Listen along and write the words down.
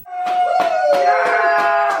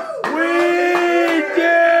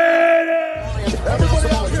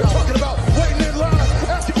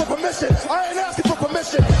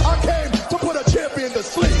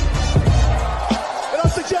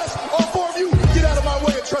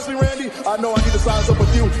I know I need to size up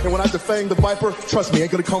with you. And when I defang the Viper, trust me,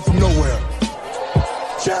 ain't gonna come from nowhere.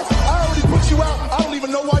 Jeff, I already put you out. I don't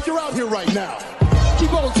even know why you're out here right now.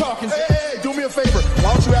 Keep on talking. Hey, do me a favor.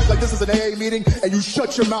 Why don't you act like this is an AA meeting and you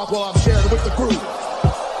shut your mouth while I'm sharing with the group?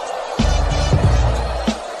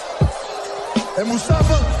 And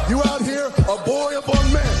Mustafa, you out here, a boy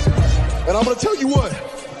among men. And I'm gonna tell you what,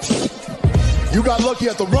 you got lucky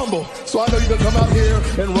at the Rumble, so I know you're gonna come out here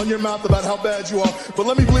and run your mouth about how bad you are. But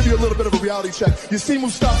let me give you a little bit of a reality check. You see,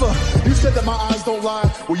 Mustafa, you said that my eyes don't lie.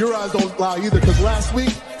 Well, your eyes don't lie either, because last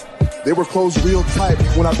week, they were closed real tight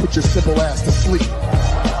when I put your simple ass to sleep.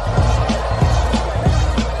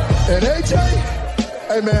 And AJ,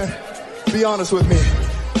 hey man, be honest with me.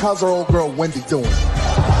 How's our old girl Wendy doing?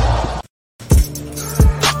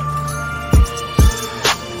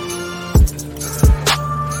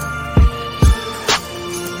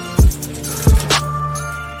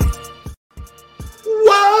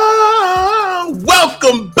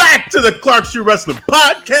 Welcome back to the Clark Street Wrestling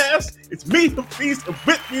Podcast. It's me, the Feast, and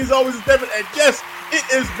with me as always is Devin, and yes, it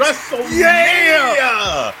is WrestleMania.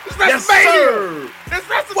 Yeah! It's WrestleMania! Yes, sir! It's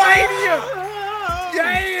WrestleMania!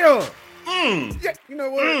 Yeah! Yeah, you know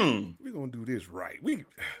what? We're going to do this right.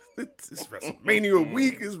 It's WrestleMania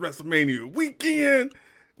week. It's WrestleMania weekend.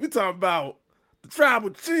 We talking about the Tribal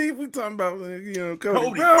Chief. We talking about,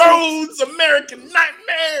 Cody Rhodes, American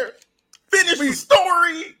Nightmare. Finish the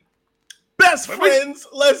story. Best friends,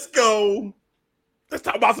 let's go. Let's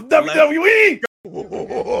talk about some WWE.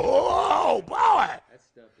 Oh, boy.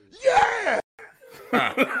 Yeah.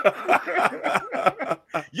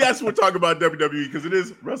 Yes, we're talking about WWE because it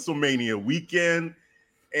is WrestleMania weekend.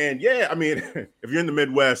 And yeah, I mean, if you're in the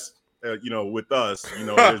Midwest, with us,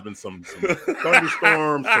 there's been some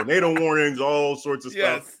thunderstorms, tornado warnings, all sorts of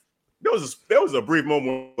stuff. There was a brief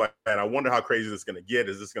moment like that. I wonder how crazy this is going to get.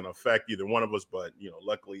 Is this going to affect either one of us? But,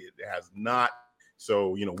 luckily it has not.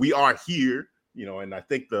 So, we are here, and I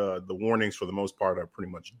think the warnings for the most part are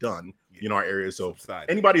pretty much done in our area. So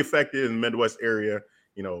anybody affected in the Midwest area,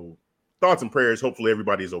 thoughts and prayers. Hopefully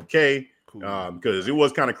everybody's okay. Cool. Because it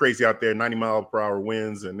was kind of crazy out there, 90-mile-per-hour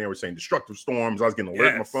winds, and they were saying destructive storms. I was getting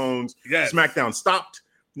alert on my phones. Yes. SmackDown stopped.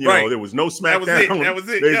 There was no SmackDown. That was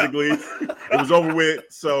it. Basically, it was over with.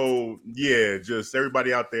 So, yeah, just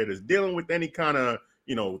everybody out there that's dealing with any kind of,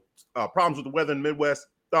 problems with the weather in the Midwest,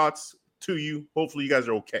 thoughts to you. Hopefully you guys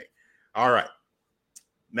are okay. All right.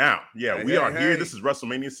 Now, we are here. This is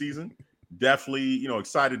WrestleMania season. Definitely,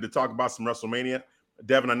 excited to talk about some WrestleMania.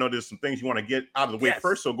 Devin, I know there's some things you want to get out of the way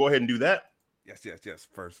first, so go ahead and do that. Yes.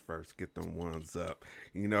 First, get them ones up.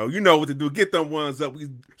 You know what to do. Get them ones up. We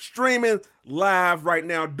streaming live right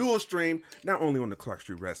now, dual stream, not only on the Clark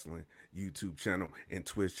Street Wrestling YouTube channel and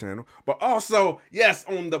Twitch channel, but also, yes,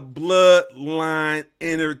 on the Bloodline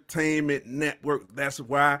Entertainment Network. That's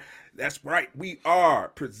right. We are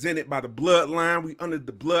presented by the Bloodline. We under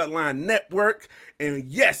the Bloodline Network. And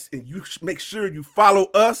yes, and you make sure you follow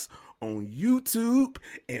us on YouTube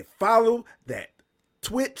and follow that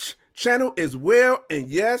Twitch channel as well. And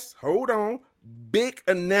yes, hold on, big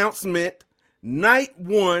announcement. Night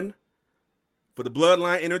 1 for the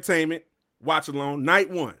Bloodline Entertainment watch along. Night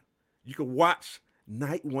 1, you can watch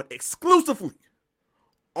Night 1 exclusively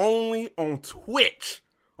only on Twitch.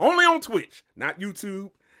 Not YouTube,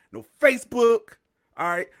 no Facebook, all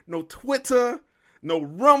right, no Twitter, no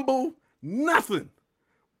Rumble, nothing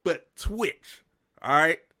but Twitch. All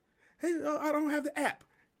right. Hey, I don't have the app.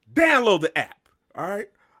 Download the app. All right.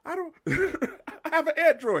 I have an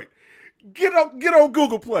Android. Get on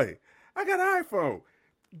Google Play. I got an iPhone.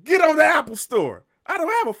 Get on the Apple Store. I don't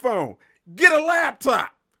have a phone. Get a laptop.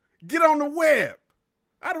 Get on the web.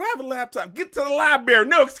 I don't have a laptop. Get to the library.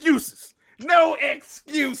 No excuses.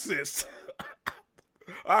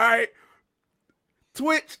 All right.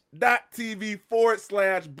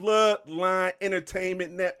 Twitch.tv/Bloodline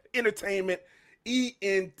Entertainment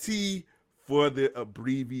ENT for the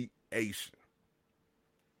abbreviation.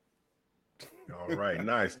 All right,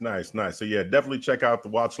 nice. So yeah, definitely check out the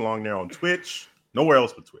watch along there on Twitch. Nowhere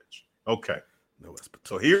else but Twitch. Okay. Nowhere else but Twitch.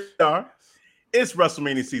 So here we are. It's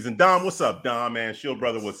WrestleMania season. Dom, what's up, Dom, man? Shield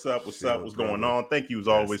brother, what's up? What's going on? Thank you as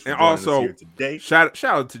always for joining us here today. Shout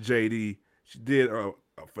out to JD. She did a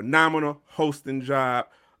phenomenal hosting job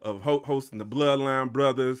of hosting the Bloodline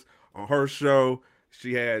Brothers on her show.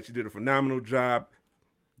 She did a phenomenal job.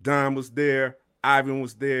 Dom was there. Ivan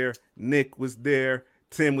was there. Nick was there.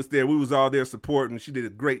 Tim was there. We was all there supporting. She did a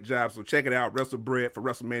great job. So check it out. WrestleBread for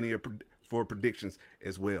WrestleMania for predictions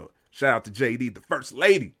as well. Shout out to JD, the first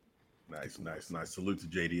lady. Nice. Salute to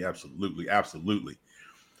JD. Absolutely.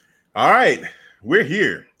 All right. We're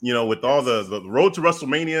here. With all the road to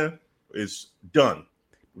WrestleMania is done.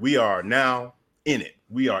 we are now in it.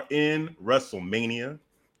 We are in WrestleMania.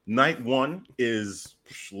 Night one is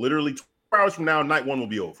literally 2 hours from now. Night one will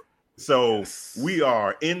be over. So we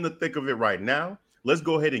are in the thick of it right now. Let's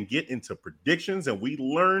go ahead and get into predictions. And we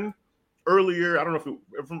learned earlier, I don't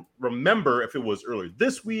know if it was earlier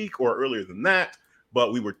this week or earlier than that,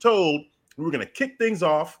 but we were told we were going to kick things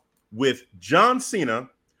off with John Cena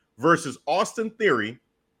versus Austin Theory,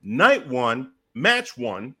 night one, match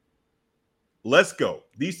one. Let's go.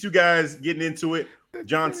 These two guys getting into it.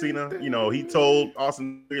 John Cena, he told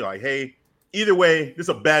Austin Theory, like, hey, either way, this is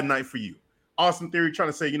a bad night for you. Austin Theory trying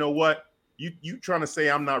to say, you know what? You trying to say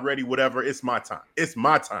I'm not ready, whatever. It's my time. It's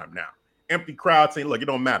my time now. Empty crowd saying, look, it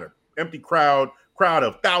don't matter. Empty crowd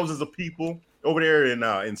of thousands of people over there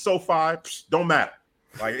in SoFi, don't matter.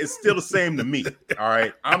 Like, it's still the same to me. All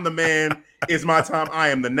right. I'm the man. It's my time. I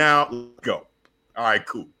am the now. Let's go. All right,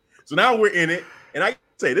 cool. So now we're in it. And I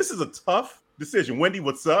say this is a tough decision. Wendy,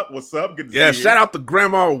 what's up? What's up? Good to see you. Shout out to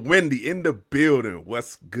Grandma Wendy in the building.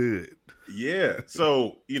 What's good? Yeah.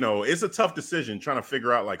 So, it's a tough decision trying to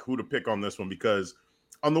figure out like who to pick on this one, because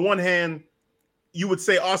on the one hand, you would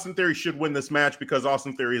say Austin Theory should win this match because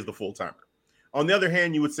Austin Theory is the full-timer. On the other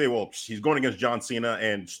hand, you would say, well, he's going against John Cena,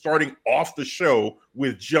 and starting off the show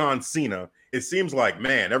with John Cena, it seems like,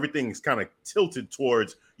 man, everything's kind of tilted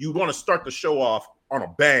towards you want to start the show off on a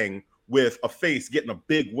bang with a face getting a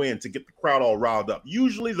big win to get the crowd all riled up.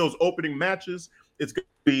 Usually those opening matches, it's going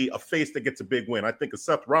to be a face that gets a big win. I think of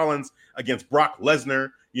Seth Rollins against Brock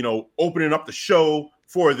Lesnar, opening up the show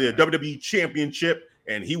for the WWE Championship,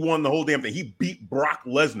 and he won the whole damn thing. He beat Brock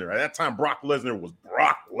Lesnar. At that time, Brock Lesnar was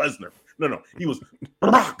Brock Lesnar. No, he was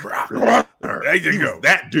Brock Lesnar. There you go.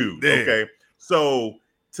 That dude. Yeah. Okay. So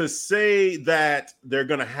to say that they're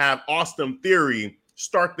going to have Austin Theory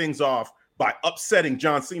start things off by upsetting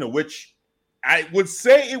John Cena, which I would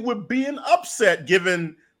say it would be an upset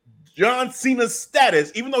given John Cena's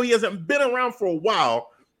status, even though he hasn't been around for a while,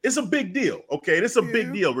 it's a big deal. Okay. It's a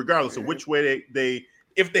big deal, regardless of which way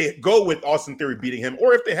if they go with Austin Theory beating him,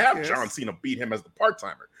 or if they have John Cena beat him as the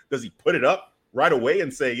part-timer. Does he put it up right away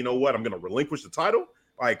and say, you know what, I'm going to relinquish the title?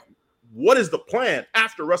 Like, what is the plan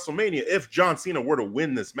after WrestleMania if John Cena were to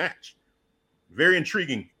win this match? Very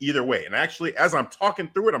intriguing either way. And actually, as I'm talking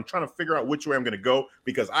through it, I'm trying to figure out which way I'm going to go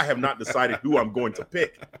because I have not decided who I'm going to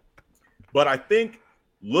pick. But I think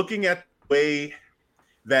looking at the way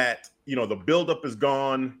that, the buildup is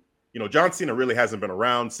gone, John Cena really hasn't been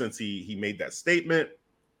around since he made that statement.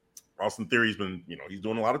 Austin Theory's been, he's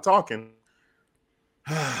doing a lot of talking.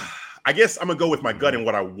 I guess I'm going to go with my gut and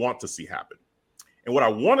what I want to see happen. And what I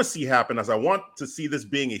want to see happen is I want to see this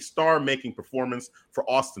being a star-making performance for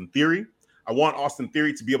Austin Theory. I want Austin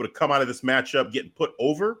Theory to be able to come out of this matchup getting put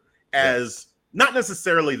over as not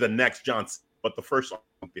necessarily the next John Cena, but the first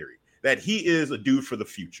Austin Theory. That he is a dude for the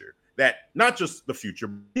future. That not just the future,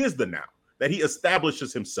 but he is the now. That he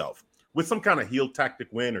establishes himself with some kind of heel tactic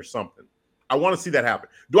win or something. I want to see that happen.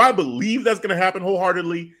 Do I believe that's going to happen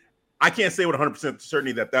wholeheartedly? I can't say with 100%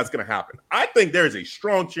 certainty that that's going to happen. I think there is a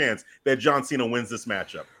strong chance that John Cena wins this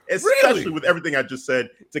matchup, especially with everything I just said,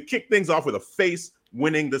 to kick things off with a face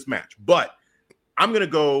winning this match. But I'm going to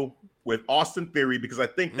go with Austin Theory because I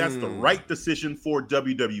think that's the right decision for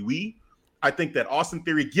WWE. I think that Austin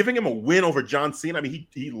Theory, giving him a win over John Cena, I mean,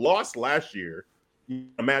 he lost last year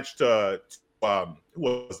a match to who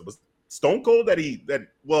was it? Stone Cold he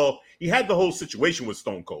had the whole situation with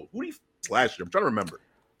Stone Cold. Who did he fight last year? I'm trying to remember.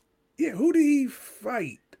 Yeah, who did he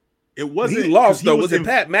fight? It wasn't. He lost though. Was it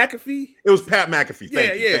Pat McAfee? It was Pat McAfee.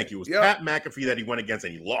 Thank you. It was Pat McAfee that he went against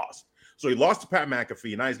and he lost. So he lost to Pat McAfee,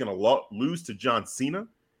 and now he's going to lose to John Cena.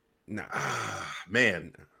 Nah,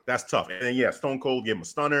 man, that's tough. And then, Stone Cold gave him a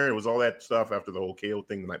stunner. It was all that stuff after the whole KO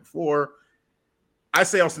thing the night before. I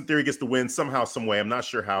say Austin Theory gets the win somehow, some way. I'm not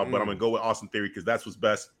sure how, but I'm going to go with Austin Theory because that's what's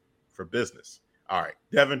best for business. All right,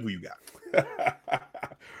 Devin, who you got?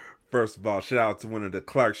 First of all, shout out to one of the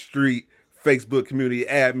Clark Street Facebook community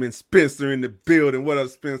admin, Spencer, in the building. What up,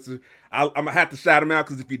 Spencer? I'm going to have to shout him out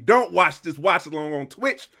because if you don't watch this, watch along on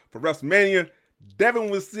Twitch for WrestleMania. Devin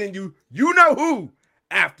will send you know who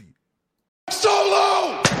after you.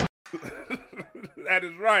 Solo! That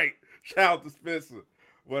is right. Shout out to Spencer.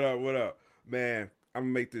 What up? Man, I'm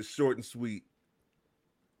going to make this short and sweet.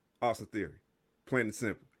 Austin Theory. Plain and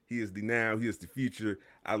simple. He is the now. He is the future.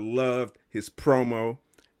 I loved his promo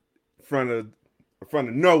in front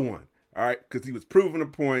of no one. All right, because he was proving a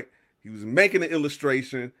point. He was making an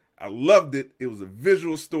illustration. I loved it. It was a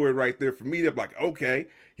visual story right there for me. I'm like, okay,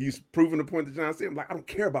 he's proving the point to John Cena. I'm like, I don't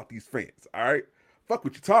care about these fans. All right, fuck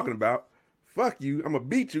what you're talking about. Fuck you. I'm gonna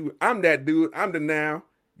beat you. I'm that dude. I'm the now.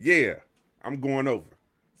 Yeah, I'm going over.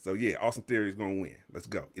 So yeah, Austin Theory is gonna win. Let's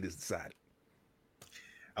go. It is decided.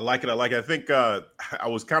 I like it. I think I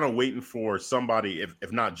was kind of waiting for somebody,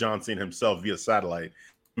 if not John Cena himself via satellite,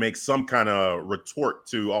 make some kind of retort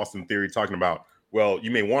to Austin Theory talking about, well, you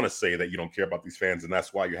may want to say that you don't care about these fans, and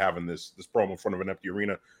that's why you're having this promo in front of an empty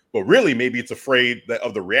arena. But really, maybe it's afraid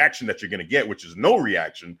of the reaction that you're going to get, which is no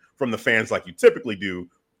reaction from the fans like you typically do,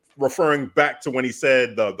 referring back to when he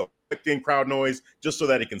said the crowd noise, just so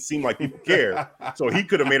that it can seem like people care. So he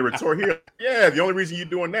could have made a retort here. Yeah, the only reason you're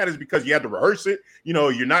doing that is because you had to rehearse it. You know,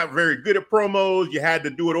 you're not very good at promos. You had to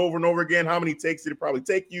do it over and over again. How many takes did it probably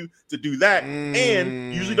take you to do that?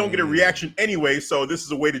 And you usually don't get a reaction anyway. So this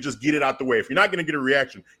is a way to just get it out the way. If you're not going to get a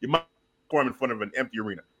reaction, you might perform in front of an empty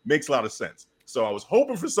arena. Makes a lot of sense. So I was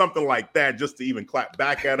hoping for something like that just to even clap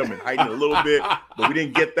back at him and heighten it a little bit. But we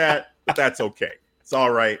didn't get that. But that's okay. It's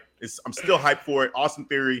all right. I'm still hyped for it. Austin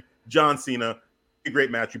Theory, John Cena, a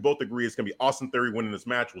great match. We both agree it's going to be Austin Theory winning this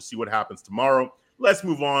match. We'll see what happens tomorrow. Let's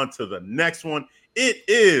move on to the next one. It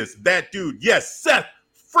is that dude. Yes, Seth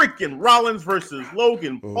freaking Rollins versus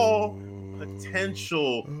Logan Paul.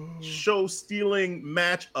 Potential show-stealing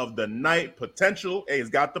match of the night. Potential. Hey,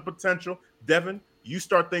 it's got the potential. Devin, you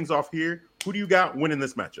start things off here. Who do you got winning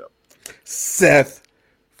this matchup? Seth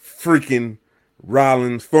freaking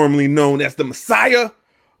Rollins, formerly known as the Messiah.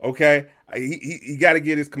 Okay, he got to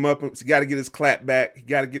get his comeuppance. He got to get his clap back. He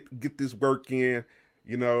got to get this work in.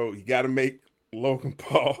 You know, you got to make Logan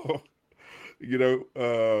Paul. You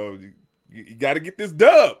know, you got to get this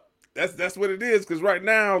dub. That's what it is. Because right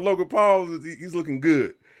now, Logan Paul he's looking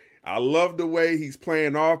good. I love the way he's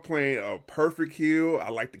playing a perfect heel. I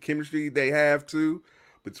like the chemistry they have too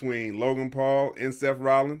between Logan Paul and Seth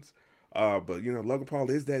Rollins. But you know, Logan Paul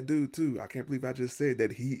is that dude too. I can't believe I just said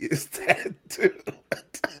that he is that dude.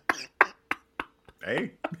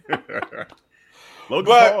 Hey,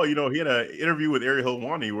 Logan Paul, you know, he had an interview with Ariel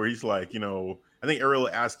Helwani where he's like, you know, I think Ariel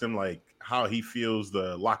asked him like how he feels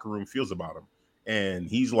the locker room feels about him. And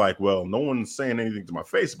he's like, well, no one's saying anything to my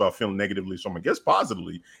face about feeling negatively, so I'm going to guess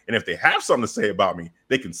positively. And if they have something to say about me,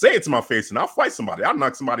 they can say it to my face and I'll fight somebody. I'll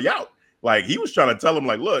knock somebody out. Like he was trying to tell him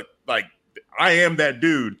like, look, like I am that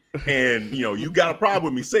dude. And, you know, you got a problem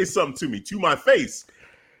with me. Say something to me, to my face.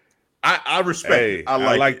 I respect it.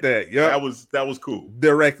 I like that. Yeah, that was cool.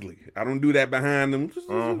 Directly. I don't do that behind them.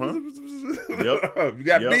 Yep. If you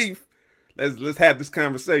got beef, let's have this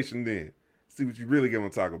conversation then. See what you really going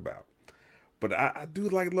to talk about. But I do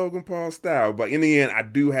like Logan Paul's style. But in the end, I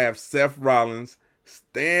do have Seth Rollins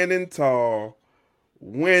standing tall,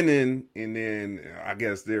 winning, and then I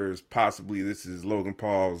guess this is Logan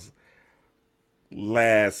Paul's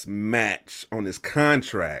last match on his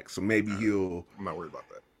contract. So maybe I'm not worried about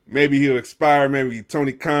that. Maybe he'll expire. Maybe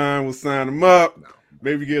Tony Khan will sign him up. No.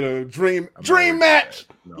 Maybe get a dream match.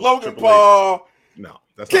 No. Logan Paul. No,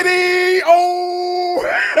 that's Kitty.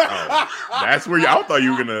 That's where I thought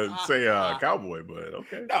you were gonna say Cowboy, but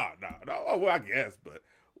okay. No. Oh, well, I guess, but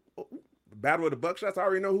Battle of the Buckshots. I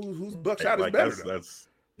already know who's Buckshot is better. That's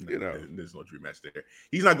you know, there's no dream match there.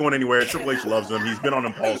 He's not going anywhere. Triple H loves him. He's been on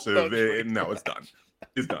Impulsive. No, it's done.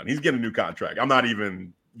 It's done. He's getting a new contract. I'm not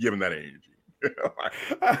even giving that energy.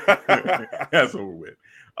 That's over with.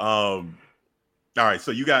 All right,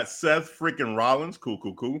 so you got Seth freaking Rollins. Cool.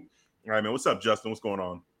 All right, man. What's up, Justin? What's going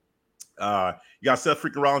on? You got Seth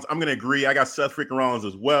freaking Rollins. I'm gonna agree. I got Seth freaking Rollins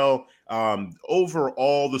as well.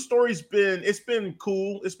 Overall, the story's been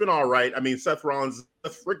cool. It's been all right. I mean, Seth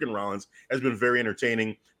freaking Rollins has been very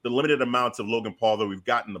entertaining. The limited amounts of Logan Paul that we've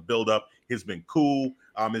gotten the build up has been cool.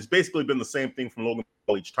 It's basically been the same thing from Logan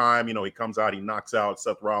Paul each time. You know, he comes out, he knocks out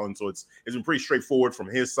Seth Rollins, so it's been pretty straightforward from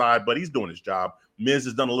his side. But he's doing his job. Miz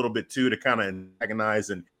has done a little bit too to kind of antagonize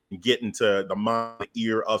and get into the mind, the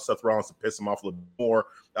ear of Seth Rollins to piss him off a little bit more.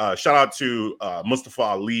 Shout out to Mustafa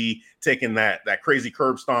Ali taking that crazy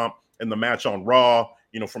curb stomp in the match on Raw.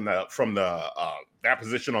 You know, from that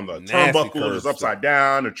position on the turnbuckle, just upside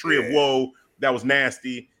down, a tree of woe. That was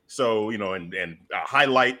nasty. So, you know, and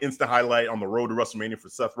instant highlight on the road to WrestleMania for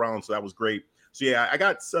Seth Rollins. So that was great. So yeah, I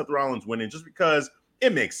got Seth Rollins winning just because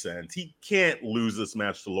it makes sense. He can't lose this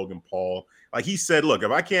match to Logan Paul. Like he said, look,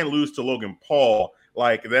 if I can't lose to Logan Paul,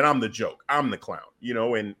 like then I'm the joke. I'm the clown, you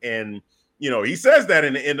know, and you know, he says that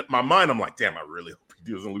in my mind, I'm like, damn, I really hope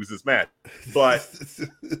he doesn't lose this match. But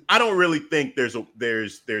I don't really think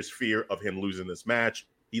there's fear of him losing this match.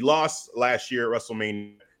 He lost last year at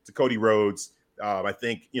WrestleMania to Cody Rhodes. I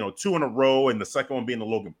think, you know, 2 in a row and the second one being the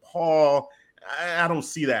Logan Paul. I don't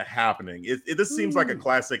see that happening. This seems like a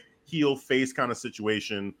classic heel face kind of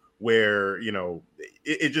situation where, you know,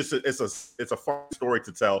 it's a fun story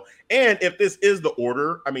to tell. And if this is the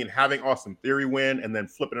order, I mean, having Austin Theory win and then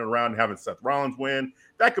flipping it around and having Seth Rollins win,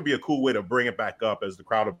 that could be a cool way to bring it back up as the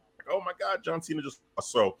crowd of, oh my God, John Cena just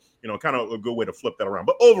lost. So, kind of a good way to flip that around.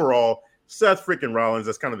 But overall, Seth freaking Rollins,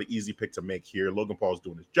 that's kind of the easy pick to make here. Logan Paul's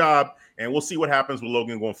doing his job, and we'll see what happens with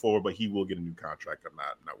Logan going forward, but he will get a new contract. I'm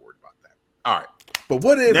not worried about that. All right. But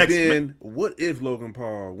what if Logan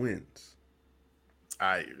Paul wins?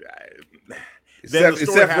 Then the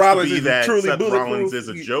story Seth has Rollins to be that truly Seth bulletproof. Rollins is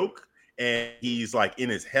a joke, and he's like in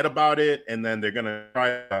his head about it, and then they're gonna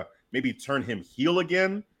try to maybe turn him heel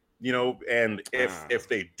again, and if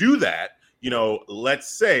they do that,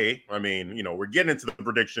 let's say, I mean, we're getting into the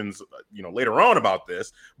predictions, later on about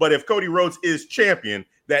this, but if Cody Rhodes is champion,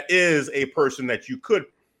 that is a person that you could,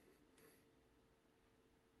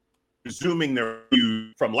 resuming their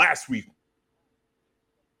view from last week,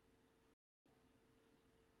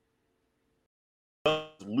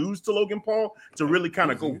 lose to Logan Paul to really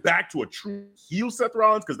kind of go back to a true heel Seth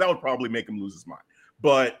Rollins, because that would probably make him lose his mind.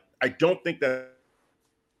 But I don't think that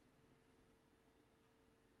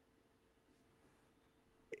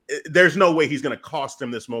there's no way he's going to cost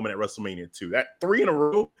him this moment at WrestleMania 2. That 3 in a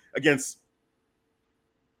row against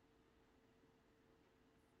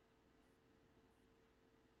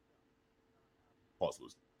Paul's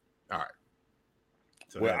losing. All right.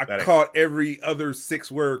 So well, I caught every other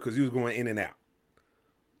 6 word because he was going in and out.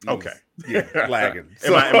 Okay. Lagging.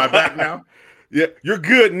 Am I back now? Yeah, you're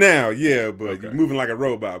good now. Yeah, but okay. You're moving like a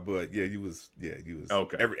robot. But you was.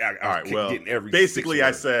 Okay. All right. Well, basically, I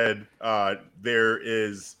said there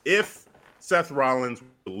is, if Seth Rollins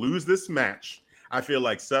lose this match, I feel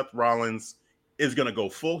like Seth Rollins is going to go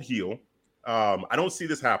full heel. I don't see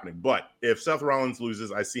this happening, but if Seth Rollins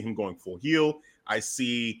loses, I see him going full heel. I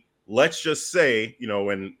see, let's just say,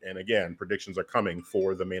 and again, predictions are coming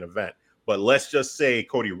for the main event. But let's just say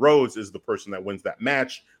Cody Rhodes is the person that wins that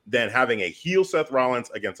match. Then having a heel Seth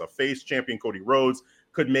Rollins against a face champion Cody Rhodes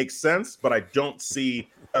could make sense. But I don't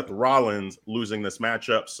see Seth Rollins losing this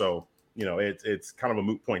matchup. So, it's kind of a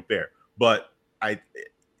moot point there. But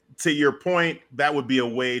to your point, that would be a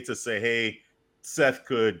way to say, hey, Seth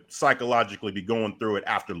could psychologically be going through it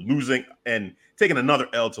after losing and taking another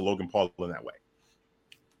L to Logan Paul in that way.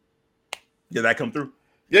 Did that come through?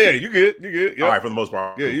 Yeah, you're good. You're good. Yep. All right, for the most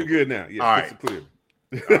part. Yeah, you're good now. Yeah, all right. Clear.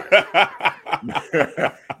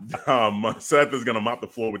 Seth is gonna mop the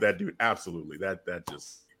floor with that dude. Absolutely. It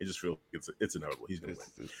just feels it's inevitable. He's gonna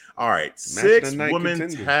win. All right, 6-woman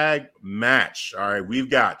tag match. All right, we've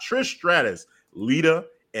got Trish Stratus, Lita,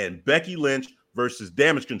 and Becky Lynch versus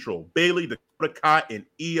Damage Control, Bayley, Dakota Kai, and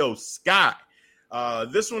Io Sky.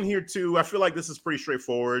 This one here too, I feel like this is pretty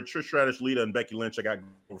straightforward. Trish Stratus, Lita, and Becky Lynch, I got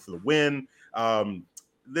for the win.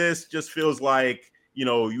 This just feels like,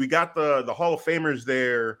 we got the Hall of Famers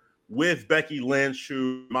there with Becky Lynch,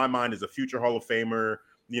 who in my mind is a future Hall of Famer,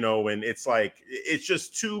 and it's like, it's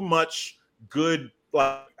just too much good.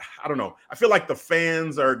 Like, I don't know. I feel like the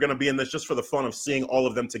fans are going to be in this just for the fun of seeing all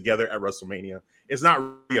of them together at WrestleMania. It's not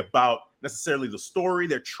really about necessarily the story.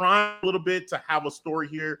 They're trying a little bit to have a story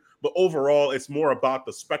here, but overall, it's more about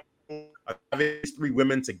the spectacle of having these 3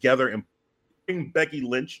 women together and putting Becky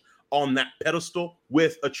Lynch on that pedestal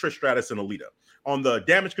with a Trish Stratus and a Lita. On the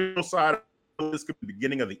Damage Control side, this could be the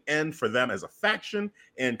beginning of the end for them as a faction.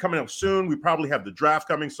 And coming up soon, we probably have the draft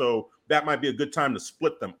coming, so that might be a good time to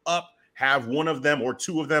split them up, have one of them or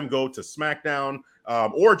 2 of them go to SmackDown,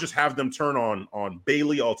 or just have them turn on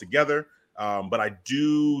Bayley altogether. But I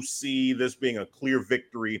do see this being a clear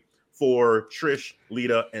victory for Trish,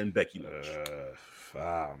 Lita, and Becky Lynch.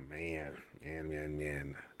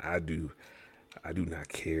 Man. I do not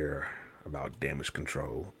care about Damage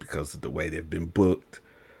Control because of the way they've been booked.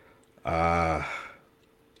 But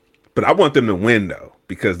I want them to win, though,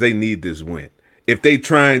 because they need this win. If they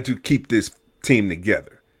trying to keep this team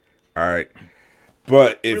together, all right.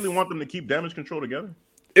 But if you really want them to keep Damage Control together?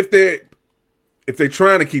 If they're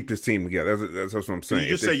trying to keep this team together, that's what I'm saying. You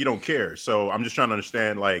just say you don't care. So I'm just trying to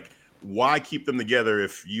understand, like, why keep them together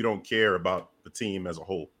if you don't care about the team as a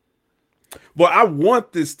whole? Well, I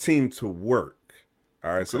want this team to work.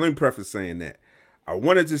 All right, so let me preface saying that. I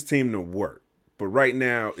wanted this team to work, but right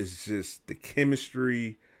now it's just the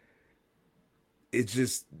chemistry. It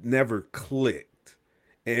just never clicked.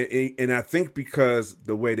 And I think because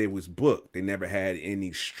the way they was booked, they never had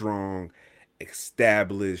any strong,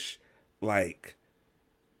 established, like,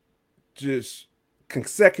 just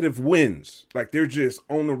consecutive wins. Like, they're just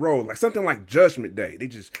on the road. Like something like Judgment Day. They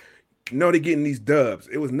just they're getting these dubs.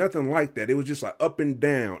 It was nothing like that. It was just like up and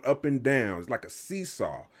down, up and down. It's like a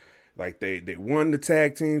seesaw. Like they won the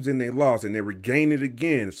tag teams and they lost and they regained it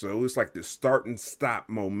again. So it's like this start and stop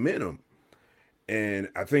momentum. And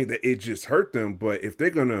I think that it just hurt them. But if they're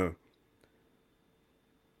going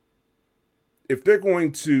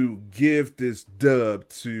to give this dub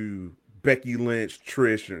to Becky Lynch,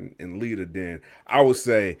 Trish, and Lita, then I would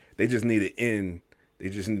say they just need to end. They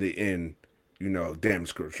just need to end,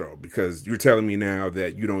 Damage Control, because you're telling me now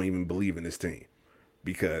that you don't even believe in this team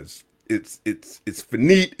because it's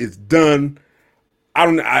finite, it's done.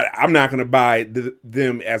 I'm not gonna buy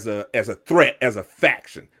them as a threat, as a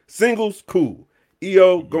faction. Singles, cool.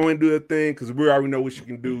 EO, go and do their thing because we already know what she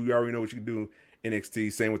can do. We already know what she can do.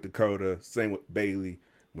 NXT, same with Dakota, same with Bayley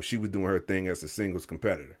when she was doing her thing as a singles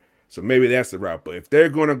competitor. So maybe that's the route. But if they're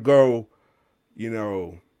gonna go,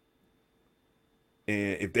 and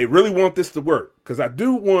if they really want this to work, because I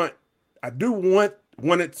do want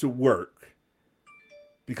it to work,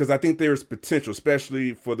 because I think there's potential,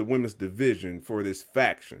 especially for the women's division, for this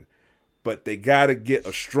faction. But they got to get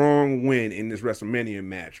a strong win in this WrestleMania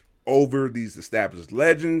match over these established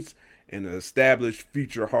legends and an established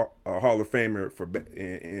future Hall of Famer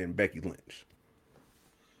in Becky Lynch.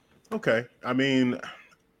 Okay. I mean,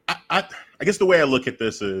 I guess the way I look at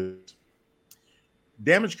this is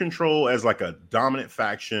Damage Control as like a dominant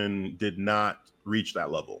faction did not reach that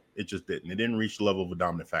level. It just didn't. It didn't reach the level of a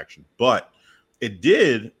dominant faction. But it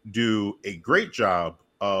did do a great job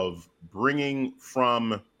of bringing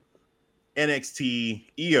from NXT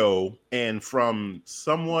EO and from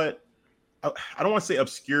somewhat, I don't want to say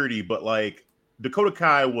obscurity, but like Dakota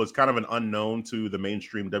Kai was kind of an unknown to the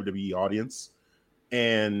mainstream WWE audience.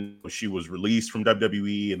 And she was released from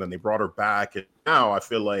WWE and then they brought her back. And now I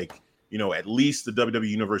feel like, at least the WWE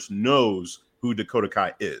universe knows who Dakota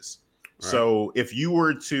Kai is. Right. So if you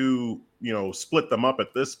were to, split them up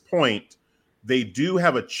at this point, they do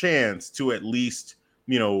have a chance to at least,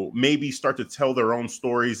 maybe start to tell their own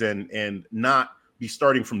stories and not be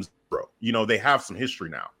starting from zero. They have some history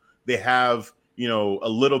now. They have, a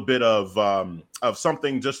little bit of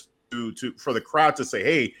something just to for the crowd to say,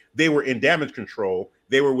 hey, they were in Damage Control.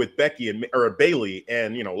 They were with Becky or Bayley,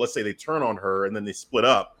 and let's say they turn on her and then they split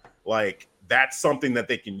up. Like that's something that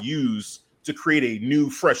they can use to create a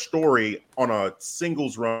new, fresh story on a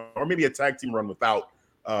singles run or maybe a tag team run without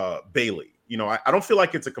Bayley. I don't feel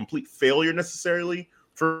like it's a complete failure necessarily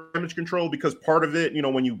for Damage Control, because part of it,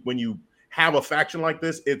 when you have a faction like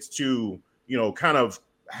this, it's to, kind of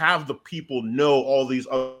have the people know all these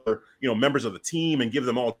other, members of the team and give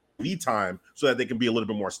them all TV time so that they can be a little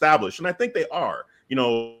bit more established. And I think they are.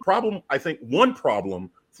 I think one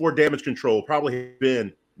problem for Damage Control probably has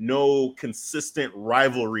been no consistent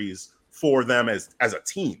rivalries for them as a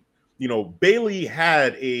team. Bayley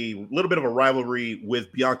had a little bit of a rivalry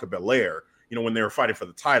with Bianca Belair, when they were fighting for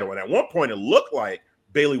the title. And at one point, it looked like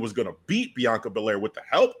Bayley was going to beat Bianca Belair with the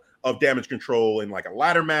help of Damage Control in like a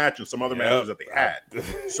ladder match and some other matches that they had.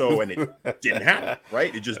 So, and it didn't happen,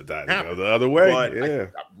 right? It just didn't happen. The other way. But yeah.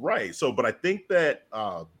 Right. So, but I think that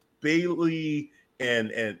Bayley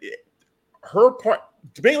and her part,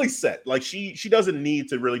 Bayley said, like she doesn't need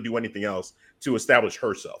to really do anything else to establish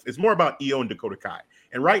herself. It's more about EO and Dakota Kai.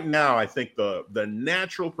 And right now, I think the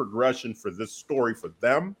natural progression for this story for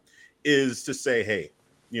them is to say, hey,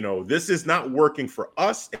 this is not working for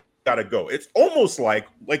us. It's gotta go. It's almost like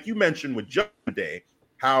you mentioned with Judgment Day,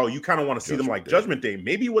 how you kind of want to see them like Judgment Day.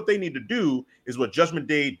 Maybe what they need to do is what Judgment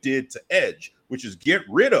Day did to Edge, which is get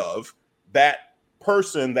rid of that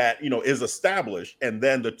person that is established, and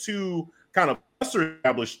then the two kind of lesser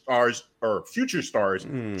established stars or future stars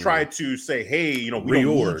try to say, hey, we don't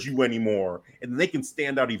need you anymore, and they can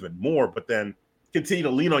stand out even more, but then continue to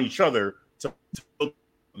lean on each other to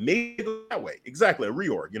maybe go that way. Exactly, a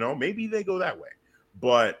reorg, maybe they go that way.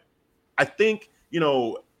 But I think,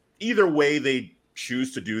 either way they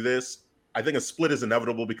choose to do this, I think a split is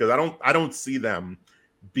inevitable, because I don't see them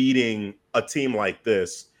beating a team like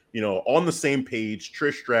this, on the same page.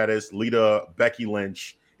 Trish Stratus, Lita, Becky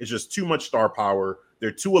Lynch. It's just too much star power.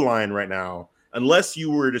 They're too aligned right now. Unless you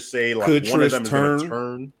were to say like one Trish of them is going to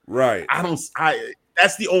turn, right?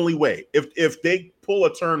 That's the only way. If they pull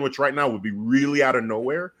a turn, which right now would be really out of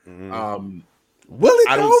nowhere. Will it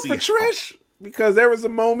go for Trish? Because there was a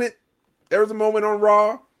moment on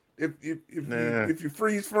Raw. If you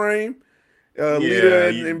freeze frame, Lita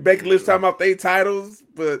and Becky Lynch talking about their titles,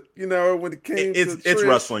 but when it came to Trish, it's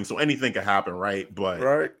wrestling, so anything can happen, right?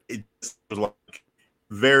 But it was like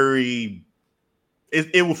very.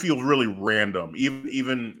 It will feel really random,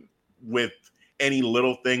 even with any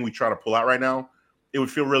little thing we try to pull out right now. It would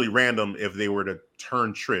feel really random if they were to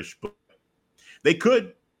turn Trish, but they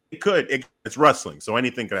could. It's wrestling, so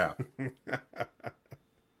anything could happen.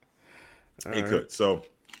 It could. So,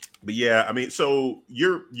 but yeah, I mean, so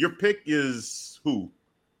your pick is who?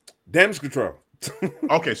 Damage Control.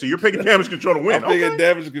 Okay, so you're picking Damage Control to win. I'm picking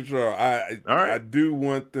Damage Control. I do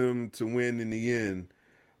want them to win in the end.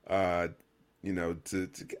 You know,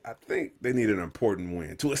 I think they need an important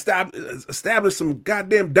win to establish some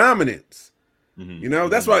goddamn dominance. You know,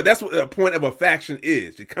 that's what the point of a faction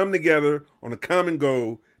is. You come together on a common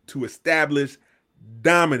goal to establish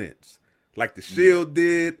dominance, like the Shield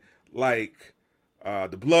did, like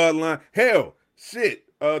the Bloodline. Hell, shit,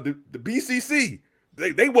 the BCC.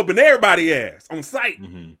 They whooping everybody ass on sight.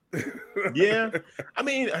 Yeah, I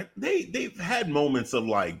mean, they've had moments of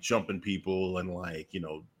like jumping people and like, you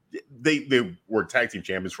know, they were tag team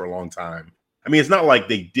champions for a long time. I mean, it's not like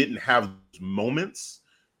they didn't have moments,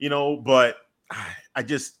 you know, but I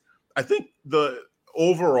think the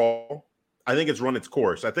overall, I think it's run its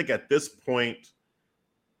course. I think at this point,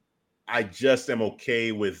 I just am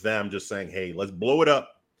okay with them just saying, hey, let's blow it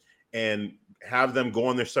up and have them go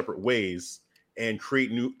on their separate ways and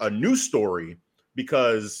create a new story,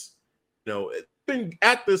 because, you know, it's been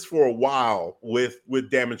at this for a while with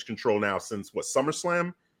Damage Control now since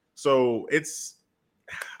SummerSlam. So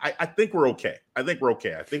I think we're okay. I think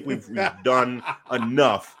we've done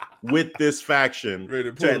enough with this faction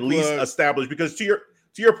to at least establish, because to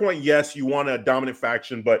your point, yes, you want a dominant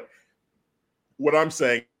faction, but what I'm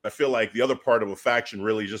saying, I feel like the other part of a faction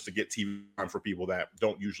really is just to get TV time for people that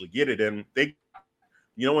don't usually get it. And they,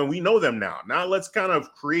 you know, and we know them now. Now let's kind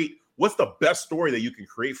of create what's the best story that you can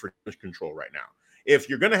create for Damage Control right now. If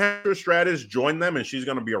you're going to have your strategist join them and she's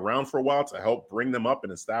going to be around for a while to help bring them up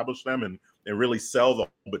and establish them and really sell the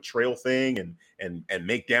betrayal thing and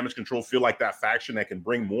make Damage Control feel like that faction that can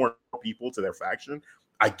bring more people to their faction,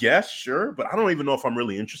 I guess, sure. But I don't even know if I'm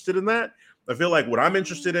really interested in that. I feel like what I'm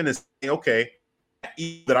interested in is, okay,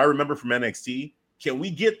 that I remember from NXT, can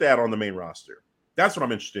we get that on the main roster? That's what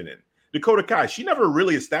I'm interested in. Dakota Kai, she never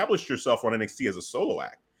really established herself on NXT as a solo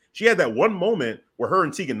act. She had that one moment where her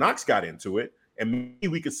and Tegan Nox got into it, and maybe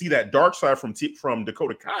we could see that dark side from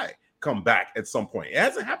Dakota Kai come back at some point. It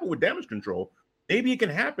hasn't happened with Damage Control. Maybe it can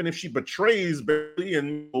happen if she betrays Bayley,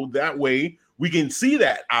 and that way we can see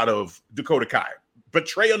that out of Dakota Kai.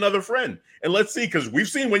 Betray another friend, and let's see, because we've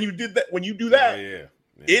seen when you do that,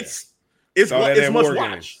 it's must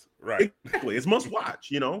watch. Right, exactly. It's must watch.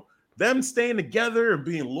 You know, them staying together and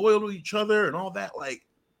being loyal to each other and all that. Like,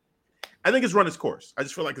 I think it's run its course. I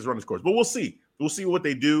just feel like it's run its course, but we'll see. We'll see what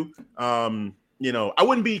they do. You know, I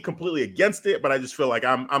wouldn't be completely against it, but I just feel like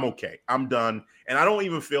I'm okay. I'm done, and I don't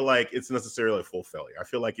even feel like it's necessarily a full failure. I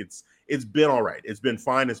feel like it's been all right. It's been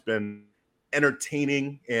fine. It's been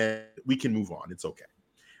entertaining, and we can move on. It's okay.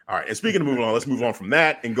 All right. And speaking of moving on, let's move on from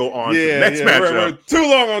that and go on to the next matchup. We're too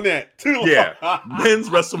long on that. Too long. Yeah. Men's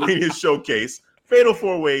WrestleMania Showcase, Fatal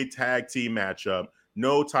 4-Way Tag Team matchup.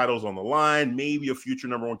 No titles on the line, maybe a future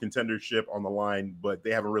number one contendership on the line, but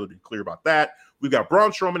they haven't really been clear about that. We've got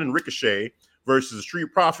Braun Strowman and Ricochet versus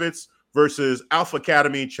Street Profits versus Alpha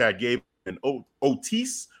Academy, Chad Gable and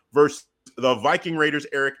Otis versus the Viking Raiders,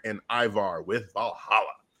 Eric and Ivar with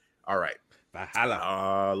Valhalla. All right.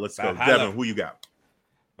 Valhalla. Let's go. Devin, who you got?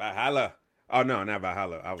 Valhalla. Oh, no, not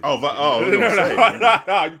Valhalla.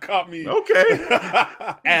 No, you caught me. Okay.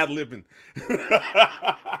 Ad-libbing.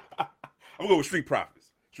 I'm going with Street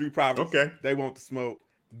Profits. Street Profits. Okay. They want the smoke.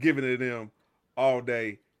 Giving it to them all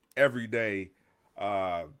day, every day.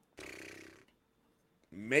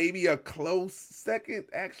 Maybe a close second,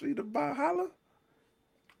 actually, to Valhalla.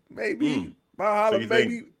 Maybe. Valhalla, so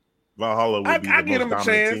maybe. Valhalla would be the most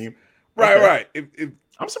dominant team? Right.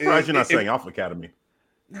 I'm surprised you're not saying Alpha Academy.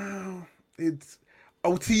 No, it's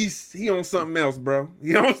Otis. He on something else, bro.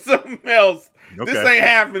 He on something else. Okay. This ain't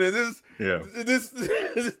happening.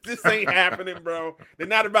 This ain't happening, bro. They're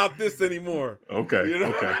not about this anymore. Okay. You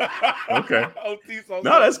know? Okay. Otis on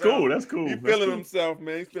no, that's bro. cool. That's cool. He's feeling himself,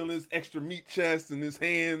 man. He's feeling his extra meat chest and his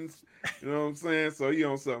hands. You know what I'm saying? So he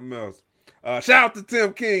on something else. Shout out to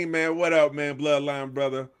Tim King, man. What up, man? Bloodline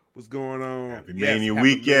brother. What's going on? Happy Mania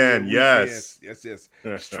weekend. Yes.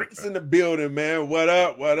 Streets in the building, man. What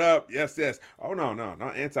up? Yes. Oh, no.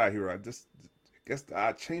 Not anti-hero. I just guess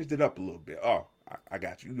I changed it up a little bit. Oh, I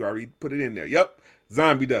got you. You already put it in there. Yep.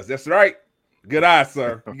 Zombie dust. That's right. Good eye,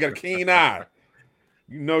 sir. You got a keen eye.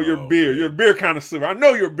 You know your beer. You're a beer connoisseur. I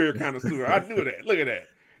know you're a beer connoisseur. I knew that. Look at that.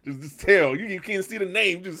 Just tell. You can't see the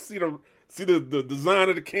name. Just see the design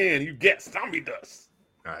of the can. You get zombie dust.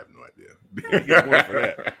 I have no idea. You get one for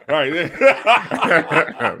that. Right.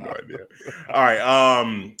 I have no idea. All right.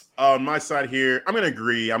 On my side here, I'm going to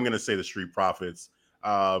agree. I'm going to say the Street Profits.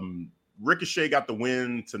 Ricochet got the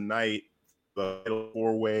win tonight, the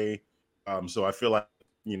 4-way. So I feel like,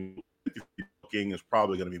 you know, booking is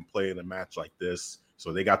probably going to be playing a match like this.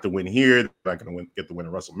 So they got the win here. They're not going to get the win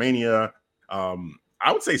at WrestleMania.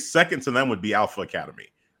 I would say second to them would be Alpha Academy.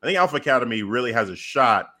 I think Alpha Academy really has a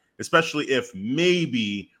shot, especially if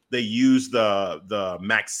maybe they use the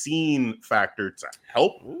Maxine factor to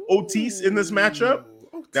help Otis in this matchup.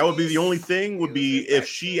 That would be the only thing, would be if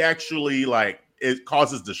she actually, like, it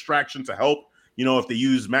causes distraction to help. You know, if they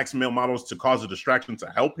use Max Male Models to cause a distraction to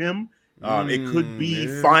help him, it could be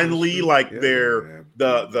finally like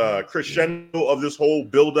the crescendo of this whole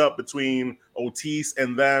buildup between Otis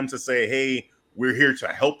and them to say, hey, we're here to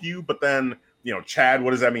help you. But then, you know, Chad,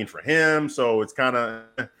 what does that mean for him? So it's kind of,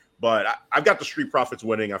 but I've got the Street Profits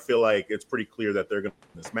winning. I feel like it's pretty clear that they're going to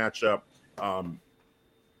win this matchup.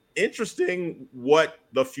 Interesting what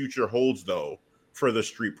the future holds, though, for the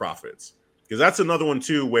Street Profits, because that's another one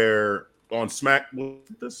too where on SmackDown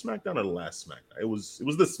or the last SmackDown, it was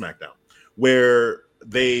this SmackDown where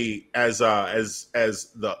they as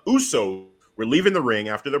the Usos were leaving the ring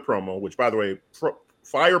after their promo, which, by the way,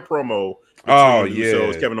 fire promo between the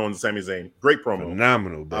Usos, Kevin Owens and Sami Zayn, great promo,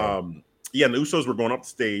 phenomenal, bro. And the Usos were going up the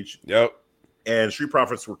stage, and Street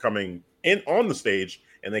Profits were coming in on the stage,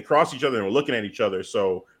 and they crossed each other and were looking at each other.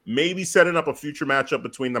 So maybe setting up a future matchup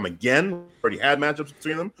between them again. Already had matchups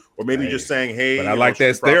between them, or maybe just saying, "Hey." But I like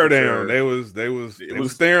that stare down. They was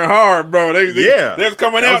staring hard, bro. They was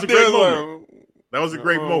coming out there. That was a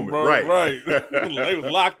great moment, bro, right? They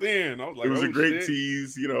was locked in. I was like, it was a great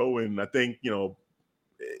tease, you know. And I think, you know,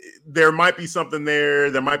 there might be something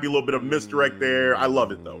there. There might be a little bit of misdirect there. I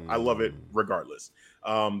love it, though. I love it regardless.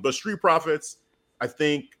 But Street Profits, I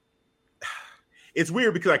think it's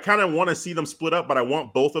weird because I kind of want to see them split up, but I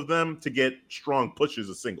want both of them to get strong pushes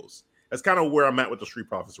as singles. That's kind of where I'm at with the Street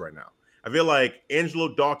Profits right now. I feel like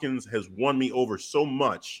Angelo Dawkins has won me over so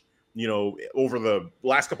much, you know, over the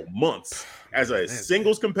last couple months as a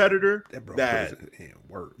singles competitor that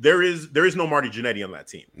there is no Marty Jannetty on that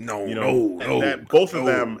team. Both of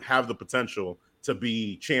them have the potential to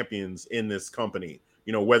be champions in this company.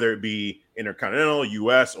 You know, whether it be Intercontinental,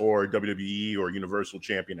 US, or WWE or Universal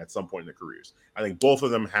Champion at some point in their careers. I think both of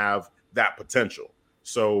them have that potential.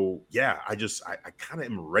 So, yeah, I kind of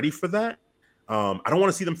am ready for that. I don't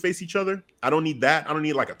want to see them face each other. I don't need that. I don't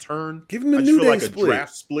need like a turn. Give them a New Day like split. A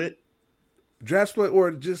draft split. Draft split,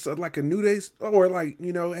 or just like a New Day, or like,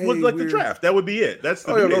 you know, hey, the draft. That would be it. That's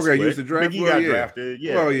the New Day split. Use the draft. Biggie got drafted.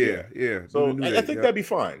 Yeah. Oh yeah. So I think that'd be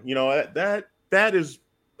fine. You know, that is,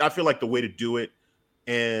 I feel like, the way to do it.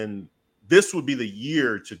 And this would be the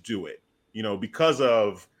year to do it, you know, because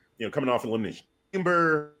of, you know, coming off Elimination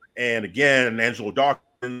Chamber, and again, Angelo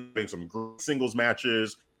Dawkins doing some great singles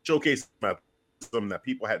matches, showcasing some that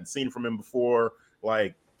people hadn't seen from him before.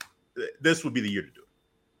 Like, this would be the year to do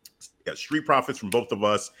it. Got Street Profits from both of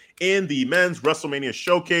us in the men's WrestleMania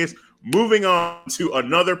showcase. Moving on to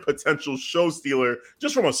another potential show stealer,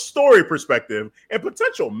 just from a story perspective and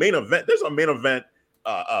potential main event. There's a main event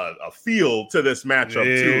a feel to this matchup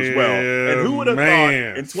too as well. And who would have thought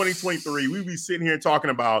in 2023 we'd be sitting here talking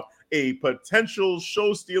about a potential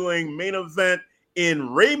show-stealing main event in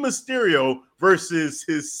Rey Mysterio versus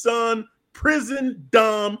his son,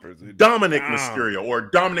 Dominic Mysterio, or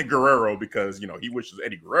Dominic Guerrero, because, you know, he wishes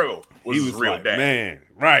Eddie Guerrero was his real dad. Man,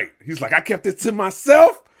 right. He's like, I kept it to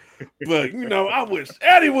myself, but, you know, I wish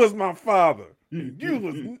Eddie was my father.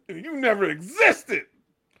 You never existed.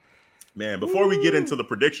 Man, before we get into the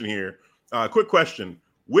prediction here, quick question.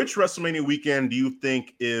 Which WrestleMania weekend do you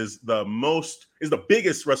think is the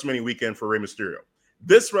biggest WrestleMania weekend for Rey Mysterio?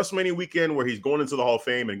 This WrestleMania weekend where he's going into the Hall of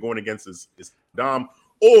Fame and going against his Dom,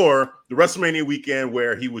 or the WrestleMania weekend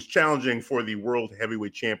where he was challenging for the World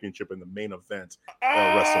Heavyweight Championship in the main event of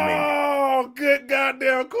WrestleMania? Oh, good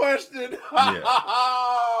goddamn question.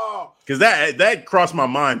 Because that crossed my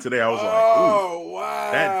mind today. I was like, ooh,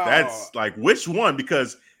 wow. That's like, which one?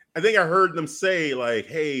 Because I think I heard them say, like,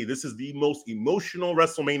 hey, this is the most emotional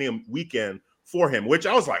WrestleMania weekend for him, which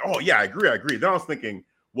I was like, oh, yeah, I agree. Then I was thinking,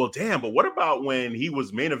 well, damn, but what about when he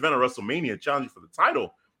was main event of WrestleMania challenging for the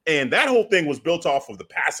title? And that whole thing was built off of the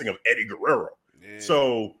passing of Eddie Guerrero. Yeah.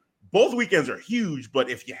 So both weekends are huge, but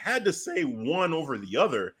if you had to say one over the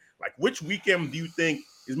other, like, which weekend do you think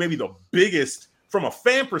is maybe the biggest from a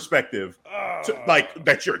fan perspective, like,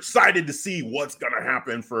 that you're excited to see what's going to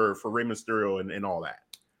happen for Rey Mysterio and all that?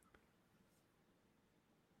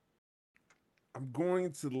 I'm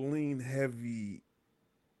going to lean heavy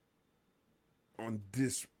on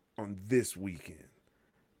this weekend.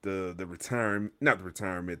 The retirement, not the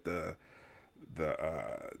retirement, the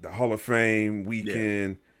Hall of Fame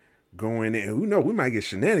weekend going in. Who knows? We might get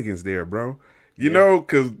shenanigans there, bro. You know,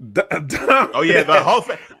 because oh yeah, the Hall of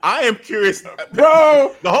Fame. I am curious,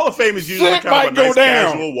 bro. The Hall of Fame is usually kind of a nice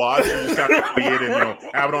casual watch. You just kind of get it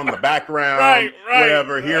and have it on the background,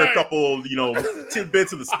 whatever. Hear a couple,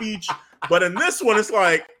 tidbits of the speech. But in this one, it's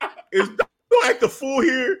like, is don't act the fool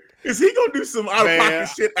here? Is he gonna do some out of pocket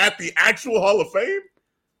shit at the actual Hall of Fame?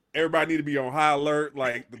 Everybody need to be on high alert,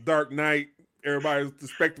 like the Dark Knight. Everybody's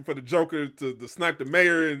expecting for the Joker to snipe the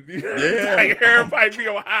mayor, and like everybody be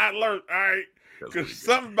on high alert, all right? Because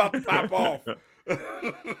something's about to pop off.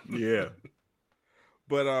 Yeah,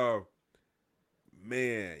 but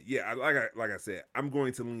man, yeah, like I said, I'm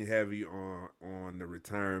going to lean heavy on the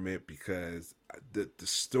retirement because the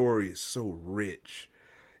story is so rich,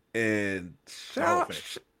 and the Hall of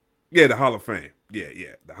Fame. The Hall of Fame,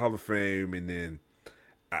 the Hall of Fame, and then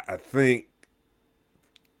I think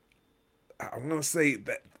I want to say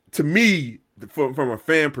that to me, from a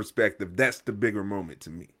fan perspective, that's the bigger moment to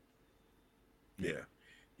me. Yeah.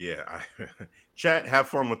 Chat, have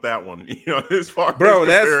fun with that one. As far bro,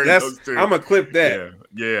 as that's I'm gonna clip that.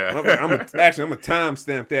 Yeah. I'm gonna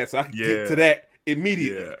timestamp that so I can get to that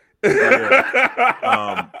immediately.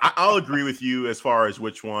 I'll agree with you as far as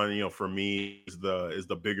which one, for me is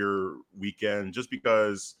the bigger weekend, just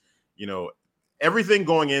because, everything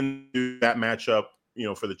going into that matchup,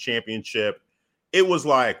 for the championship, it was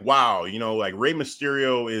like, wow, like Rey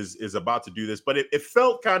Mysterio is about to do this, but it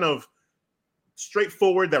felt kind of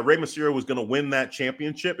straightforward that Rey Mysterio was going to win that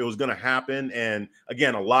championship. It was going to happen. And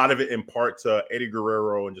again, a lot of it in part to Eddie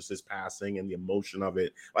Guerrero and just his passing and the emotion of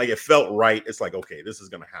it. Like, it felt right. It's like, okay, this is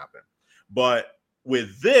going to happen. But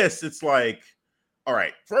with this, it's like, all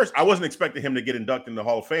right, first, I wasn't expecting him to get inducted in the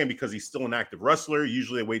Hall of Fame because he's still an active wrestler.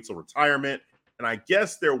 Usually they wait till retirement. And I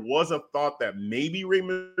guess there was a thought that maybe Rey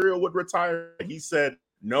Mysterio would retire. He said,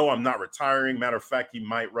 no, I'm not retiring. Matter of fact, he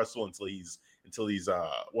might wrestle until he's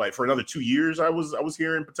for another 2 years. I was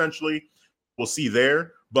hearing potentially. We'll see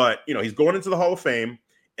there. But he's going into the Hall of Fame,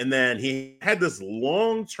 and then he had this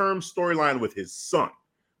long-term storyline with his son,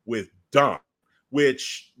 with Dom.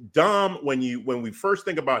 Which Dom, when we first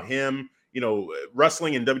think about him,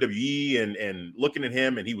 wrestling in WWE and looking at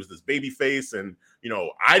him, and he was this baby face, and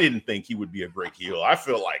I didn't think he would be a great heel. I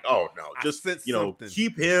feel like, oh no, just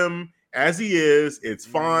keep him as he is. It's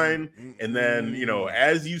fine. And then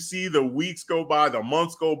as you see the weeks go by, the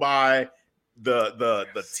months go by, the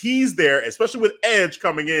tease there, especially with Edge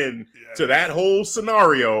coming in to that whole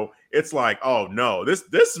scenario, it's like, oh no,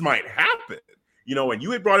 this might happen. And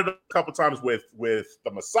you had brought it up a couple times with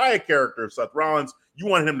the Messiah character of Seth Rollins. You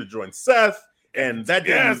wanted him to join Seth, and that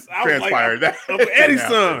didn't transpire. That Eddie's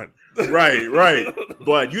son. Right.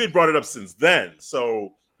 But you had brought it up since then.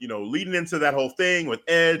 So, leading into that whole thing with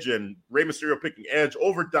Edge and Rey Mysterio picking Edge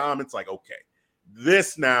over Dom, it's like, okay,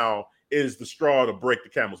 this now is the straw to break the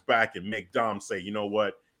camel's back and make Dom say, you know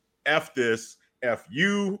what? F this, F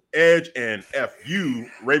you, Edge, and F you,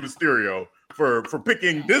 Rey Mysterio, for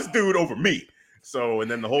picking this dude over me. So, and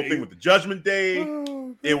then the whole thing with the Judgment Day,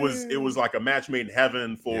 it was like a match made in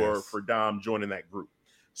heaven for Dom joining that group.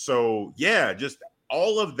 So, yeah, just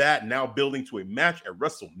all of that now building to a match at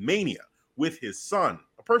WrestleMania with his son,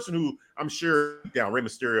 a person who I'm sure Rey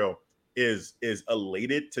Mysterio is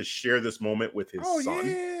elated to share this moment with his son.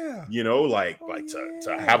 To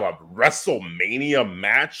have a WrestleMania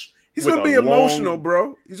match. He's going to be emotional,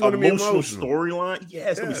 bro. He's going to be emotional storyline. Yeah,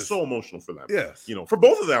 it's going to be so emotional for them. Yes. For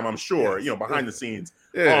both of them, I'm sure, behind the scenes.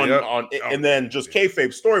 And then just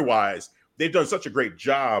kayfabe story-wise, they've done such a great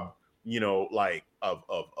job,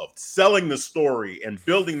 of selling the story and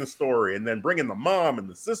building the story and then bringing the mom and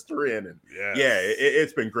the sister in. And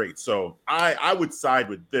it's been great. So I would side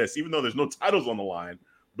with this, even though there's no titles on the line,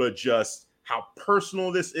 but just how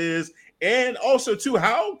personal this is. And also, too,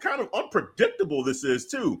 how kind of unpredictable this is,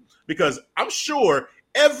 too, because I'm sure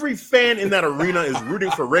every fan in that arena is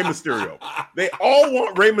rooting for Rey Mysterio. They all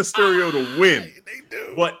want Rey Mysterio to win. They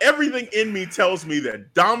do. But everything in me tells me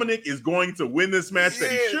that Dominic is going to win this match,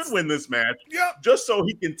 that he should win this match, just so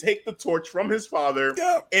he can take the torch from his father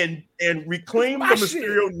and reclaim the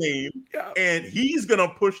Mysterio name. And he's going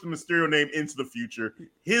to push the Mysterio name into the future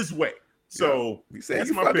his way. So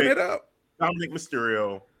that's my pick. Dominic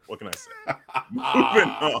Mysterio. What can I say? Moving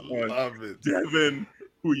on. Love it. Devin,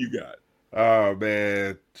 who you got? Oh,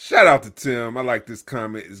 man. Shout out to Tim. I like this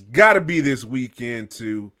comment. It's got to be this weekend,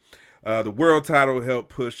 too. The world title helped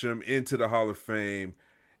push him into the Hall of Fame.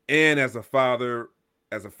 And as a father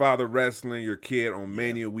wrestling your kid on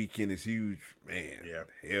Mania weekend is huge. Man,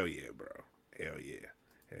 hell yeah, bro. Hell yeah.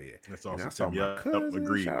 That's awesome.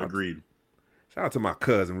 Agreed. Shout out to my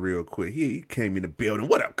cousin real quick. He came in the building.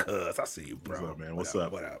 What up, cuz? I see you, bro. What's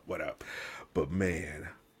up, man? What up? But man,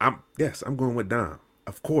 I'm going with Dom.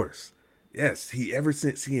 Of course. Yes, ever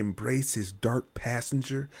since he embraced his dark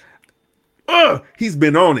passenger, he's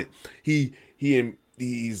been on it.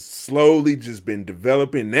 He's slowly just been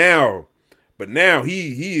developing now. But now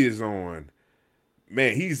he is on.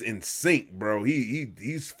 Man, he's in sync, bro.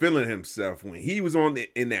 He's feeling himself. When he was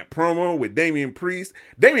in that promo with Damian Priest,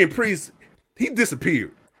 he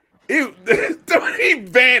disappeared. He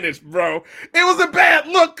vanished, bro. It was a bad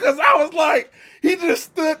look because I was like, he just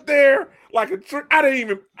stood there like a trick.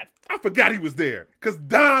 I forgot he was there because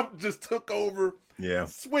Dom just took over. Yeah.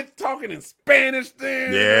 Switch talking in Spanish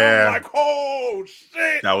then. Yeah. I'm like, oh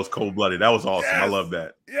shit. That was cold-blooded. That was awesome. Yes. I love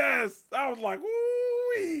that. Yes. I was like,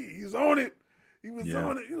 ooh, he's on it. He was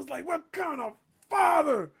on it. He was like, what kind of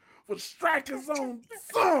father would strike his own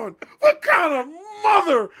son? What kind of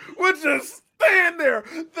mother would just stand there?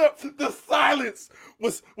 The silence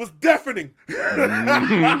was deafening.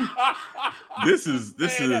 This is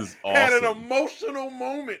awesome. Had an emotional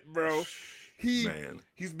moment, bro.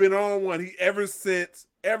 He's been on one. He ever since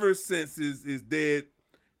his dad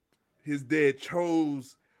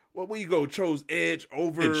chose chose Edge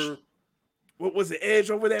over what was it, Edge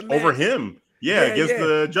over that match? Over him. Yeah, against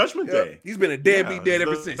the Judgment Day. He's been a deadbeat dad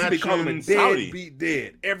ever since. He's been calling him deadbeat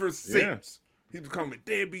dad ever since. He was calling him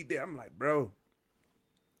deadbeat dad. I'm like, bro.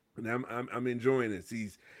 And I'm enjoying this.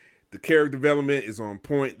 The character development is on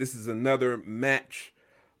point. This is another match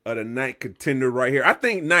of the night contender right here. I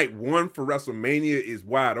think night 1 for WrestleMania is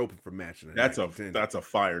wide open for match. That's a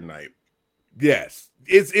fire night. Yes,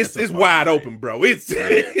 it's wide open, bro. That's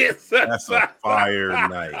a fire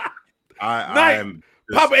night. I am.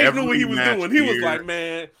 Papa H knew what he was doing. He was like,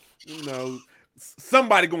 man,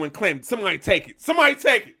 somebody go and claim it. Somebody take it. Somebody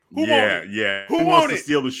take it. Who want it? Yeah. Who wants to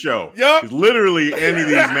steal the show? Yep. Literally any of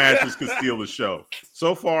these matches could steal the show.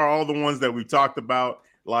 So far, all the ones that we've talked about,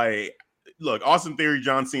 like, look, Austin Theory,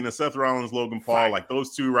 John Cena, Seth Rollins, Logan Paul, like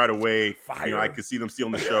those two right away. I could see them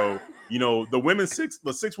stealing the show. The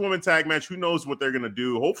 6-woman tag match. Who knows what they're gonna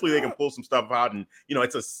do? Hopefully, they can pull some stuff out, and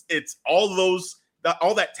it's all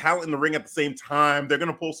that talent in the ring at the same time. They're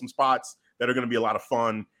gonna pull some spots that are gonna be a lot of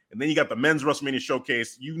fun. And then you got the men's WrestleMania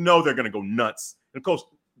showcase. They're gonna go nuts. And of course,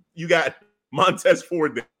 you got Montez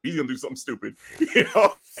Ford there. He's gonna do something stupid.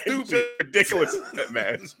 Stupid, ridiculous in that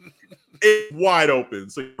match. It's wide open.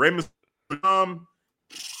 So Rey Mysterio,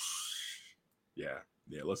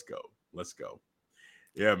 let's go.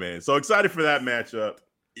 Yeah, man. So excited for that matchup.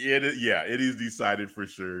 It is decided for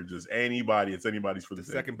sure. Just it's anybody's for the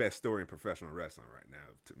second best story in professional wrestling right now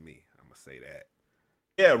to me. I'm gonna say that.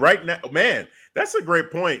 Yeah, right now, man, that's a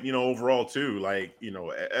great point. Overall too. Like,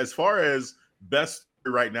 as far as best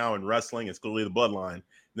right now in wrestling, it's clearly the Bloodline.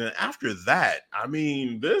 Then after that, I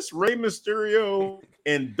mean, this Rey Mysterio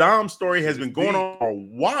and Dom story has been going on a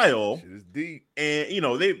while. Shit is deep. And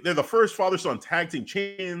they're the first father-son tag team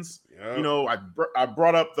champions. Yep. I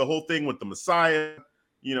brought up the whole thing with the Messiah,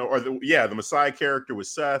 the Messiah character with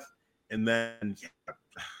Seth, and then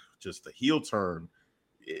just the heel turn.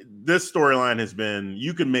 This storyline has been,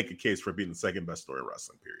 you can make a case for being the second best story in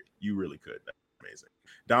wrestling, period. You really could. That's amazing.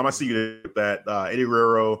 Dom, I see you with that. Eddie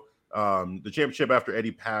Guerrero, the championship after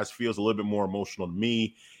Eddie passed feels a little bit more emotional to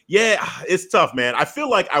me. Yeah, it's tough, man. I feel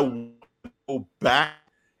like I will go back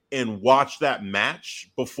and watch that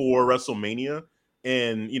match before WrestleMania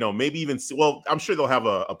and, maybe even I'm sure they'll have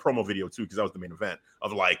a promo video too, because that was the main event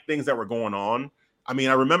of like things that were going on. I mean,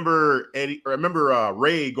 I remember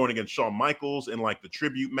Ray going against Shawn Michaels in like the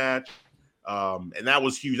tribute match. And that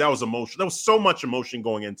was huge. That was emotional. There was so much emotion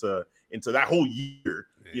going into that whole year,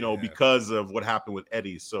 because of what happened with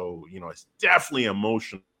Eddie. So, it's definitely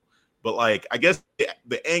emotional. But like, I guess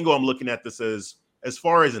the angle I'm looking at this is, as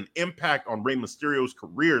far as an impact on Rey Mysterio's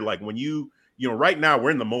career, like when right now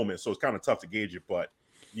we're in the moment, so it's kind of tough to gauge it. But,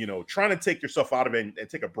 trying to take yourself out of it and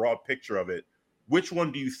take a broad picture of it, which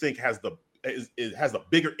one do you think has the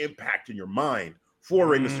bigger impact in your mind for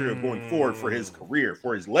Rey Mysterio going forward, for his career,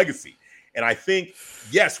 for his legacy? And I think,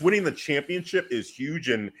 yes, winning the championship is huge,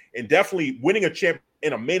 and definitely winning a champ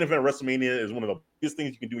in a main event of WrestleMania is one of the biggest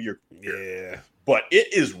things you can do in your career. Yeah. But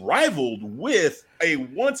it is rivaled with a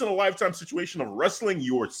once-in-a-lifetime situation of wrestling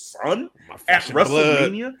your son at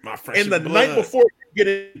WrestleMania, and the night before you get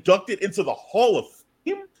inducted into the Hall of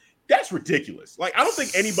Fame. That's ridiculous. Like, I don't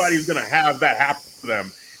think anybody's going to have that happen to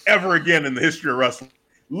them ever again in the history of wrestling.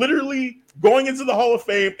 Literally going into the Hall of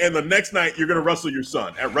Fame, and the next night you're going to wrestle your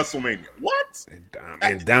son at WrestleMania. What?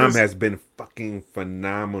 And Dom has been fucking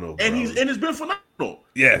phenomenal, bro. And it's been phenomenal.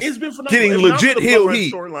 Yes. It's been phenomenal. Getting legit heel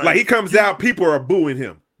heat. Like, he comes out, people are booing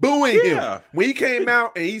him. Him. When he came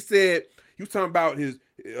out and he said, he was talking about his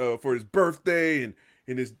for his birthday, and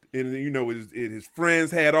his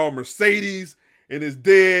friends had all Mercedes, and his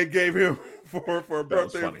dad gave him for a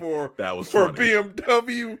birthday for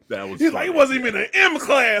BMW. That was He's like, he wasn't even in an M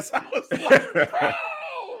class. I was like, bro.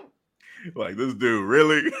 Like, this dude,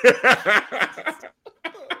 really?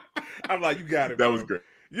 I'm like, you got it. That bro. was great.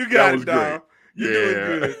 You got it, great. dog. You're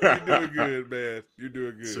doing good. You're doing good, man. You're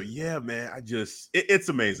doing good. So yeah, man, it's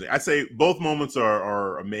amazing. I say both moments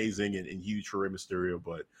are amazing and huge for Rey Mysterio,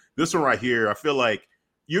 but this one right here, I feel like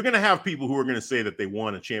you're gonna have people who are gonna say that they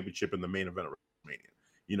won a championship in the main event of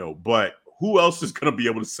WrestleMania, but who else is gonna be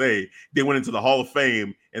able to say they went into the Hall of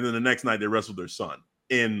Fame and then the next night they wrestled their son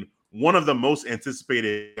in one of the most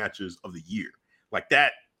anticipated matches of the year? Like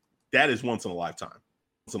that is once in a lifetime.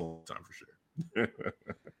 Once in a lifetime for sure.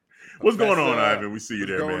 What's going on, Ivan? We see you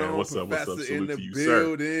there, man. What's up? Salute to you,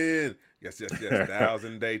 building. Yes.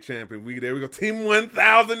 1,000-day champion. There we go. Team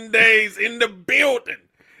 1,000 days in the building.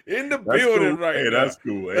 Cool. Right now. That's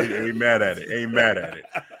cool. Ain't mad at it.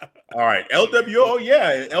 All right. LWO.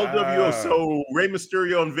 Yeah. LWO. So Rey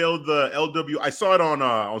Mysterio unveiled the LWO. I saw it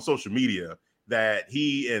on social media that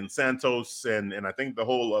he and Santos and I think the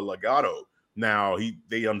whole Legado, now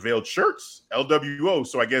they unveiled shirts, LWO.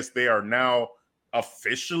 So I guess they are now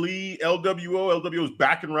officially LWO. LWO is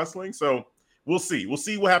back in wrestling. So we'll see. We'll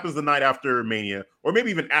see what happens the night after Mania, or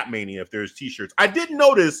maybe even at Mania if there's t-shirts. I did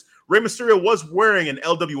notice Rey Mysterio was wearing an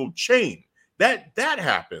LWO chain. That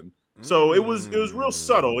happened. So it was real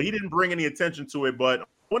subtle. He didn't bring any attention to it, but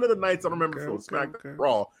one of the nights, I don't remember if it was SmackDown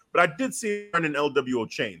Raw, but I did see him wearing an LWO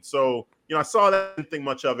chain. So, I saw that, didn't think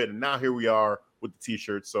much of it, and now here we are with the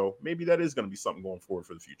t-shirt. So maybe that is going to be something going forward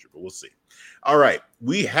for the future, but we'll see. All right,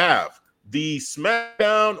 we have the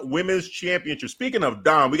SmackDown Women's Championship. Speaking of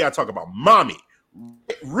Dom, we got to talk about Mommy.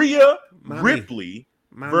 Rhea Ripley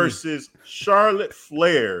versus Charlotte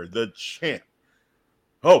Flair, the champ.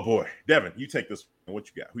 Oh, boy. Devin, you take this. What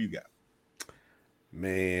you got? Who you got?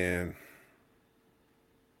 Man,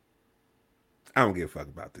 I don't give a fuck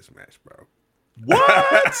about this match, bro.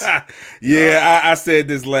 What? Yeah, I said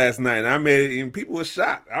this last night, and I made it, and people were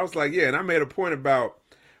shocked. I was like, yeah, and I made a point about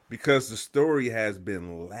because the story has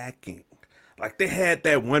been lacking. Like, they had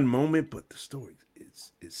that one moment, but the story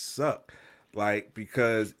it sucked. Like,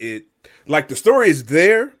 because the story is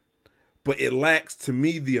there, but it lacks, to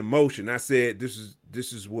me, the emotion. I said this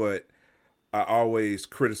is what I always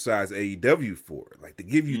criticize AEW for. Like, they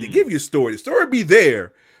give you a story. The story be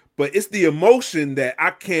there, but it's the emotion that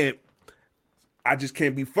I just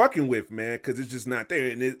can't be fucking with, man, because it's just not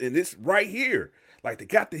there. And it's right here. Like, they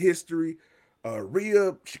got the history.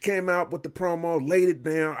 Rhea, she came out with the promo, laid it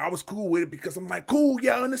down. I was cool with it because I'm like, cool,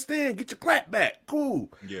 y'all understand. Get your clap back.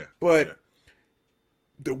 Cool. Yeah. But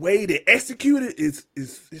the way they execute it is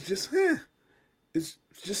just, it's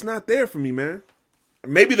just not there for me, man.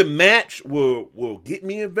 Maybe the match will get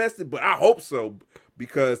me invested, but I hope so,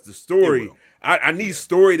 because the story, I need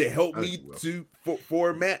story to help me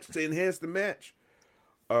for a match, to enhance the match.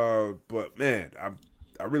 But man,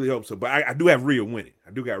 I really hope so. But I do have Rhea winning.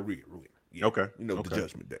 I do got Rhea winning. Yeah. Okay. The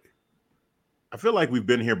Judgment Day. I feel like we've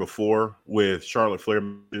been here before with Charlotte Flair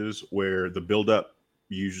matches where the buildup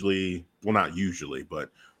usually, well, not usually, but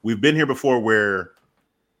we've been here before where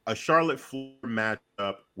a Charlotte Flair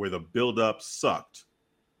matchup where the buildup sucked,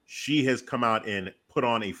 she has come out and put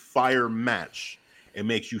on a fire match and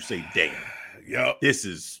makes you say, damn, this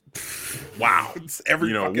is, wow.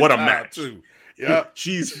 What a match. Too. Yeah,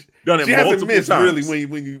 she's done it. She multiple hasn't missed times. really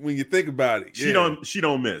when you think about it. Yeah. She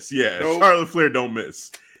don't miss. Yeah, nope. Charlotte Flair don't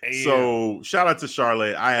miss. Damn. So shout out to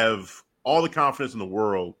Charlotte. I have all the confidence in the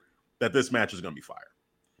world that this match is going to be fire.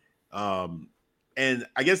 And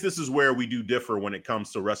I guess this is where we do differ when it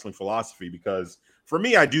comes to wrestling philosophy, because for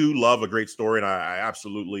me, I do love a great story, and I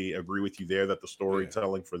absolutely agree with you there that the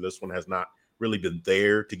storytelling for this one has not really been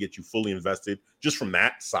there to get you fully invested just from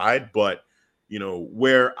that side. But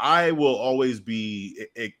where I will always be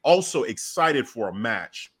also excited for a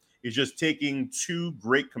match is just taking two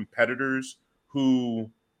great competitors who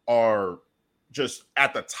are just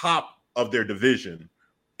at the top of their division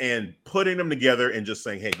and putting them together and just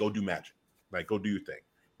saying, hey, go do magic. Like, go do your thing,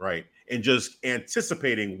 right? And just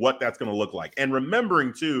anticipating what that's going to look like. And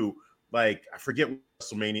remembering, too, like, I forget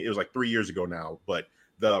WrestleMania. It was like 3 years ago now, but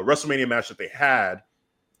the WrestleMania match that they had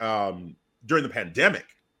during the pandemic.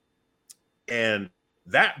 And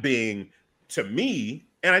that being, to me,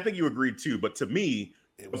 and I think you agreed too, but to me,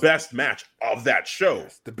 the best match of that show,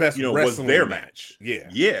 the best was their match.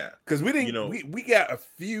 Yeah. Because we didn't, we got a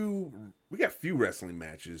few wrestling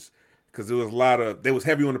matches because there was they was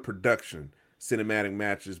heavy on the production, cinematic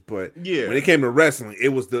matches. But when it came to wrestling,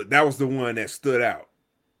 that was the one that stood out.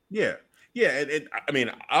 Yeah. Yeah, and I mean,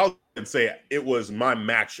 I'll say it was my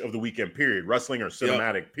match of the weekend, period. Wrestling or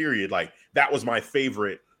cinematic, period. Like, that was my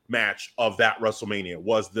favorite match of that WrestleMania,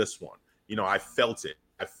 was this one. You know, I felt it.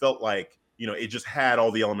 I felt like, you know, it just had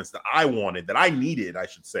all the elements that I wanted, that I needed, I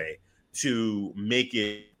should say, to make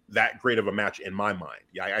it that great of a match in my mind.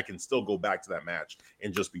 Yeah, I can still go back to that match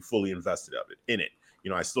and just be fully invested in it.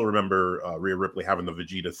 You know, I still remember Rhea Ripley having the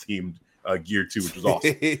Vegeta themed gear too, which was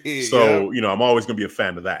awesome. So, you know, I'm always going to be a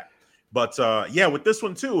fan of that. But yeah, with this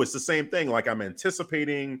one too, it's the same thing. Like, I'm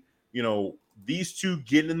anticipating, you know, these two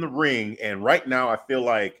getting in the ring. And right now I feel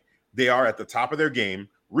like they are at the top of their game.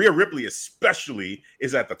 Rhea Ripley especially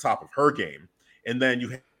is at the top of her game. And then you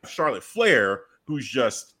have Charlotte Flair, who's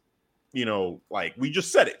just, you know, like we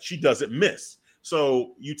just said it, she doesn't miss.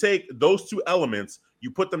 So you take those two elements,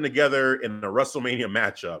 you put them together in a WrestleMania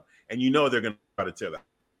matchup, and you know they're going to try to tear that.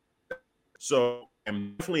 So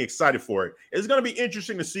I'm definitely excited for it. It's going to be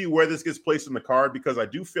interesting to see where this gets placed in the card, because I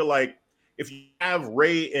do feel like if you have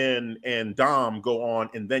Ray and Dom go on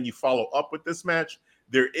and then you follow up with this match,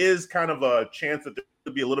 there is kind of a chance that there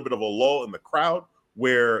could be a little bit of a lull in the crowd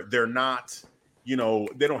where they're not, you know,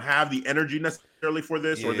 they don't have the energy necessarily for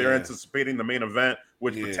this, or they're anticipating the main event,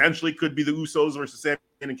 which potentially could be the Usos versus Sami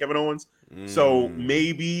Zayn and Kevin Owens. So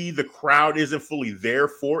maybe the crowd isn't fully there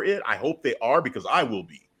for it. I hope they are, because I will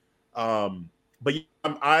be. But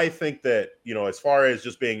I think that, you know, as far as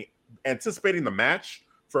just being anticipating the match,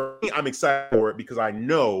 for me, I'm excited for it because I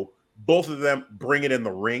know both of them bring it in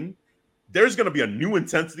the ring. There's going to be a new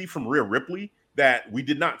intensity from Rhea Ripley that we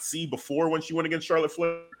did not see before when she went against Charlotte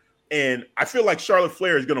Flair. And I feel like Charlotte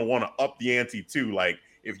Flair is going to want to up the ante too. Like,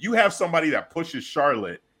 if you have somebody that pushes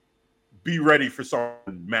Charlotte, be ready for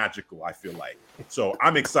something magical, I feel like. So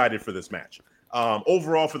I'm excited for this match.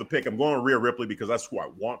 Overall, for the pick, I'm going with Rhea Ripley because that's who I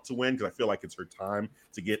want to win, because I feel like it's her time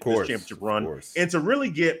to get this championship run and to really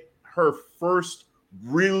get her first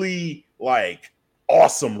really, like,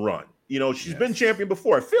 awesome run. You know, she's been champion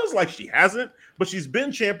before. It feels like she hasn't, but she's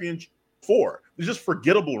been champion before. There's just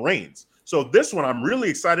forgettable reigns. So this one, I'm really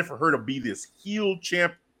excited for her to be this heel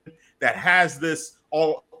champion that has this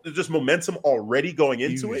just momentum already going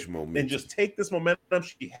into it, and just take this momentum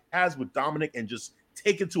she has with Dominic and just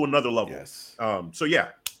take it to another level. So yeah,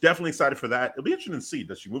 definitely excited for that. It'll be interesting to see.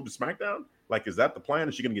 Does she move to SmackDown? Like, is that the plan?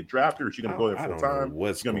 Is she going to get drafted, or is she going to go there full time?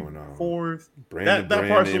 What's going on? Fourth. That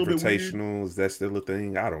part's a little bit weird. Is that still a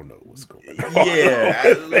thing? I don't know what's going on.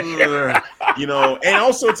 Yeah, you know, and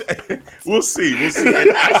also we'll see.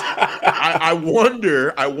 I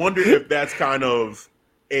wonder if that's kind of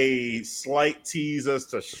a slight tease as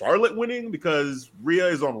to Charlotte winning, because Rhea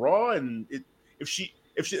is on Raw, and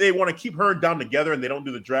if they want to keep her and Dom together and they don't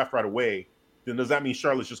do the draft right away, then does that mean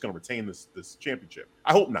Charlotte's just going to retain this championship?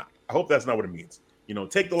 I hope not. I hope that's not what it means. You know,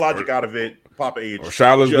 take the logic out of it. Papa H. Or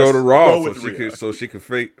Charlotte go to Raw so she can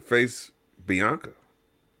face Bianca.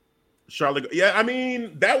 Charlotte, yeah, I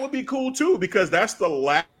mean, that would be cool too, because that's the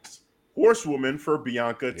last horsewoman for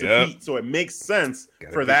Bianca to beat. So it makes sense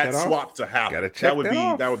for that swap to happen. That would be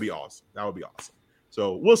awesome. That would be awesome.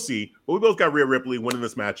 So we'll see. But we both got Rhea Ripley winning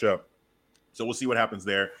this matchup. So we'll see what happens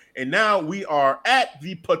there. And now we are at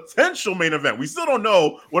the potential main event. We still don't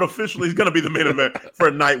know what officially is going to be the main event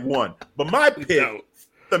for night one. But my pick,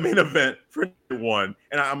 the main event for night one,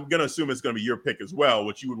 and I'm going to assume it's going to be your pick as well,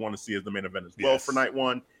 what you would want to see as the main event as well for night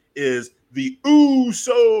one, is the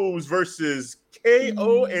Usos versus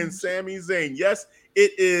KO and Sami Zayn. Yes,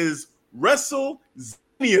 it is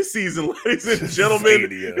WrestleMania season, ladies and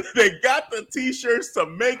gentlemen. They got the t-shirts to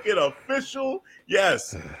make it official.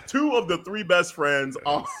 Yes, two of the three best friends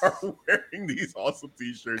are wearing these awesome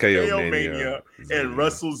t-shirts. KO Mania and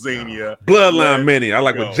WrestleZania. Bloodline Mania. I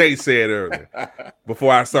like what Jay said earlier.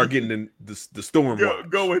 Before I start getting the storm.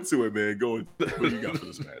 Go into it, man. Go into what you got for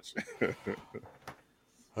this match.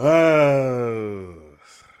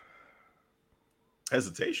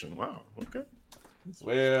 Hesitation. Wow. Okay.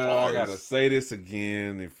 Well, I gotta say this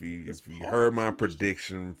again. If you heard my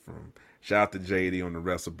prediction from shout out to JD on the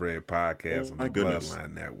WrestleBread podcast on the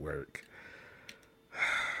Bloodline Network.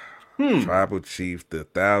 Tribal Chief, the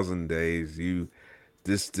 1,000 days.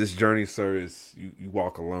 This journey, sir, is you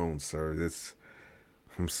walk alone, sir.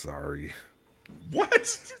 I'm sorry. What?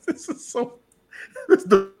 This is this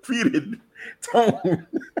defeated tone.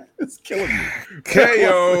 It's killing me.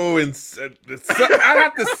 KO and I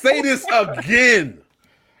have to say this again.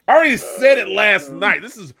 I already said it last night.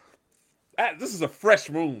 This is a fresh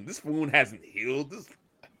wound. This wound hasn't healed.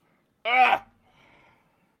 KO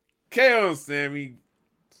and Sami.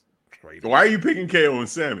 Why are you picking KO and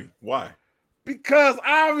Sami? Why? Because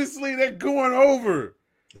obviously they're going over.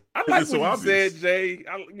 I like so what you obvious? said, Jay.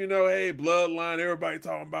 Hey, bloodline. Everybody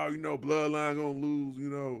talking about, bloodline gonna lose.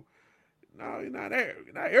 No, you're not there.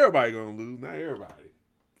 Not everybody gonna lose. Not everybody,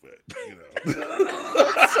 but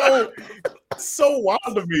so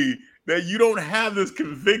wild to me that you don't have this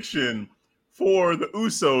conviction for the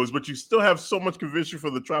Usos, but you still have so much conviction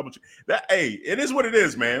for the tribal. It is what it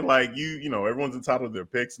is, man. Like everyone's entitled to their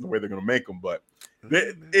picks and the way they're going to make them. But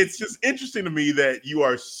it's just interesting to me that you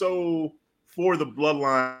are so for the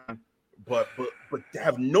bloodline, but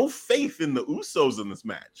have no faith in the Usos in this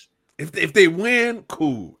match. If they win,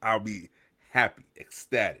 cool. I'll be happy,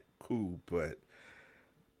 ecstatic, cool. But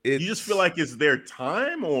you just feel like it's their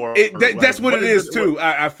time, that's what it is too.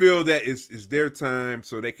 I feel that it's their time,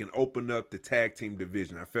 so they can open up the tag team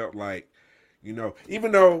division. I felt like,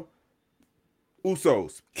 even though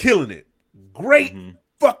Usos killing it, great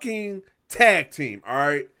fucking tag team, all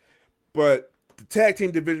right, but the tag team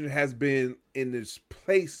division has been in this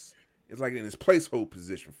place. It's like in this placehold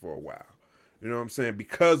position for a while. You know what I'm saying?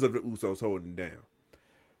 Because of the Usos holding down.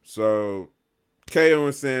 So KO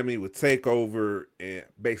and Sammy would take over and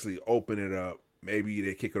basically open it up. Maybe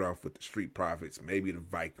they kick it off with the Street Profits, maybe the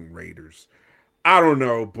Viking Raiders. I don't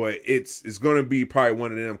know, but it's going to be probably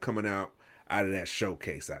one of them coming out of that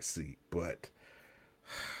showcase I see. But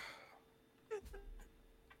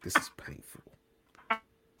this is painful.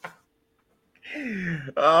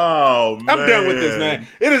 Oh, man. I'm done with this, man.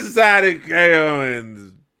 It is decided KO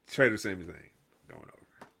and Trader Sami Zayn going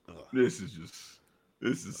over. Ugh. This is.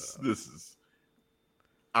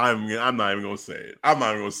 I'm not even gonna say it. I'm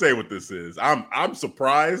not even gonna say what this is. I'm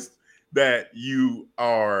surprised that you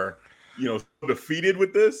are, defeated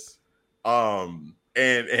with this. And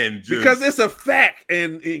just, because it's a fact,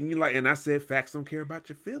 and you like, and I said facts don't care about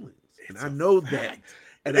your feelings, and I know that.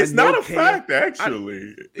 And it's not a fact,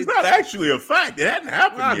 actually. It's not actually a fact. It hadn't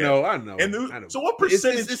happened yet. I know. So what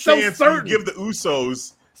percentage chance do you give the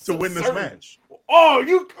Usos to win this match? What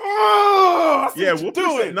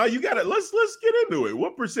percent? No, you got it. Let's get into it.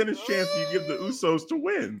 What percentage chance do you give the Usos to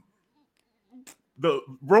win? The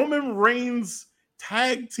Roman Reigns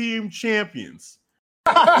tag team champions.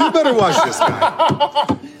 You better watch this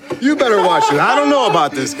guy. You better watch it. I don't know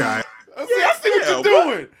about this guy. I see what you're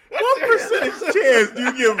doing. What percentage chance do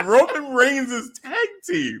you give Roman Reigns' tag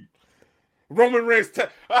team? Roman Reigns' tag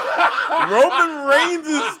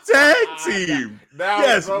team.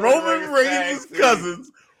 Yes, Roman Reigns'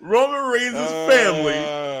 cousins, Roman Reigns' family.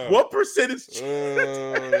 What percentage chance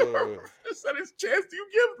do you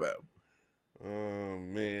give them? Oh,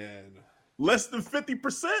 man. Less than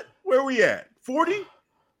 50%? Where are we at? 40?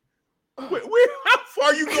 How far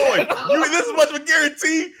are you going? This is much of a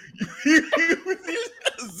guarantee?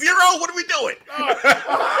 Zero? What are we doing?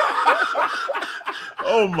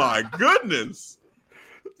 Oh my goodness.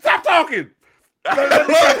 Stop talking.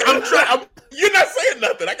 I'm trying. You're not saying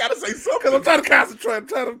nothing. I gotta say something. Because I'm trying to concentrate. I'm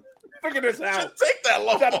trying to figure this out. It take that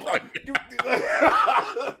long.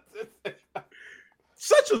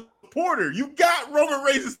 Such a supporter. You got Roman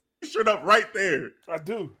Reigns' shirt up right there. I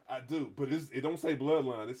do. But it don't say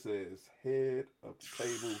bloodline. It says head of the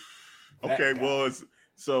table. Okay, well,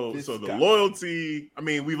 so the loyalty. I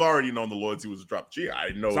mean, we've already known the loyalty was a drop. Gee, I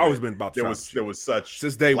didn't know it's always been about there was such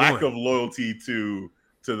since day lack one of loyalty to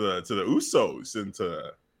the Usos and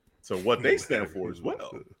to what they stand for as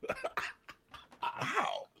well.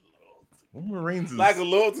 Wow, Roman Reigns is lack of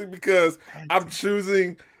loyalty because I'm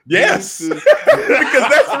choosing. Yes, because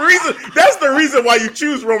that's the reason. That's the reason why you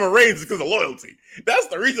choose Roman Reigns, because of loyalty. That's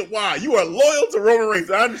the reason why you are loyal to Roman Reigns.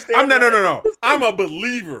 I understand. No. I'm a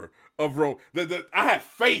believer of Roman. I have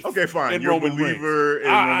faith. Okay, fine. In You're Roman a believer Reigns.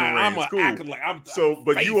 in Roman Reigns. I'm cool. acting like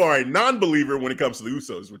but you are a non-believer when it comes to the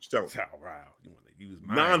Usos. What you telling me? Wow, you want to use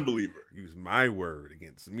non-believer? Use my word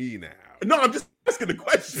against me now? No, I'm just asking the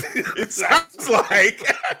question. It sounds like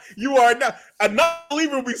you are not a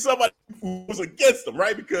non-believer. Would be somebody who's against them,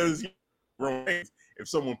 right? Because Roman Reigns, if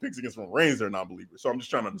someone picks against Roman Reigns, they're a non-believer. So I'm just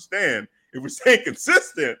trying to understand, if we're staying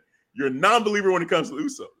consistent, you're a non-believer when it comes to the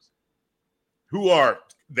Usos,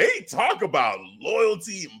 they talk about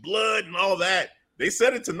loyalty and blood and all that. They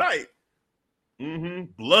said it tonight.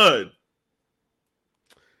 Blood.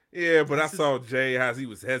 Yeah, but I saw Jay as he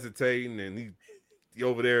was hesitating and he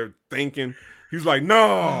over there thinking. He was like,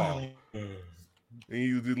 no. And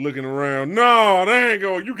he was looking around. No, they ain't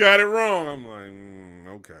go. You got it wrong. I'm like,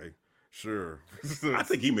 okay, sure. I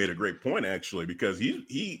think he made a great point, actually, because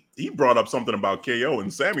he brought up something about KO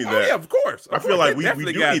and Sammy that yeah, of course. I feel like we do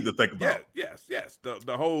need to think about. Yes.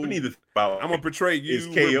 The whole. We need to think about. I'm gonna portray you. Is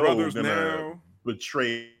KO brothers gonna now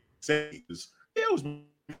betray Sammy? It was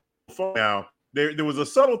fun. Now there was a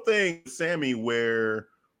subtle thing, Sammy, where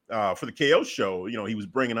for the KO show, he was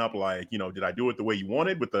bringing up like, did I do it the way you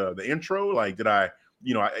wanted with the intro? Like, did I,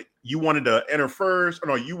 you wanted to enter first, or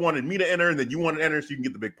no, you wanted me to enter, and then you wanted to enter so you can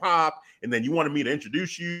get the big pop, and then you wanted me to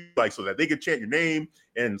introduce you, like, so that they could chant your name.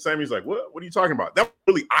 And Sammy's like, what are you talking about? That was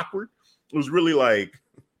really awkward. It was really like,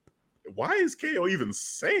 why is KO even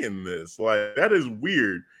saying this? Like, that is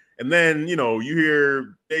weird. And then, you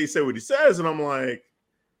hear Jay say what he says, and I'm like,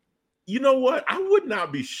 you know what? I would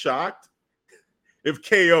not be shocked if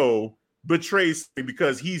KO betrays me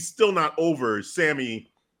because he's still not over Sammy,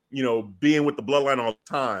 being with the bloodline all the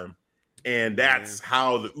time. And that's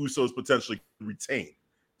how the Usos potentially retain.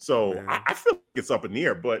 So I feel like it's up in the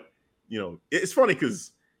air. But, it's funny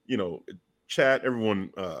because, chat,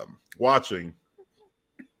 everyone watching,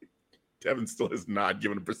 Devin still has not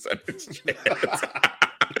given a percentage chance.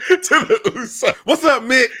 To the Usos. What's up,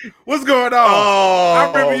 Mick? What's going on? Oh, I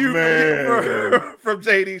remember you man. from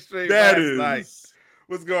JD Stream That last is night.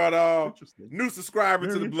 What's going on? Interesting. New subscriber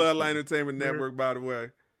Very to the Bloodline Entertainment Network, by the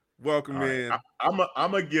way. Welcome in. I'm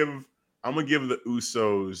gonna give the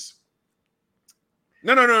Usos.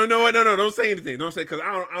 No. Don't say anything. Don't say, because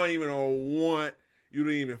I don't even want you to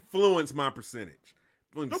even influence my percentage.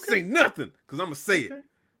 Don't say nothing, because I'm gonna say it.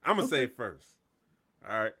 I'm gonna say it first.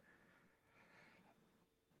 All right.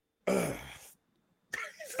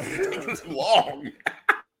 It's long.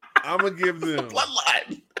 I'm gonna give them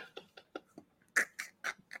Bloodline.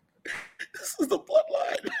 This is the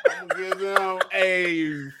bloodline. I'm gonna give them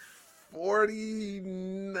a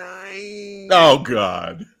 49. Oh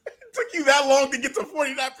God! It took you that long to get to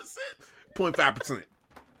 49%. 0.5%.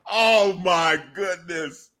 Oh my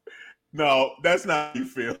goodness! No, that's not how you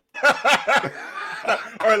feel. All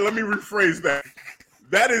right, let me rephrase that.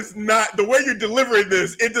 That is not the way you're delivering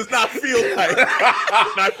this. It does not feel like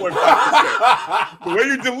 9.5%. The way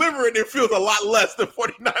you deliver it, it feels a lot less than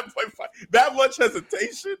 49.5. That much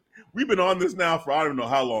hesitation. We've been on this now for I don't know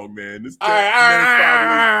how long, man. This All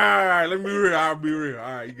right. Let me be real. I'll be real.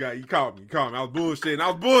 All right, you caught me. I was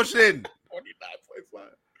bullshitting.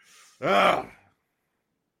 49.5.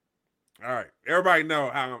 All right. Everybody know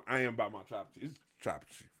how I am about my tribal chief. It's tribal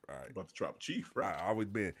chief. All right. About the tribal chief, right? I always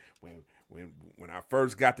been when I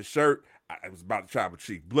first got the shirt, it was about the tribal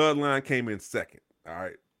chief. Bloodline came in second. All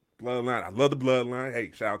right. Bloodline. I love the bloodline.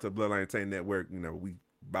 Hey, shout out to Bloodline Entertainment Network. We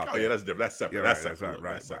about Oh that. Yeah, that's different. That's separate. Yeah, that's right, separate.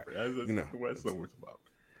 right. That's separate. That's what it's about.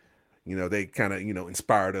 They kind of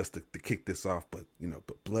inspired us to kick this off, but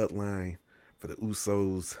but Bloodline for the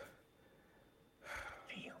Usos.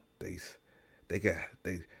 Damn.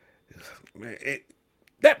 Man,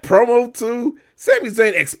 that promo too. Sami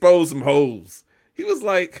Zayn exposed some holes. He was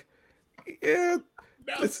like, yeah.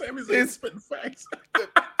 Now Sami Zayn spitting facts.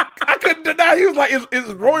 I couldn't deny. He was like,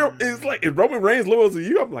 is Roman Reigns loyal to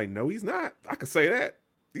you? I'm like, no, he's not. I can say that.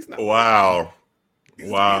 He's not. Wow.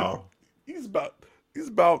 He's about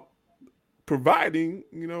providing,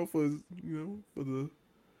 for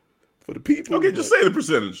the people. Okay, just say the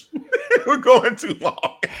percentage. We're going too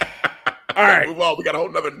long. All right, move on. We got a whole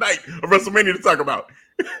nother night of WrestleMania to talk about.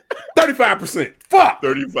 35%. Fuck.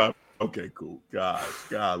 35. Okay, cool. Gosh,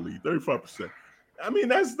 golly, 35%. I mean,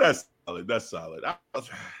 that's solid. That's solid.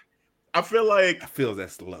 I feel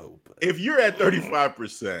that's low. But if you're at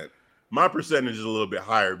 35%, my percentage is a little bit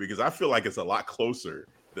higher because I feel like it's a lot closer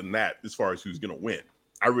than that as far as who's going to win.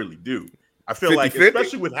 I really do. I feel 50-50? like,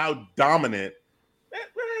 especially with how dominant,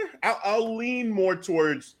 I'll lean more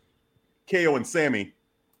towards KO and Sammy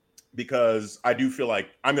because I do feel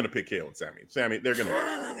like I'm going to pick KO and Sammy. Sammy, they're going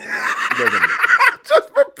to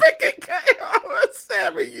just for picking KO and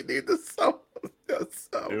Sammy, you need to sell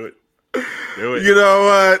yourself. Do it. You know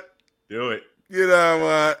what? Do it. You know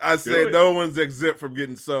what? I said no one's exempt from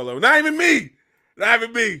getting solo. Not even me.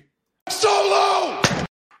 Solo!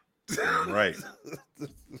 I'm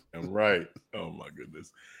right. Oh my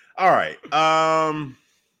goodness. All right.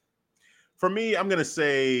 For me, I'm gonna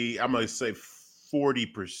say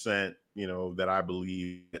 40%. That I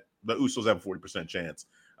believe the Usos have a 40% chance.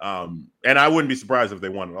 And I wouldn't be surprised if they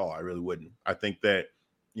won at all. I really wouldn't. I think that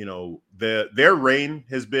their reign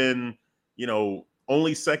has been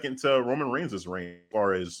only second to Roman Reigns' reign as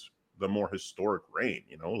far as the more historic reign.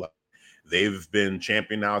 Like they've been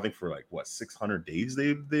champion now, I think, for 600 days.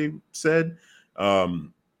 They've said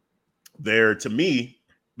they're, to me,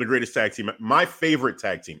 the greatest tag team. My favorite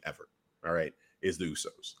tag team ever. All right, is the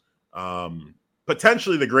Usos.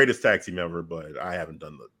 Potentially the greatest tag team ever, but I haven't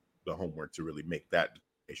done the homework to really make that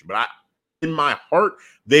decision. But in my heart,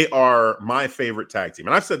 they are my favorite tag team,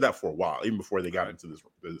 and I've said that for a while, even before they got into this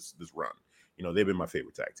run. They've been my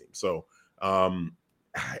favorite tag team. So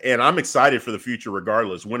And I'm excited for the future,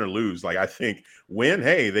 regardless, win or lose. Like, I think win,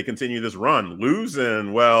 hey, they continue this run. Lose,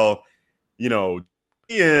 and well, he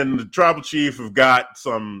and the tribal chief have got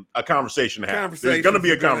a conversation to have. There's going to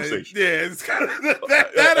be a conversation. Yeah, it's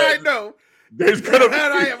that I know. There's going to be.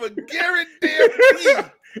 I have a guarantee.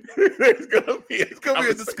 There's going to be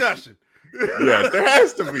a discussion. Yes, there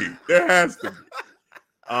has to be. There has to be.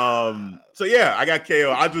 So yeah, I got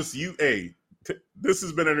KO. This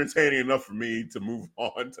has been entertaining enough for me to move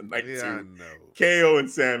on to night 2. I know. KO and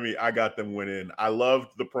Sammy, I got them winning. I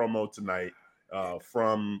loved the promo tonight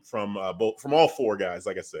from all 4 guys.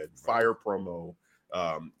 Like I said, fire promo,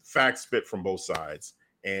 facts spit from both sides,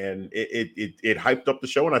 and it hyped up the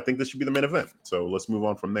show. And I think this should be the main event. So let's move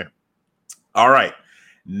on from there. All right,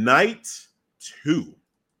 night 2.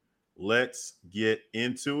 Let's get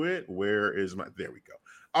into it. There we go.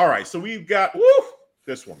 All right, so we've got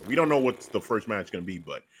this one. We don't know what the first match is going to be,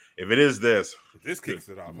 but if it is this kicks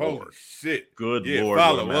it off. Lord. Holy shit. Good Lord.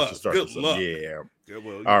 Follow up. Good luck. Yeah.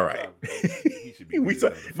 Well, all right.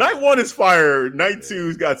 Night 1 is fire. Night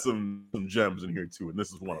 2's got some gems in here too, and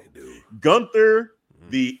this is one of them. Gunther,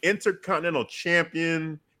 the Intercontinental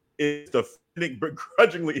Champion, is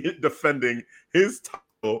begrudgingly defending his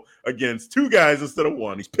title against 2 guys instead of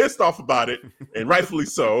 1. He's pissed off about it, and rightfully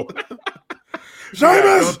so.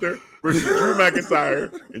 Sheamus versus Drew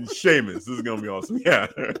McIntyre and Sheamus. This is gonna be awesome. Yeah.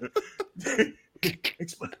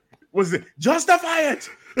 Was it justify it?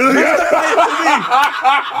 Justify it to me.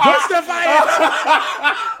 Justify it.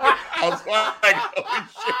 I was like, holy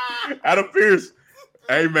shit. Adam Pearce.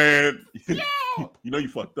 Hey man, you know you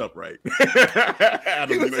fucked up, right?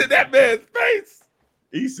 He was in that man's face.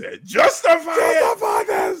 He said, justify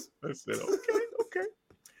this. I said, okay.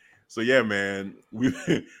 So yeah, man,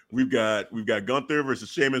 we've got Gunther versus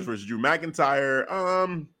Sheamus versus Drew McIntyre.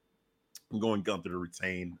 I'm going Gunther to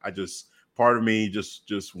retain. Part of me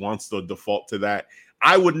just wants to default to that.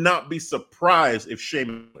 I would not be surprised if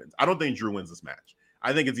Sheamus wins. I don't think Drew wins this match.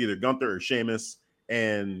 I think it's either Gunther or Sheamus.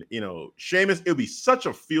 And Sheamus, it would be such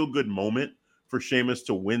a feel-good moment for Sheamus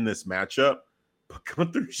to win this matchup. But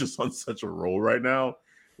Gunther's just on such a roll right now.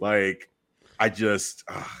 Like,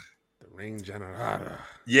 Ring Generata.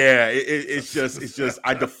 Yeah, it's just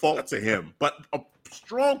I default to him. But a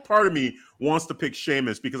strong part of me wants to pick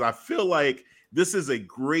Sheamus because I feel like this is a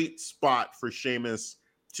great spot for Sheamus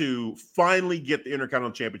to finally get the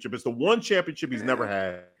Intercontinental Championship. It's the one championship he's never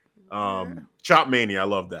had. Chop Mania, I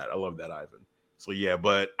love that, Ivan. So yeah,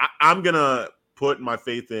 but I'm gonna put my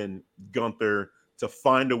faith in Gunther to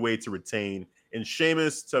find a way to retain, and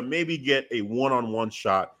Sheamus to maybe get a one-on-one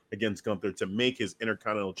shot against Gunther to make his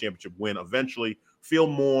Intercontinental Championship win eventually. Feel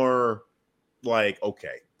more like,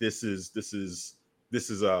 okay, this is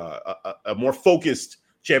a more focused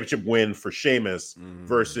championship win for Sheamus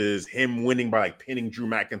versus him winning by like pinning Drew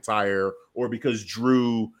McIntyre, or because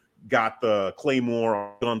Drew got the Claymore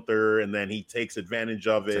on Gunther and then he takes advantage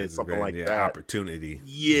of it, something like that. Opportunity.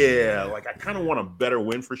 Yeah, like I kind of want a better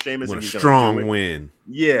win for Sheamus. Want a strong win.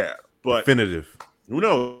 Yeah, but definitive. Who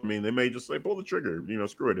knows? I mean, they may just say pull the trigger,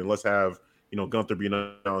 screw it, and let's have Gunther be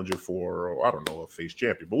a challenger for, I don't know, a face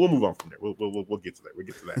champion. But we'll move on from there. We'll get to that. We'll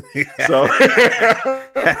get to that. So,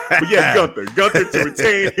 but yeah, Gunther to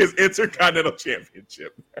retain his Intercontinental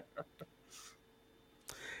Championship.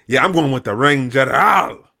 Yeah, I'm going with the Ring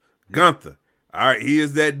General, Gunther. All right, he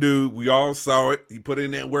is that dude. We all saw it. He put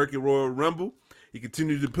in that work at Royal Rumble. He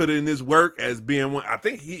continued to put in his work as being one. I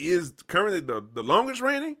think he is currently the longest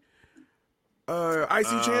reigning IC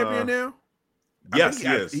champion now. Yes,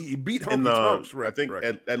 he beat Honky Tonks. I think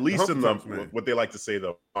at least in what they like to say,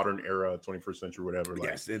 the modern era, 21st century, whatever.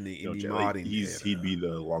 Yes, in the modern era. He'd be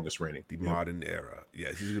the longest reigning. The modern era.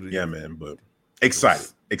 Yes, yeah, man. But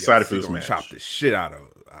excited for this match. Chop the shit out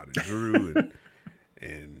of Drew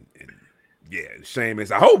and yeah,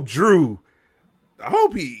 Sheamus. I hope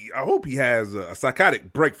he has a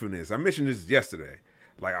psychotic break from this. I mentioned this yesterday.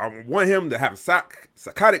 Like, I want him to have a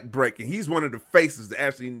psychotic break, and he's one of the faces that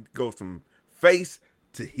actually goes from face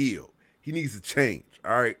to heel. He needs to change.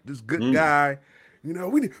 All right, this good guy. We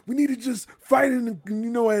need to just fight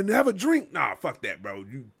and have a drink. Nah, fuck that, bro.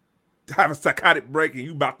 You have a psychotic break, and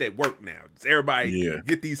you about that work now. Just everybody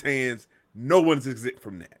get these hands. No one's exempt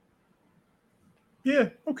from that. Yeah,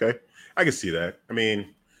 okay, I can see that. I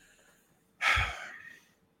mean,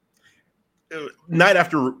 night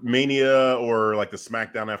after Mania, or like the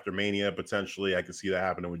SmackDown after Mania, potentially, I could see that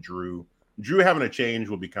happening with Drew. Drew having a change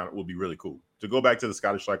will be really cool. To go back to the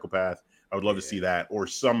Scottish Psychopath, I would love to see that, or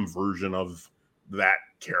some version of that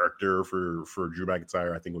character for Drew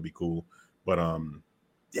McIntyre. I think would be cool. But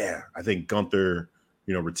yeah, I think Gunther,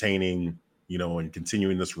 retaining, and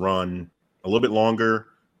continuing this run, a little bit longer.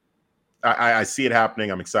 I see it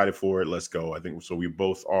happening. I'm excited for it. Let's go. I think so. We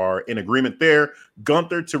both are in agreement there.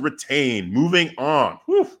 Gunther to retain. Moving on.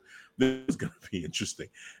 Whew. This is going to be interesting.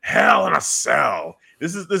 Hell in a Cell.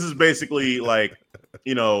 This is basically like,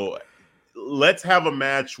 let's have a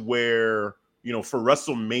match where, for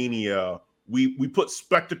WrestleMania, we put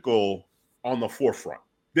spectacle on the forefront.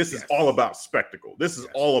 This is all about spectacle. This is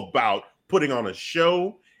all about putting on a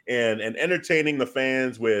show and entertaining the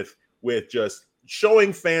fans with just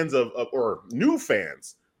showing fans or new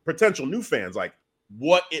fans, potential new fans, like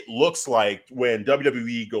what it looks like when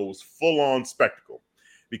WWE goes full on spectacle.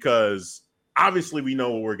 Because obviously we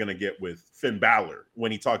know what we're going to get with Finn Balor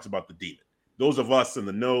when he talks about the demon. Those of us in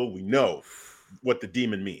the know, we know what the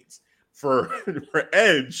demon means. For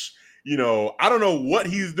Edge, I don't know what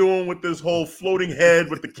he's doing with this whole floating head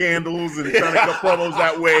with the candles and trying to cut promos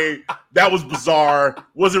that way. That was bizarre.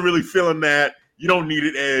 Wasn't really feeling that. You don't need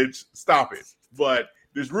it, Edge. Stop it. But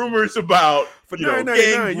there's rumors about for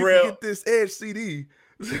 $9.99 you can get this Edge CD.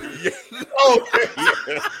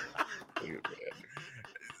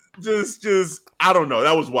 Just I don't know.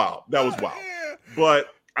 That was wild. But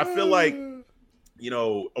I feel like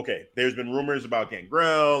okay, there's been rumors about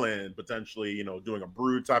Gangrel and potentially doing a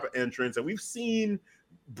Brood type of entrance, and we've seen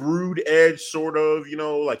Brood Edge sort of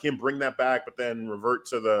like him bring that back, but then revert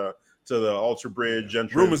to the Alter Bridge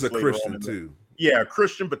entrance. Rumors of Christian too. Yeah,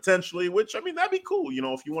 Christian potentially, which that'd be cool.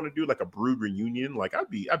 If you want to do like a Brood reunion, like I'd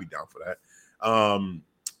be down for that.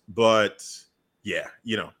 But yeah,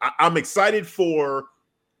 I'm excited for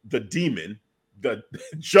the Demon, the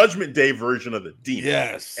Judgment Day version of the Demon.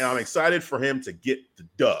 Yes, and I'm excited for him to get the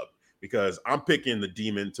dub because I'm picking the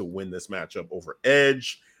Demon to win this matchup over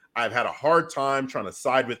Edge. I've had a hard time trying to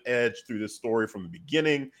side with Edge through this story from the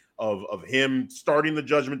beginning of him starting the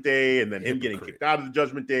Judgment Day and then him getting kicked out of the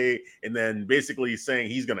Judgment Day and then basically saying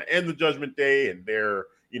he's going to end the Judgment Day, and they're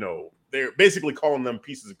basically calling them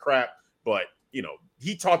pieces of crap, but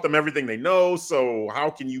he taught them everything they know, so how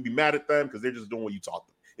can you be mad at them because they're just doing what you taught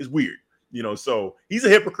them? It's weird, so he's a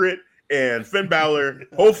hypocrite, and Finn Balor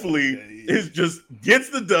hopefully gets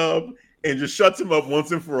the dub and just shuts him up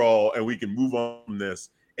once and for all, and we can move on from this.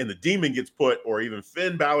 And the Demon gets put, or even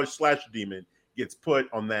Finn Balor / Demon gets put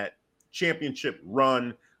on that championship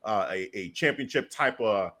run, a championship type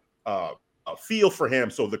of a feel for him.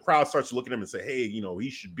 So the crowd starts to look at him and say, hey, he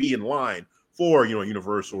should be in line for,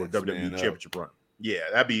 Universal or WWE championship run. Yeah,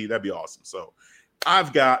 that'd be awesome. So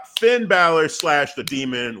I've got Finn Balor / the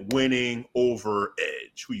Demon winning over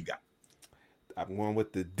Edge. Who you got? I'm going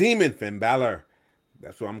with the Demon, Finn Balor.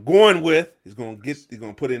 That's what I'm going with. He's going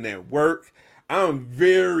to put in that work. I'm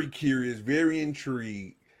very curious, very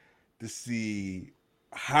intrigued to see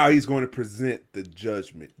how he's going to present the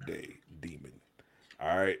Judgment Day Demon.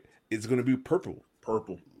 All right. It's going to be purple.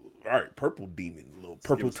 All right. Purple Demon. A little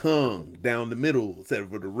purple tongue down the middle instead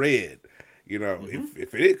of the red.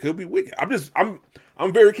 If it could be wicked.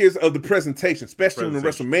 I'm very curious of the presentation, especially on the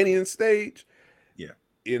WrestleMania stage. Yeah.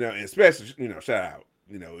 And especially, shout out.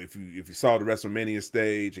 If you saw the WrestleMania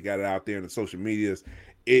stage, you got it out there in the social medias,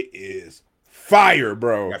 it is fire,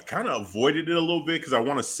 bro. I've kind of avoided it a little bit because I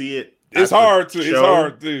want to see it. It's hard to,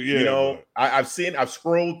 yeah. I've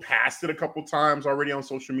scrolled past it a couple times already on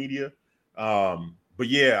social media. But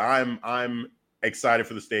yeah, I'm excited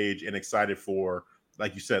for the stage and excited for,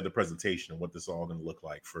 like you said, the presentation and what this is all going to look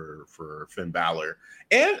like for Finn Balor.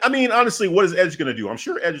 And I mean, honestly, what is Edge going to do? I'm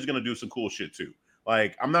sure Edge is going to do some cool shit too.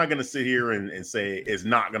 Like, I'm not going to sit here and say it's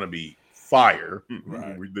not going to be fire.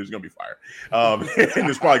 Right. There's going to be fire. And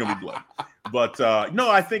there's probably going to be blood. But no,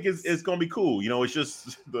 I think it's going to be cool. It's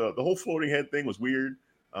just the whole floating head thing was weird.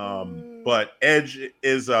 But Edge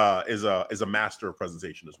is a master of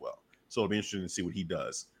presentation as well. So it'll be interesting to see what he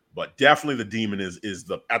does. But definitely the Demon is at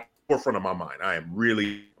the forefront of my mind. I am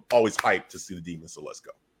really always hyped to see the Demon. So let's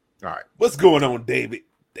go. All right. What's going on, David?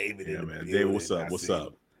 Yeah, man. David, what's up? What's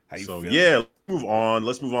up? How you so feeling? Yeah, let's move on.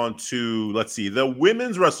 Let's move on to, the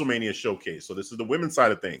women's WrestleMania showcase. So this is the women's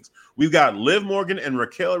side of things. We've got Liv Morgan and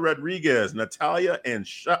Raquel Rodriguez, Natalya and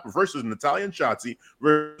Shotzi versus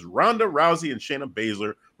Ronda Rousey and Shayna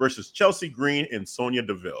Baszler versus Chelsea Green and Sonya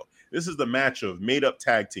Deville. This is the match of made-up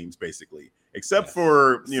tag teams, basically. Except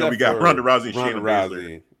for we got Ronda Rousey and Shayna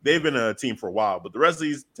Baszler. They've been a team for a while, but the rest of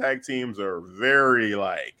these tag teams are very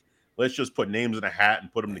let's just put names in a hat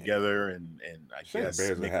and put them together, and I guess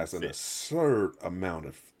Baszler has an absurd amount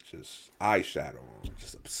of just eyeshadow on,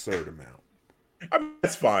 just absurd amount. I mean,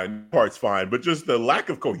 that's fine. Part's fine, but just the lack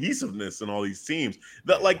of cohesiveness in all these teams.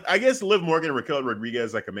 I guess Liv Morgan and Raquel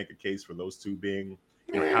Rodriguez, I can make a case for those two being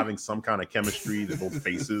having some kind of chemistry. They're both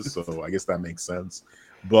faces, so I guess that makes sense.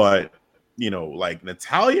 But like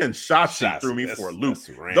Natalya and Shotzi threw me for a loop.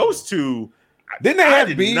 Those two, didn't they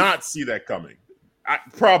have beef? Not see that coming.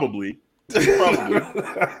 Probably.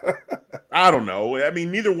 I don't know. I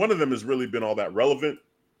mean, neither one of them has really been all that relevant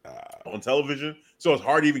on television, so it's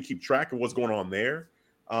hard to even keep track of what's going on there.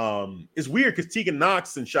 It's weird because Tegan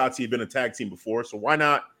Nox and Shotzi had been a tag team before, so why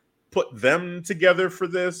not put them together for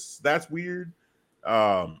this? That's weird.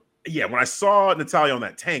 When I saw Natalya on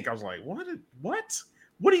that tank, I was like, what?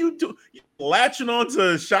 What are you doing? Latching onto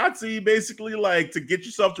Shotzi basically, like, to get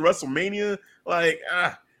yourself to WrestleMania?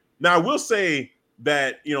 Now I will say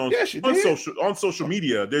that, on social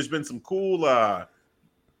media, there's been some cool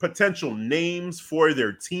potential names for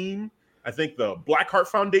their team. I think the Blackheart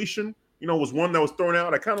Foundation, was one that was thrown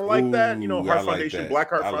out. I kind of like that. Heart Foundation,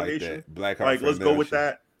 Blackheart Foundation. Blackheart let's go with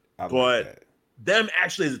that. But that. Them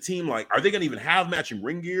actually as a team, like, are they going to even have matching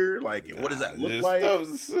ring gear? Like, what does that look like?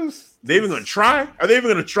 They even going to try? Are they even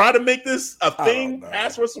going to try to make this a thing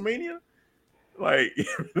past WrestleMania? Like,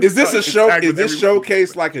 is this a show? Is this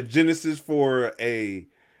showcase like a genesis for a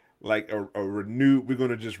renew? We're going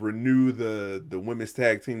to just renew the women's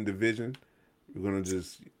tag team division. We're going to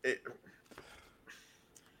just.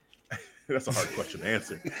 That's a hard question to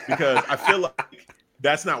answer because I feel like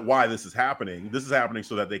that's not why this is happening. This is happening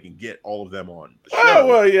so that they can get all of them on the show. Oh,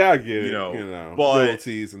 well, yeah, I get it. But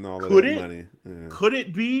royalties and all of that money. Yeah. Could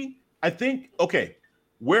it be? I think,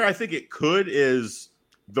 where I think it could is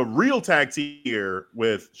the real tag team here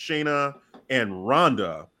with Shayna and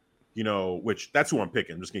Ronda, which that's who I'm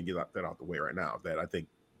picking. I'm just going to get that out the way right now. That I think,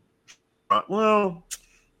 I want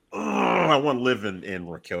Liv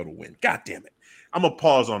and Raquel to win. God damn it. I'm going to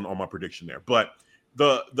pause on my prediction there. But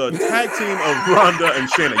the tag team of Ronda and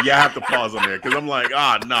Shayna, I have to pause on there because I'm like,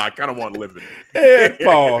 I kind of want Liv in there. Yeah,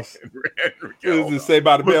 pause. What does it say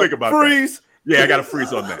about the bell? Think about freeze. That. Yeah, I got to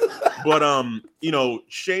freeze on that. But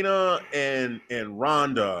Shayna and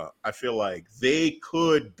Ronda, I feel like they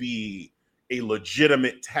could be a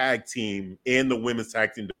legitimate tag team in the women's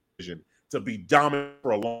tag team division to be dominant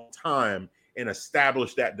for a long time and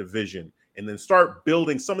establish that division, and then start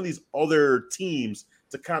building some of these other teams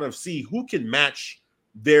to kind of see who can match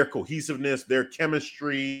their cohesiveness, their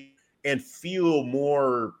chemistry, and feel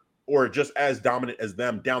more or just as dominant as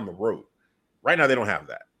them down the road. Right now, they don't have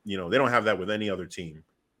that. They don't have that with any other team,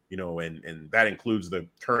 and that includes the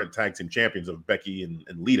current tag team champions of Becky and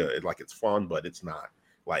Lita. It's fun, but it's not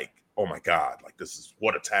like, oh my God, like this is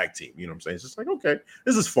what a tag team. You know what I'm saying? It's just like, okay,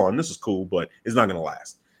 this is fun. This is cool, but it's not going to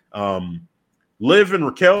last. Liv and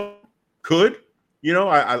Raquel could,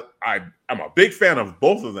 I'm a big fan of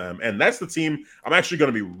both of them. And that's the team I'm actually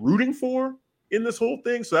going to be rooting for in this whole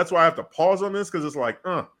thing. So that's why I have to pause on this. Cause it's like,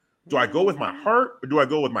 do I go with my heart or do I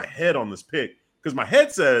go with my head on this pick? Because my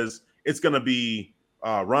head says it's going to be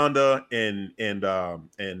Ronda and Shayna,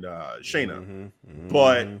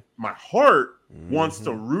 but my heart wants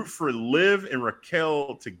to root for Liv and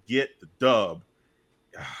Raquel to get the dub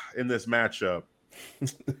in this matchup.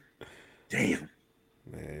 Damn,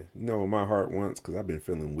 man, what my heart wants, because I've been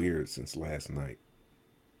feeling weird since last night.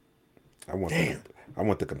 I want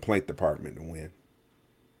the complaint department to win.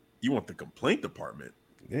 You want the complaint department?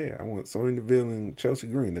 Yeah, I want Sonya Deville and Chelsea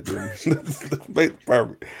Green to do the complaint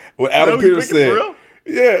department. What Adam Pearce said.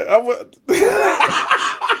 Yeah, I want.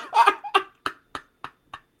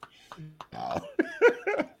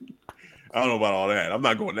 I don't know about all that. I'm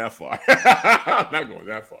not going that far.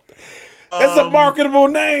 It's a marketable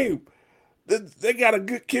name. They got a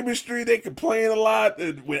good chemistry. They complain a lot.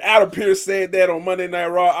 When Adam Pearce said that on Monday Night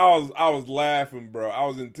Raw, I was laughing, bro. I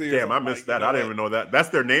was in tears. Damn, I missed that. I didn't even know that. That's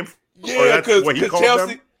their name. Yeah, because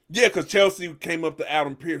Chelsea. Them? Yeah, because Chelsea came up to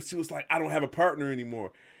Adam Pearce. She was like, "I don't have a partner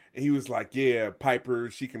anymore," and he was like, "Yeah, Piper.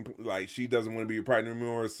 She doesn't want to be your partner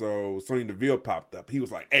anymore." So Sonya Deville popped up. He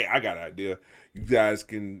was like, "Hey, I got an idea. You guys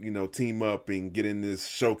can, team up and get in this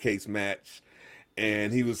showcase match."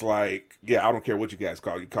 And he was like, "Yeah, I don't care what you guys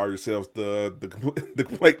call. You call yourselves the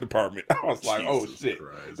complaint department." I was like, "Oh shit,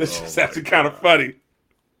 that's just actually kind of funny."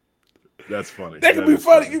 That's funny. That could be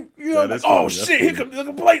funny. You know, like, oh shit, here comes the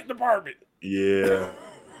complaint department. Yeah.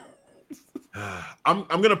 I'm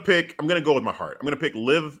gonna go with my heart. I'm gonna pick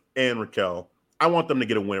Liv and Raquel. I want them to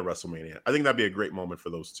get a win at WrestleMania. I think that'd be a great moment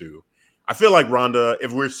for those two. I feel like Ronda,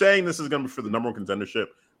 if we're saying this is gonna be for the number one contendership,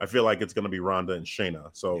 I feel like it's gonna be Ronda and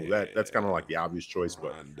Shayna. So that's kind of like the obvious choice,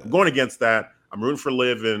 but I'm going against that. I'm rooting for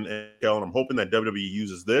Liv and Raquel, and I'm hoping that WWE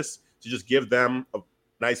uses this to just give them a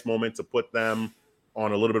nice moment to put them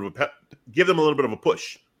on a little bit of give them a little bit of a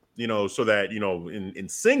push, so that, in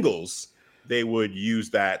singles, they would use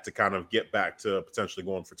that to kind of get back to potentially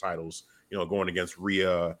going for titles, going against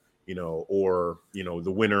Rhea, or, the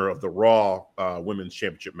winner of the Raw Women's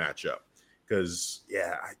Championship matchup. because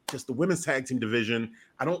just the women's tag team division,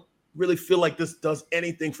 I don't really feel like this does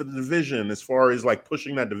anything for the division as far as like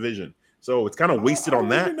pushing that division. So it's kind of wasted on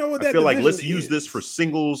that. I feel like let's use this for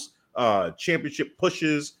singles championship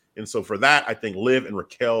pushes. And so for that, I think Liv and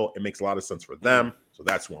Raquel, it makes a lot of sense for them. So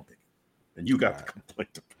that's one thing. And you got the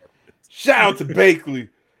complaint department. Shout out to Bakley.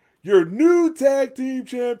 Your new tag team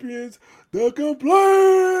champions, the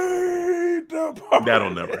complaint department.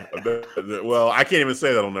 That'll never. Well, I can't even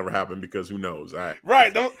say that'll never happen because who knows?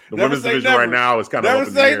 Right. The women's division right now is kind of up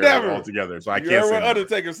in the air altogether. So I can't say.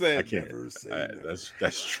 Undertaker said. I can't.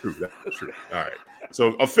 That's true. That's true. All right.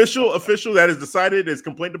 So official. That is decided. Is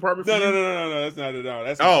complaint department. No. That's not it. No.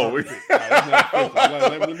 That's let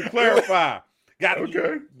me clarify.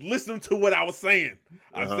 Listen to what I was saying.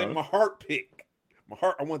 I said my heart pick. My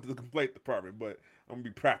heart, I went to the complaint department, but I'm gonna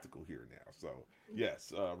be practical here now. So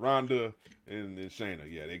yes, Ronda and Shayna,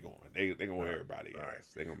 they going. They gonna wear everybody. All right,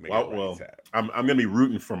 they gonna make I'm gonna be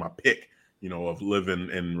rooting for my pick, of Liv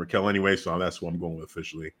and Raquel anyway. So that's what I'm going with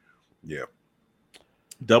officially. Yeah,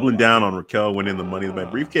 doubling down on Raquel winning the Money in the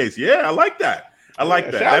Bank briefcase. Yeah, I like that.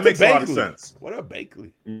 That makes a lot of sense. What up,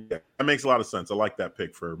 Bakley? Yeah, that makes a lot of sense. I like that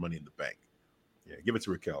pick for Money in the Bank. Yeah, give it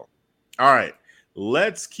to Raquel. All right.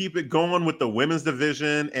 Let's keep it going with the women's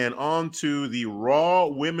division and on to the Raw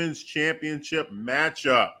Women's Championship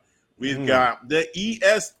matchup. We've got the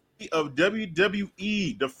EST of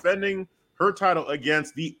WWE defending her title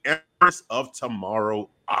against the Empress of Tomorrow,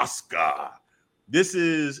 Asuka. This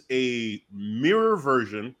is a mirror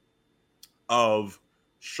version of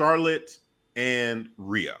Charlotte and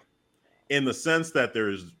Rhea in the sense that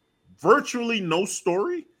there's virtually no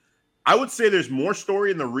story. I would say there's more story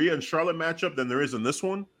in the Rhea and Charlotte matchup than there is in this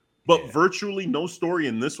one, but virtually no story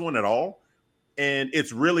in this one at all. And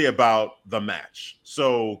it's really about the match.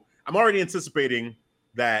 So I'm already anticipating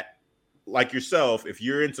that, like yourself, if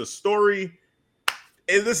you're into story,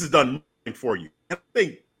 and this is done for you. I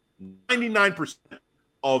think 99%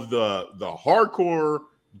 of the hardcore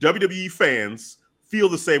WWE fans feel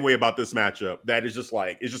the same way about this matchup. That is just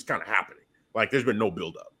like, it's just kind of happening. Like there's been no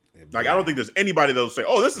buildup. Like, I don't think there's anybody that'll say,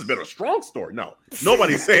 oh, this has been a strong story. No,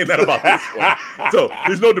 nobody's saying that about this one. So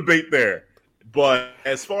there's no debate there. But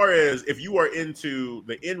as far as if you are into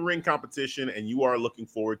the in-ring competition and you are looking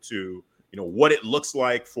forward to, what it looks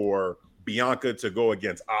like for Bianca to go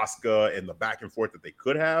against Asuka and the back and forth that they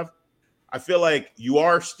could have, I feel like you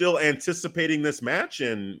are still anticipating this match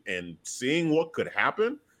and seeing what could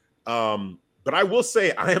happen. But I will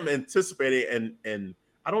say I am anticipating, and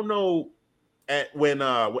I don't know, at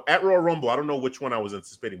Royal Rumble, I don't know which one I was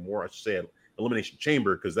anticipating more. I should say Elimination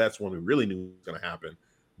Chamber, because that's when we really knew it was going to happen.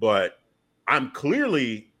 But I'm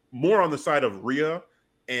clearly more on the side of Rhea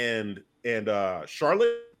and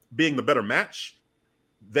Charlotte being the better match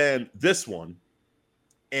than this one.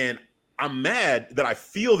 And I'm mad that I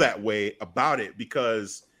feel that way about it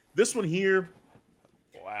because this one here,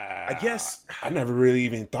 wow, I guess I never really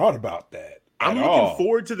even thought about that. I'm looking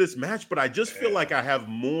forward to this match, but I just feel like I have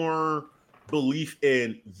more belief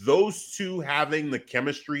in those two having the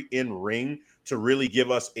chemistry in ring to really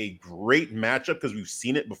give us a great matchup because we've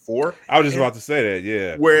seen it before. I was just about to say that,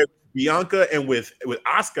 yeah. Where Bianca and with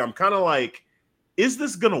Asuka, I'm kind of like, is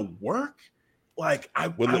this gonna work? Like,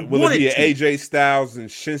 will it be an AJ Styles and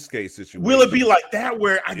Shinsuke situation? Will it be like that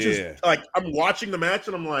where I just like I'm watching the match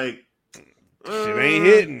and I'm like, shit ain't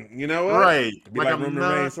hitting, you know what? Right. Like Roman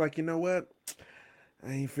Reigns, like, you know what?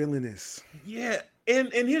 I ain't feeling this. Yeah,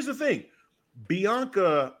 and here's the thing.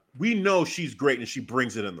 Bianca, we know she's great and she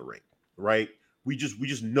brings it in the ring, right? We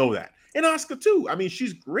just know that. And Asuka too. I mean,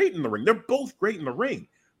 she's great in the ring. They're both great in the ring.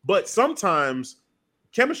 But sometimes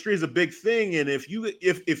chemistry is a big thing. And if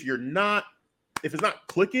it's not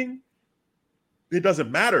clicking, it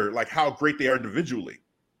doesn't matter like how great they are individually.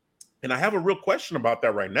 And I have a real question about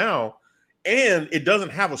that right now. And it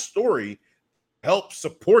doesn't have a story to help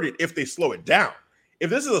support it if they slow it down. If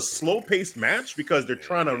this is a slow-paced match because they're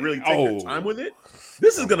trying to really take their time with it,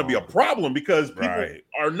 this is going to be a problem because people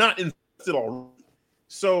are not invested already.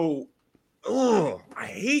 So, I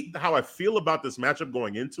hate how I feel about this matchup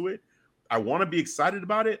going into it. I want to be excited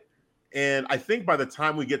about it, and I think by the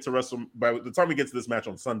time we get to this match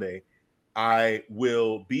on Sunday, I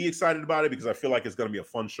will be excited about it because I feel like it's going to be a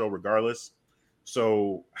fun show regardless.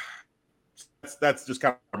 So, that's just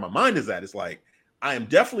kind of where my mind is at. It's like I am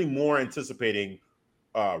definitely more anticipating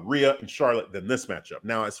Rhea and Charlotte than this matchup.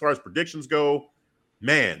 Now, as far as predictions go,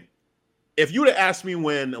 man, if you would have asked me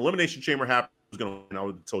when Elimination Chamber happened, I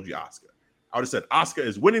would have told you Asuka. I would have said Asuka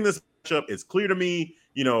is winning this matchup. It's clear to me,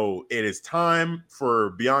 it is time for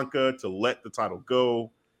Bianca to let the title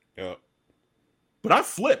go. Yeah. But I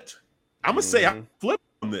flipped. I'm gonna say I flipped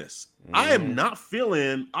on this. I am not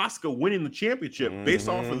feeling Asuka winning the championship based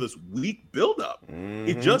off of this weak buildup.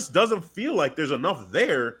 It just doesn't feel like there's enough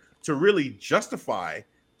there to really justify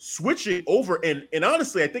switching over. And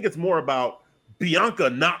honestly, I think it's more about Bianca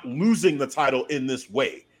not losing the title in this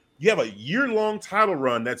way. You have a year-long title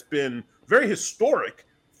run that's been very historic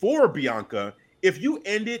for Bianca. If you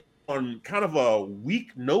end it on kind of a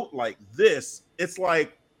weak note like this, it's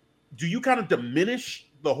like, do you kind of diminish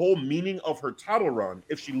the whole meaning of her title run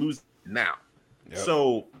if she loses now? Yep.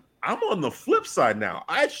 So I'm on the flip side now.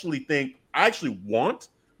 I actually want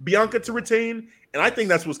Bianca to retain, and I think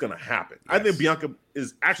that's what's going to happen. Yes. I think Bianca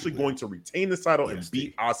is actually going to retain the title and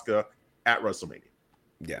beat Asuka at WrestleMania.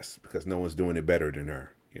 Yes, because no one's doing it better than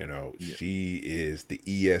her. You know, she is the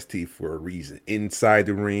EST for a reason, inside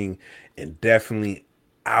the ring and definitely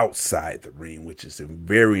outside the ring, which is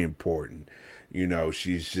very important. You know,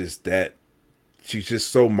 she's just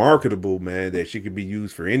so marketable, man, that she could be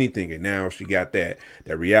used for anything. And now she got that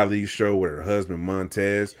reality show with her husband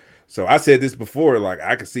Montez. So I said this before, like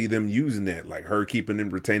I could see them using that, like her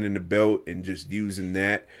retaining the belt and just using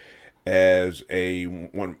that as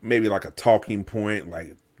maybe like a talking point,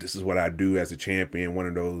 like this is what I do as a champion, one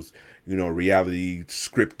of those, you know, reality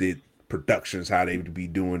scripted productions, how they would be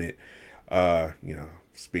doing it. You know,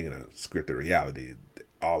 speaking of scripted reality,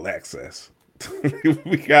 All Access.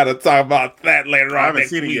 We gotta talk about that later on. I haven't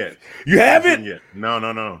seen it yet. You haven't? Yet.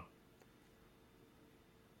 No.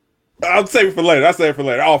 I'll save it for later.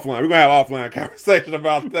 Offline. We're gonna have offline conversation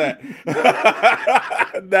about that.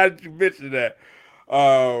 Now that you mentioned that.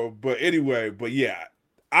 But anyway, yeah,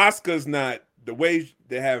 Asuka's not the way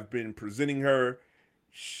they have been presenting her.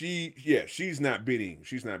 She's not beating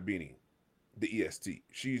the EST.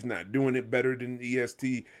 She's not doing it better than the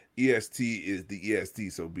EST. EST is the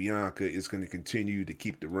EST. So Bianca is going to continue to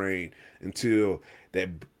keep the reign until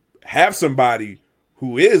they have somebody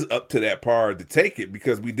who is up to that par to take it,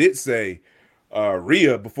 because we did say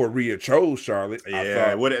Rhea before Rhea chose Charlotte. Yeah,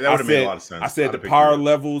 that would have made a lot of sense. I said the power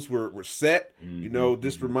levels were set. You know,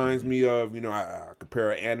 this reminds me of, you know, I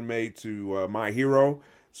compare anime to My Hero.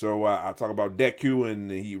 So I talk about Deku,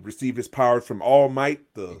 and he received his powers from All Might,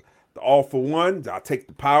 the All for One. I take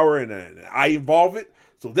the power and I evolve it.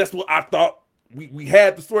 So that's what I thought. We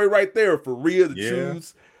had the story right there for Rhea to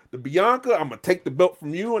choose the Bianca. I'm gonna take the belt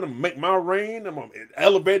from you and I'm gonna make my reign. I'm gonna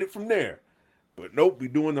elevate it from there. But nope, we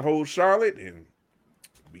doing the whole Charlotte, and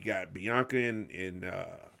we got Bianca and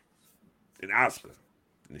Asuka,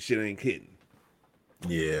 and the shit ain't kidding.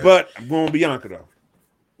 Yeah, but I'm going Bianca though.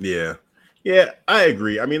 Yeah, I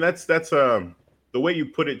agree. I mean, that's the way you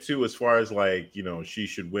put it too, as far as like, you know, she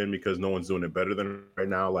should win because no one's doing it better than her right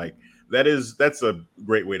now. Like that's a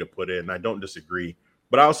great way to put it, and I don't disagree.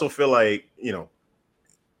 But I also feel like, you know,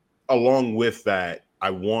 along with that, I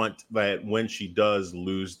want that when she does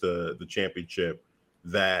lose the championship,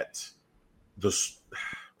 that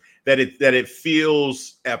it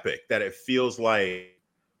feels epic, that it feels like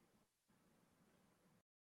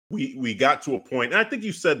we got to a point, and I think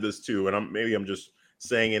you said this too, and I'm just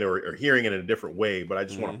saying it or hearing it in a different way, but I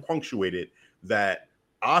just want to punctuate it, that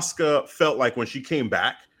Asuka felt like when she came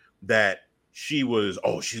back that she's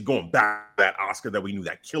going back to that Asuka that we knew,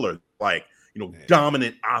 that killer, like, you know,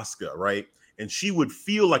 dominant Asuka, right? And she would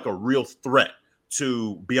feel like a real threat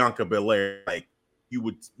to Bianca Belair. Like you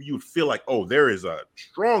would feel like, oh, there is a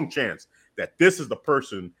strong chance that this is the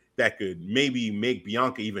person that could maybe make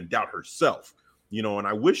Bianca even doubt herself, you know. And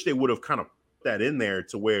I wish they would have kind of put that in there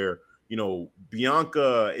to where, you know,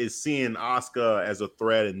 Bianca is seeing Asuka as a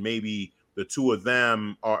threat, and maybe the two of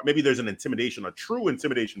them are, maybe there's a true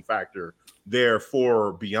intimidation factor there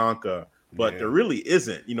for Bianca, but there really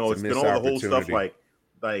isn't. You know, it's been all the whole stuff like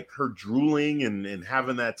her drooling and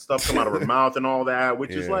having that stuff come out of her mouth and all that,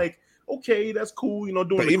 which is like, okay, that's cool, you know,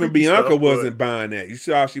 doing. But even Bianca wasn't buying that. You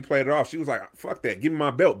saw how she played it off. She was like, fuck that, give me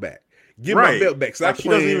my belt back. Give me my belt back. Like she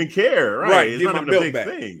doesn't even care, right? It's not even a big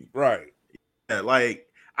thing. Right. Yeah, like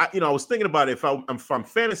I was thinking about it, if I'm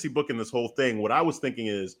fantasy booking this whole thing, what I was thinking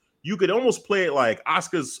is you could almost play it like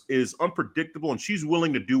Asuka is unpredictable and she's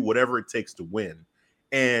willing to do whatever it takes to win.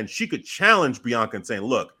 And she could challenge Bianca and saying,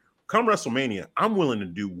 look, come WrestleMania, I'm willing to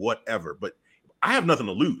do whatever, but I have nothing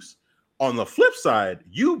to lose. On the flip side,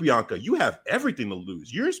 you, Bianca, you have everything to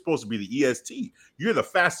lose. You're supposed to be the EST. You're the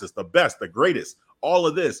fastest, the best, the greatest, all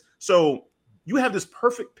of this. So you have this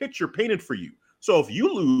perfect picture painted for you. So if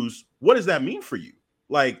you lose, what does that mean for you?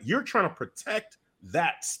 Like, you're trying to protect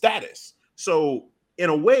that status. So in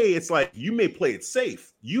a way, it's like you may play it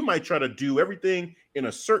safe. You might try to do everything in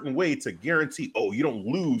a certain way to guarantee, oh, you don't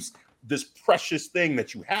lose this precious thing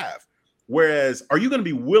that you have. Whereas, are you going to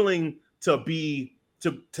be willing to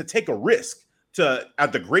take a risk to,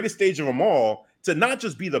 at the greatest stage of them all, to not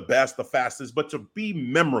just be the best, the fastest, but to be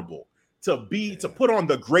memorable, to put on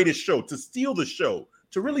the greatest show, to steal the show,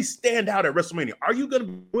 to really stand out at WrestleMania? Are you going to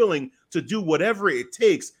be willing to do whatever it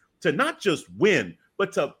takes to not just win,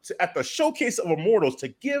 but to at the showcase of Immortals, to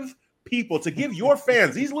give people, to give your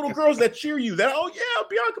fans, these little girls that cheer you, that, oh yeah,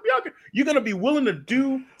 Bianca, you're going to be willing to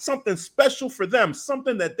do something special for them,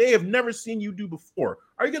 something that they have never seen you do before?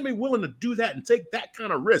 Are you going to be willing to do that and take that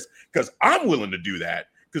kind of risk? Because I'm willing to do that.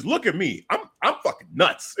 Because look at me, I'm fucking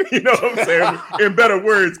nuts. You know what I'm saying? In better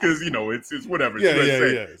words, because, you know, it's whatever.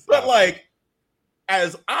 Yeah. But like,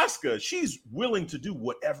 as Asuka, she's willing to do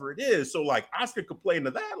whatever it is. So like, Asuka could play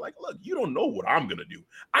into that. Like, look, you don't know what I'm gonna do.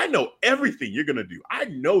 I know everything you're gonna do. I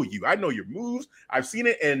know you. I know your moves. I've seen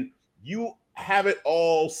it, and you have it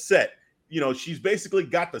all set. You know, she's basically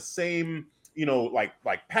got the same, you know, like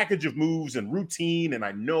package of moves and routine, and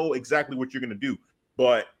I know exactly what you're gonna do.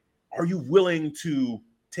 But are you willing to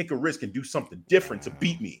take a risk and do something different to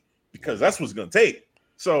beat me? Because that's what's gonna take.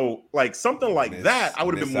 So, like, something like that, I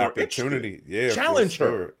would have been more opportunity. Interested. Yeah, challenge her.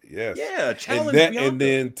 Sure. Yes. Yeah, challenge and Bianca. And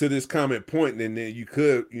then to this comment point, and then you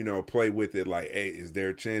could, you know, play with it like, hey, is there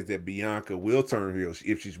a chance that Bianca will turn heel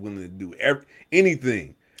if she's willing to do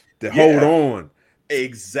anything to hold on?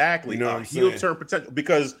 Exactly. You know what I'm heel saying? turn potential.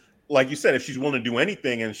 Because, like you said, if she's willing to do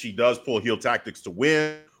anything and she does pull heel tactics to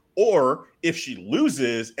win, or if she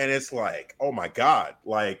loses and it's like, oh my God,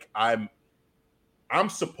 like I'm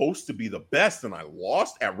supposed to be the best and I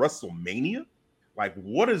lost at WrestleMania. Like,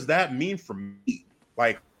 what does that mean for me?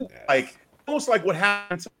 Like almost like what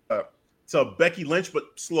happened to Becky Lynch, but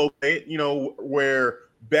slow, you know, where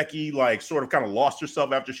Becky like sort of kind of lost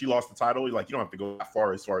herself after she lost the title. Like, you don't have to go that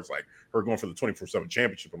far as like her going for the 24/7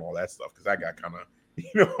 championship and all that stuff, because that got kind of, you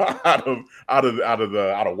know,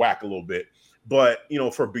 out of whack a little bit. But, you know,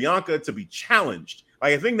 for Bianca to be challenged,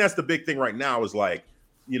 like, I think that's the big thing right now is like,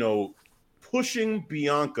 you know, pushing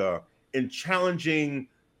Bianca and challenging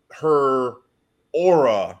her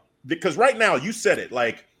aura, because right now, you said it,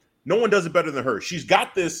 like, no one does it better than her. She's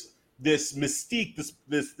got this mystique,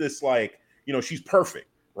 this like, you know, she's perfect,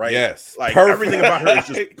 right? Yes, like perfect. Everything about her is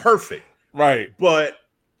just perfect, right? But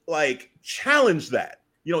like, challenge that,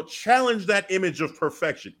 you know, challenge that image of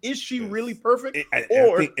perfection. Is she really perfect? I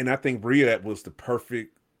think Rhea was the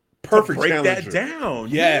perfect break challenger. That down.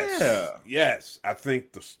 Yes. I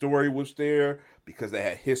think the story was there because they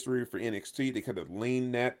had history for NXT. They could have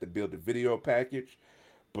leaned that to build a video package,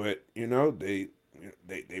 but you know they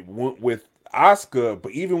went with Asuka.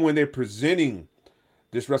 But even when they're presenting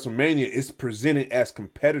this WrestleMania, it's presented as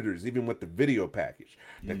competitors. Even with the video package,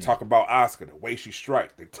 they talk about Asuka, the way she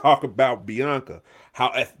strikes. They talk about Bianca, how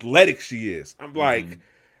athletic she is. I'm like,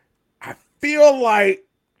 I feel like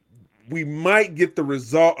we might get the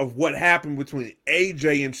result of what happened between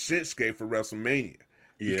AJ and Shinsuke for WrestleMania,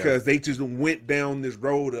 because they just went down this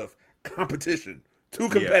road of competition, two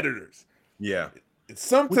competitors. Yeah. And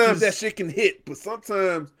sometimes that shit can hit, but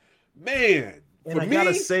sometimes, man, and I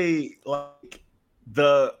gotta say, like,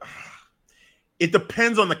 it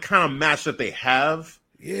depends on the kind of match that they have.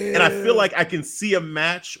 Yeah. And I feel like I can see a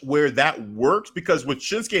match where that works, because with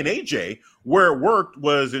Shinsuke and AJ, where it worked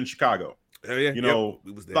was in Chicago. You know,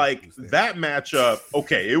 like that matchup.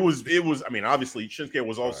 Okay, it was. I mean, obviously, Shinsuke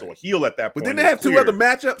was also a heel at that point. But didn't they have two other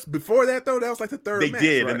matchups before that though? That was like the third. They match,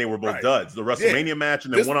 did, right? And they were both duds. The WrestleMania match,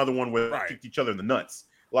 and then one other one where they kicked each other in the nuts.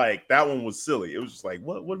 Like, that one was silly. It was just like,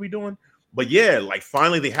 what are we doing? But yeah, like,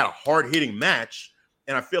 finally they had a hard hitting match,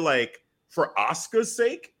 and I feel like for Asuka's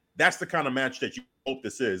sake, that's the kind of match that you hope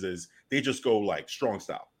this is they just go like strong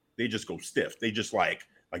style. They just go stiff. They just like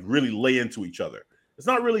really lay into each other. It's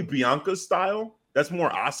not really Bianca's style. That's more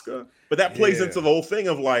Asuka, but that plays into the whole thing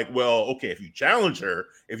of like, well, okay, if you challenge her,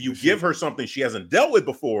 if you give her something she hasn't dealt with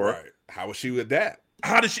before, how will she adapt?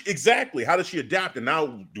 How does she adapt? And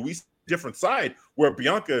now do we see a different side where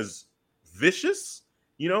Bianca is vicious,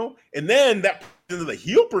 you know? And then that plays into the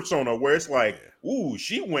heel persona where it's like, ooh,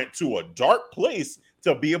 she went to a dark place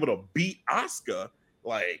to be able to beat Asuka.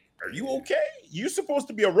 Like, are you okay? You're supposed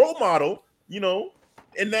to be a role model, you know?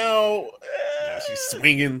 And now she's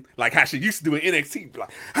swinging like how she used to do in NXT,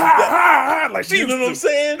 like ha ha ha, like she. You know what I'm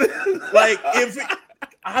saying? Like, if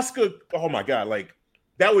Asuka, oh my God, like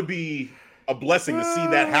that would be a blessing to see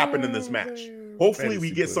that happen in this match. Hopefully,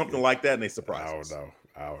 we get something like that and they surprise us.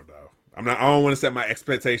 I don't know. I don't want to set my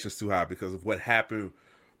expectations too high because of what happened.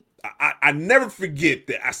 I never forget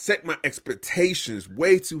that I set my expectations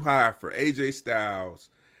way too high for AJ Styles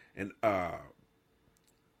and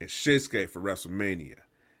Shinsuke for WrestleMania,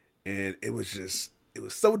 and it was just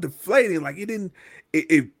so deflating. Like it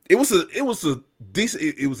was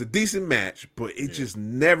a decent match, but it just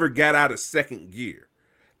never got out of second gear.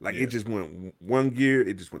 Like it just went one gear,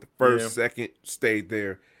 it just went the first, second, stayed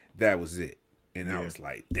there. That was it. And I was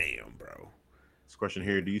like, damn, bro. This question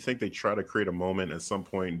here: do you think they try to create a moment at some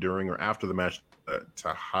point during or after the match to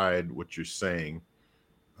hide what you're saying?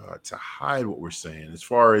 To hide what we're saying, as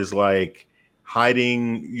far as like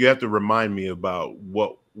hiding, you have to remind me about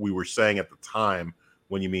what we were saying at the time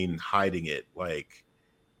when you mean hiding it. Like,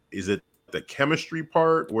 is it the chemistry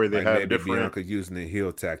part where they have different Bianca using the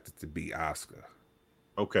heel tactic to beat Asuka?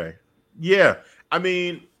 Okay, yeah, I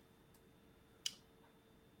mean,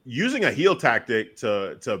 using a heel tactic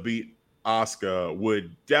to beat Asuka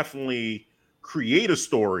would definitely create a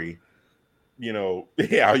story. You know,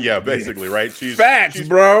 basically, right? She's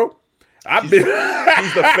bro. She's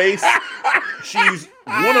the face. She's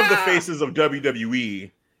one of the faces of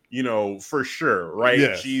WWE, you know, for sure, right?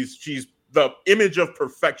 Yes. She's the image of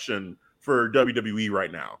perfection for WWE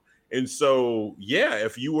right now. And so, yeah,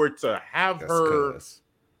 if you were to have her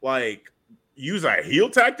like use a heel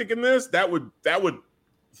tactic in this, that would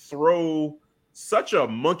throw such a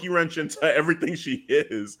monkey wrench into everything she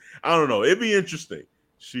is. I don't know. It'd be interesting.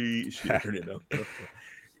 She turned it up.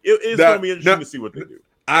 It's gonna be interesting to see what they do.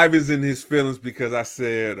 Ivan's in his feelings because I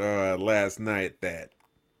said last night that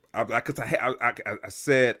I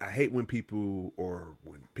said I hate when people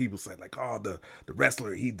say like, oh, the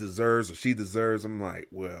wrestler he deserves or she deserves. I'm like,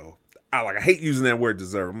 well, I hate using that word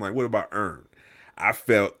deserve. I'm like, what about earn? I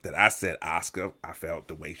felt that I said Asuka. I felt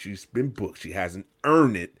the way she's been booked, she hasn't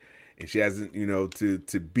earned it, and she hasn't,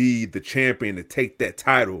 to be the champion to take that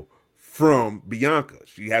title from Bianca.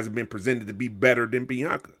 She hasn't been presented to be better than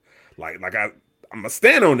Bianca. I'm gonna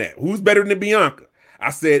stand on that. Who's better than Bianca? I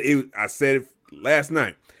said it last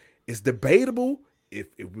night. It's debatable if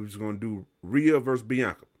we was gonna do Rhea versus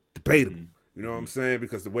Bianca. Debatable. You know what I'm saying?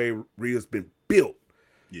 Because the way Rhea's been built.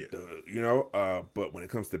 Yeah. But when it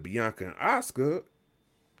comes to Bianca and Asuka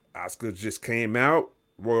just came out,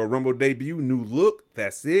 Royal Rumble debut, new look.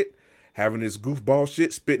 That's it. Having this goofball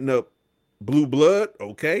shit, spitting up blue blood.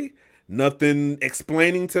 Okay. Nothing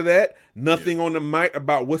explaining to that. Nothing on the mic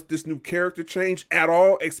about what's this new character change at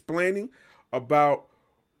all. Explaining about,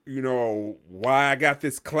 why I got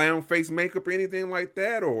this clown face makeup or anything like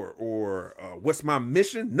that, or what's my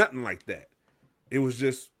mission. Nothing like that. It was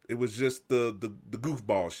just the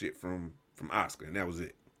goofball shit from Asuka, and that was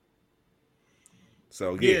it.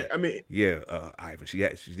 So Ivan, she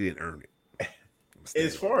didn't earn it.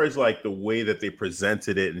 As far as like the way that they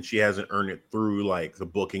presented it, and she hasn't earned it through like the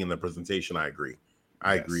booking and the presentation, I agree.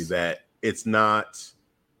 I agree that it's not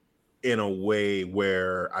in a way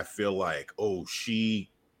where I feel like, oh,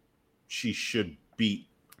 she should beat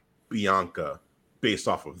Bianca based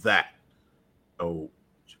off of that. Oh,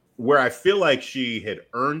 where I feel like she had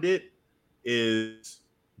earned it is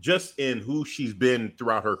just in who she's been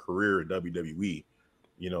throughout her career in WWE.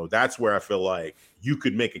 That's where I feel like you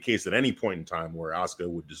could make a case at any point in time where Asuka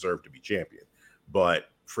would deserve to be champion.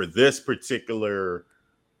 But for this particular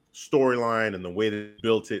storyline and the way they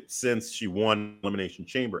built it since she won Elimination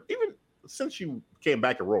Chamber, even since she came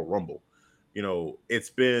back at Royal Rumble,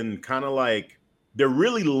 it's been kind of like they're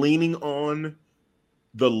really leaning on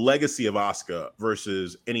the legacy of Asuka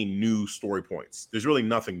versus any new story points. There's really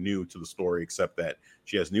nothing new to the story except that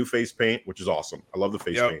she has new face paint, which is awesome. I love the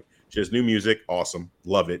face paint. She has new music, awesome,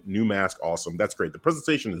 love it. New mask, awesome. That's great. The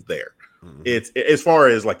presentation is there. Mm-hmm. It's as far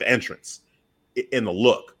as like the entrance and the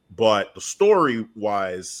look, but the story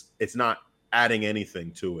wise, it's not adding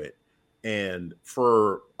anything to it. And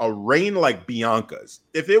for a reign like Bianca's,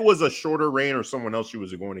 if it was a shorter reign or someone else she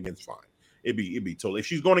was going against, fine. It'd be totally. If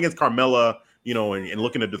she's going against Carmella, and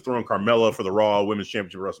looking to dethrone Carmella for the Raw Women's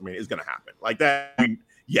Championship WrestleMania, it's going to happen. Like that,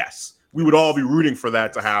 yes, we would all be rooting for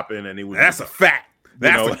that to happen, and it would. That's a fact.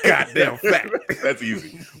 That's a goddamn fact. That's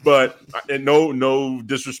easy. But and no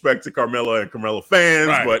disrespect to Carmella and Carmella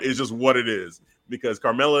fans, but it's just what it is. Because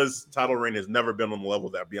Carmella's title reign has never been on the level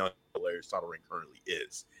that Bianca Belair's title reign currently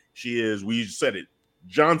is. She is, we said it,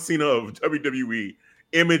 John Cena of WWE,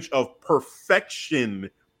 image of perfection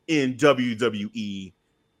in WWE.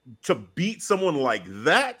 To beat someone like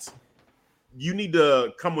that, you need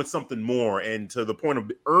to come with something more. And to the point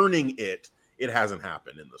of earning it, it hasn't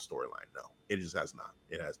happened in the storyline. No, it just has not.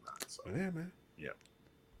 It has not. So yeah, man. Yeah.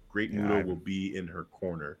 Great Muto will be in her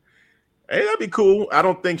corner. Hey, that'd be cool. I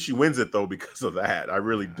don't think she wins it though because of that. I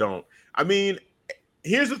really don't. I mean,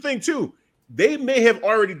 here's the thing too. They may have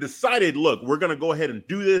already decided, look, we're going to go ahead and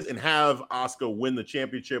do this and have Asuka win the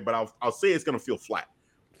championship, but I'll say it's going to feel flat.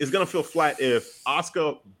 It's going to feel flat if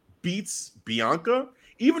Asuka beats Bianca,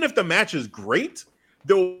 even if the match is great.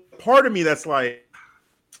 the part of me that's like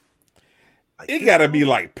it got to be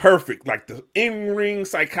like perfect. Like the in-ring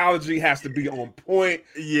psychology has to be on point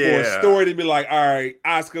for a story to be like, all right,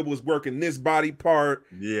 Asuka was working this body part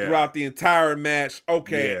throughout the entire match.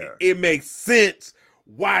 Okay, it makes sense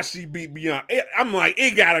why she beat Bianca. I'm like,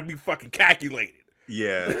 it got to be fucking calculated.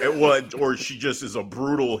 Yeah, or she just is a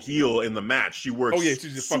brutal heel in the match. She works. Oh yeah, she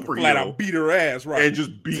just fucking flat out beat her ass, right? And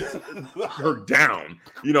just beat her down.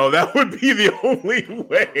 You know, that would be the only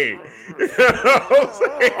way. You know what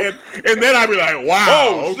I'm saying? And then I'd be like, wow.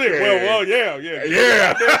 Oh okay. shit. Well,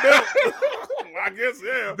 yeah. I guess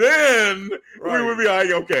Then we would be like,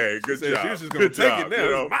 okay, good job. She was just gonna take it now.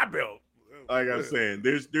 You know? My belt. Like I'm saying,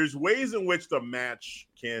 there's ways in which the match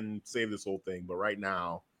can save this whole thing, but right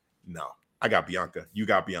now, no. I got Bianca. You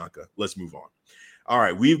got Bianca. Let's move on. All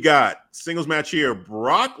right, we've got singles match here.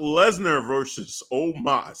 Brock Lesnar versus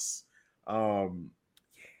Omos.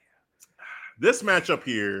 This matchup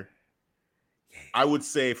here, I would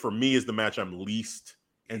say for me is the match I'm least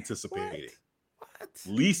anticipating. What?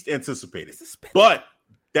 Least anticipated. But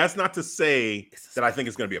that's not to say that I think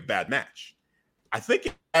it's going to be a bad match. I think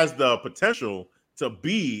it has the potential to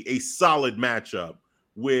be a solid matchup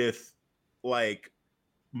with like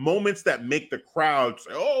moments that make the crowd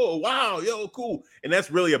say, oh, wow, yo, cool. And that's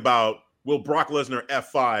really about, will Brock Lesnar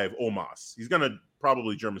F5 Omos? He's going to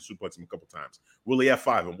probably German suplex him a couple times. Will he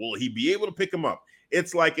F5 him? Will he be able to pick him up?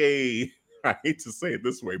 It's like I hate to say it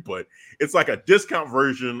this way, but it's like a discount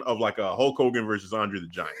version of like a Hulk Hogan versus Andre the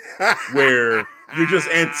Giant, where you're just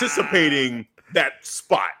anticipating that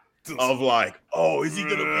spot of like, oh, is he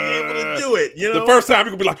going to be able to do it? You know, the first time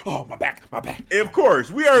you're going to be like, oh, my back. And of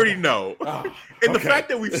course, we already know. And the fact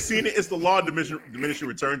that we've seen it is the law of diminishing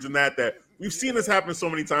returns in that we've seen this happen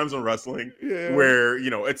so many times in wrestling where,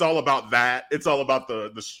 you know, it's all about that. It's all about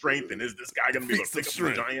the strength. And is this guy going to be able to pick up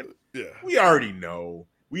the giant? Yeah. We already know.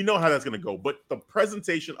 We know how that's going to go. But the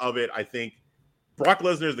presentation of it, I think Brock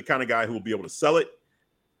Lesnar is the kind of guy who will be able to sell it.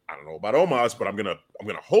 I don't know about Omos, but I'm gonna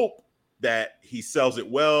hope that he sells it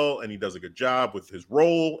well and he does a good job with his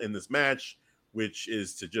role in this match, which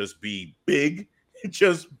is to just be big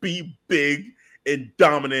and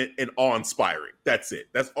dominant and awe-inspiring. That's it.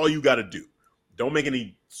 That's all you got to do. Don't make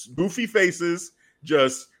any goofy faces.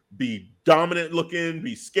 Just be dominant looking,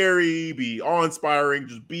 be scary, be awe-inspiring.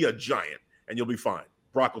 Just be a giant and you'll be fine.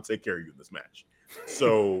 Brock will take care of you in this match.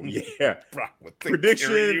 So, yeah.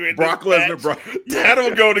 Prediction, Brock Lesnar.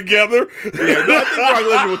 That'll go together. Yeah, no, I think Brock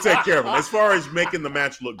Lesnar will take care of him as far as making the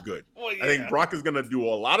match look good. Well, yeah. I think Brock is going to do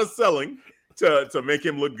a lot of selling to make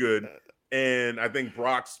him look good. And I think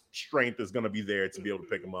Brock's strength is going to be there to be able to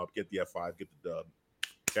pick him up, get the F5, get the dub,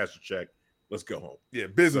 cash the check. Let's go home. Yeah,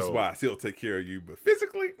 business-wise, he'll take care of you. But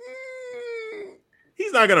physically,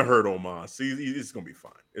 he's not going to hurt Omos. It's going to be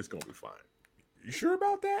fine. It's going to be fine. You sure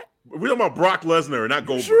about that? We're talking about Brock Lesnar, not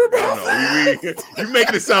Goldberg. Sure about that? You're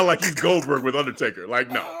making it sound like he's Goldberg with Undertaker. Like,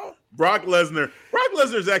 no. Brock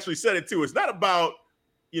Lesnar's actually said it too. It's not about,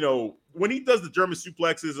 you know, when he does the German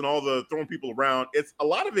suplexes and all the throwing people around, it's a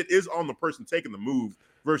lot of it is on the person taking the move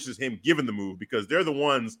versus him giving the move, because they're the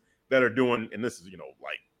ones that are doing, and this is, you know,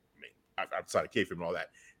 like, I mean, outside of kayfabe and all that,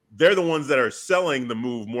 they're the ones that are selling the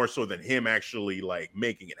move more so than him actually like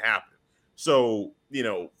making it happen. So, you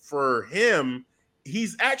know, for him,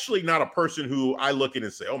 he's actually not a person who I look at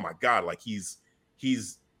and say, oh my God, like he's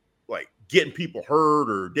like getting people hurt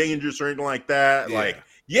or dangerous or anything like that. Yeah. Like,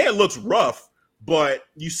 yeah, it looks rough, but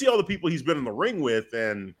you see all the people he's been in the ring with,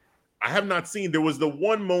 and I have not seen, there was the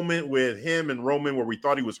one moment with him and Roman where we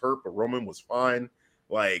thought he was hurt, but Roman was fine.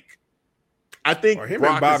 Like, I think or him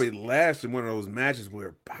and Bobby last in one of those matches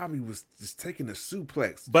where Bobby was just taking a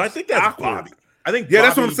suplex. But I think that's awkward. Bobby. I think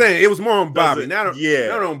that's what I'm saying. It was more on Bobby, not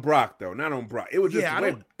on Brock though. Not on Brock. It was just the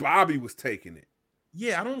way Bobby was taking it.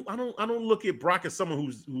 Yeah, I don't look at Brock as someone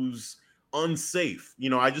who's unsafe. You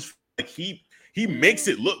know, I just feel like he makes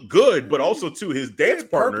it look good, but also too his dance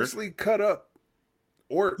partner purposely cut up.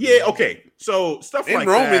 Or okay. So stuff like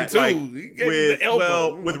Roman that, too. Like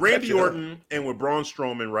with Randy Orton and with Braun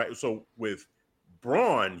Strowman, right? So with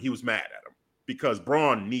Braun, he was mad at him because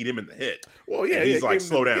Braun need him in the hit. Well, yeah, and he's like,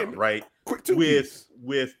 slow down, right? Quick with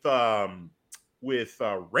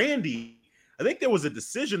Randy, I think there was a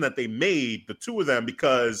decision that they made, the two of them,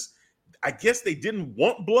 because I guess they didn't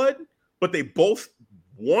want blood, but they both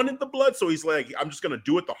wanted the blood. So he's like, I'm just gonna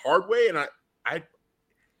do it the hard way. And I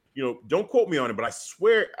you know, don't quote me on it, but I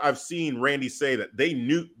swear I've seen Randy say that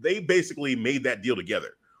they basically made that deal together,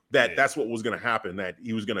 that that's what was going to happen, that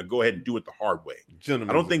he was going to go ahead and do it the hard way. I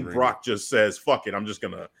don't think agreement. Brock just says, fuck it, I'm just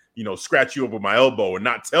going to, scratch you over my elbow and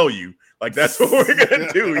not tell you. Like, that's what we're going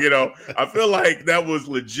to do, I feel like that was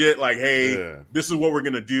legit. Like, hey, this is what we're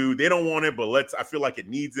going to do. They don't want it, but I feel like it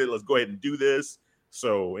needs it. Let's go ahead and do this.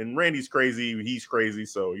 So, and Randy's crazy. He's crazy.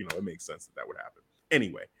 So, it makes sense that would happen.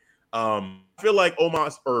 Anyway, I feel like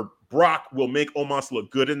Omos or Brock will make Omos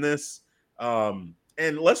look good in this. And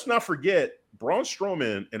let's not forget, Braun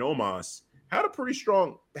Strowman and Omos had a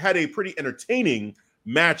pretty entertaining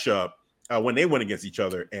matchup when they went against each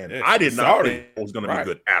other. And I did not think it was going to be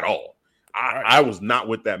good at all. I was not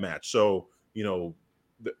with that match. So,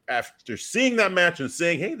 after seeing that match and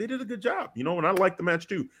saying, hey, they did a good job, and I like the match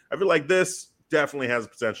too. I feel like this definitely has the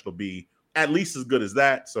potential to be at least as good as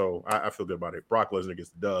that. So I feel good about it. Brock Lesnar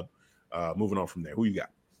gets the dub. Moving on from there. Who you got?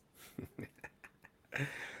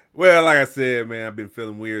 Well, like I said, man, I've been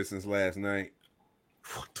feeling weird since last night.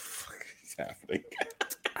 What the fuck is happening?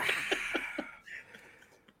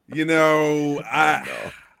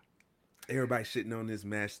 Everybody shitting on this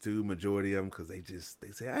match too, majority of them, because they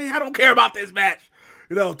say, hey, I don't care about this match.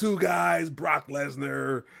 Two guys, Brock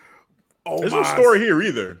Lesnar. There's no story here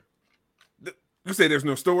either. You say there's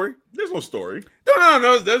no story? There's no story.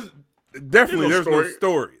 No. There's no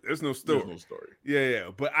story. There's no story. Yeah.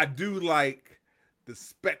 But I do like the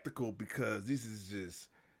spectacle, because this is just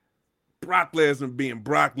Brock Lesnar being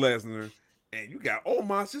Brock Lesnar, and you got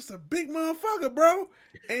Omos, just a big motherfucker, bro.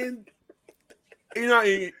 And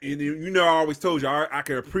I always told you I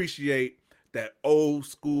can appreciate that old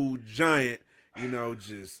school giant,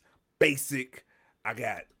 just basic. I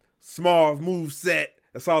got small move set.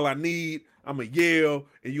 That's all I need. I'm going to yell,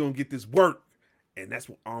 and you're going to get this work. And that's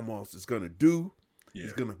what Omos is going to do. Yeah.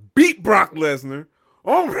 He's going to beat Brock Lesnar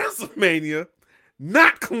on WrestleMania,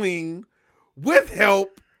 not clean, with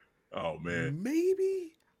help. Oh, man.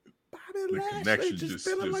 Maybe Bobby Lashley just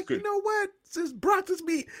feeling like, you know what? Since Brock just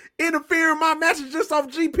be interfering my matches just off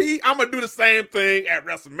GP, I'm going to do the same thing at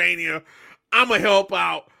WrestleMania. I'm going to help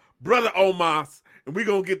out Brother Omos, and we're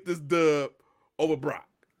going to get this dub over Brock.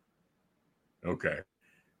 Okay.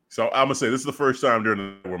 So I'm gonna say this is the first time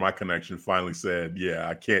where my connection finally said, "Yeah,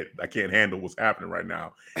 I can't handle what's happening right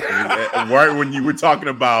now." And right when you were talking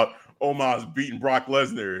about Omos beating Brock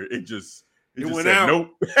Lesnar, it just went said out. Nope.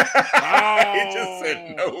 It just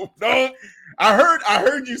said nope. I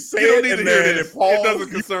heard you say it, and then it paused. It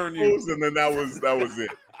doesn't concern you. And then that was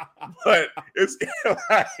it. But it's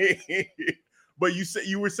like, but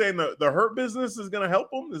you were saying the Hurt Business is gonna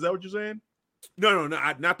help him. Is that what you're saying? No,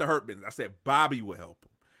 not the Hurt Business. I said Bobby will help him.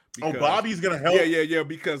 Because, Bobby's gonna help. Yeah.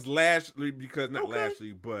 Because Lashley,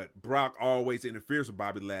 but Brock always interferes with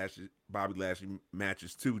Bobby Lashley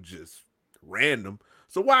matches too, just random.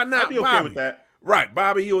 So why not? I'd be okay with that. Right,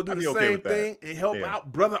 Bobby, he'll do the same thing and help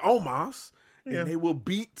out Brother Omos, and they will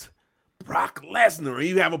beat Brock Lesnar. And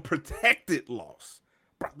you have a protected loss.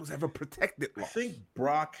 Brock must have a protected loss. I think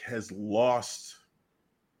Brock has lost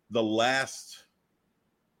the last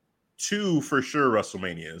two for sure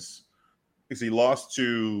WrestleManias. Because he lost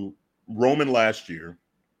to Roman last year.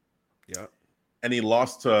 Yeah. And he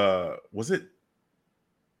lost to,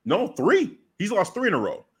 three. He's lost three in a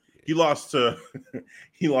row. He lost to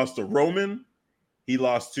Roman, he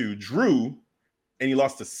lost to Drew, and he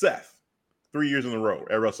lost to Seth 3 years in a row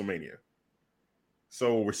at WrestleMania.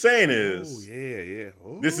 So what we're saying is,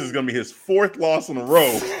 this is going to be his fourth loss in a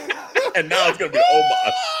row. And now it's going to be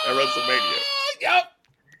Omos at WrestleMania. Yep.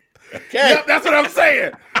 Okay. Yep, that's what I'm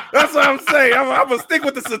saying. I'm going to stick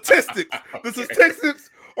with the statistics. The statistics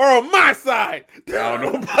are on my side. I don't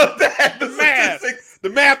know about that. The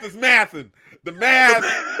math is mathing. The math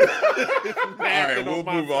is mathing. All right, we'll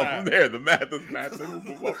move on from there. The math is mathing. We'll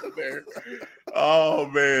move on from there. Oh,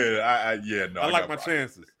 man. I like my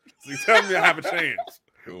chances. So you tell me I have a chance.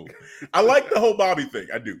 Cool. I like the whole Bobby thing.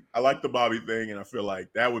 I do. I like the Bobby thing, and I feel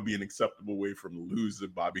like that would be an acceptable way for him to lose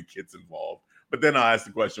if Bobby gets involved. But then I ask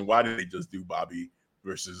the question, why did they just do Bobby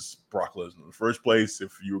versus Brock Lesnar in the first place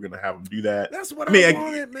if you were going to have him do that? That's what I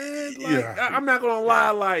wanted, man. Like, I'm not going to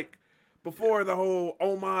lie. Like, before the whole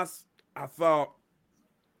Omos, I thought,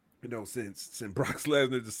 since Brock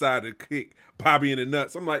Lesnar decided to kick Bobby in the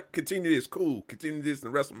nuts, I'm like, continue this, cool. Continue this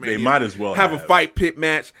in WrestleMania. They might as well have a fight pit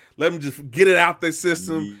match. Let them just get it out their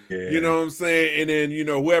system. Yeah. You know what I'm saying? And then,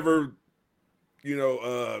 whoever,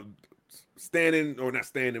 standing or not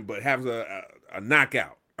standing, but has a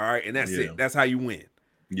knockout. All right. And that's it. That's how you win.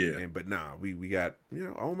 Yeah. But we got,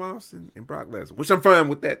 Omos and Brock Lesnar, which I'm fine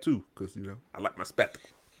with that too. Cause I like my spectacle.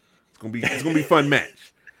 It's going to be a fun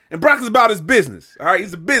match. And Brock is about his business. All right.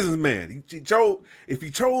 He's a businessman. He chose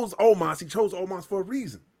Omos, he chose Omos for a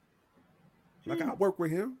reason. Like, I work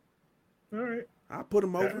with him. All right. I'll put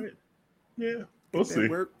him All over. right. Yeah. We'll see.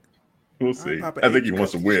 Work. We'll see. pop an I think he H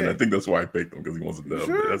wants to cup win. check. I think that's why I picked him, because he wants to dub.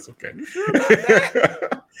 sure? But that's okay. You sure about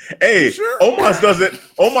that? Hey, sure?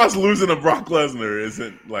 Omos losing to Brock Lesnar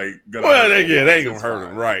isn't like gonna. Well, hurt they Omos. ain't gonna It's hurt him.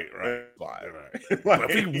 fine. Right. It's fine.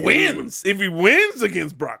 But if he wins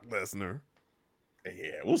against Brock Lesnar,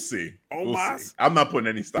 yeah, we'll see. We'll Omos see. I'm not putting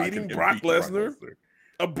any stock beating in Brock Lesnar,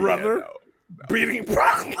 a brother Yeah, no. beating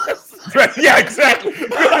Brock Lesnar. Yeah, exactly.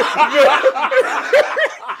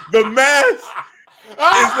 The math is the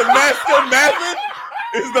math still mathing?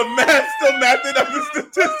 Is the math still mathing? Are the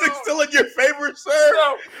statistics still in your favor, sir?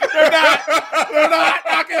 No, they're not. They're not.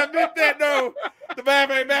 I can admit that. No, the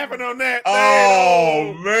math ain't mapping on that.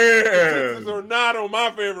 Oh Statistics man, are not on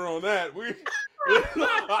my favor on that.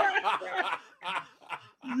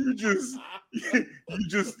 you just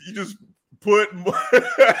put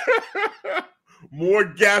more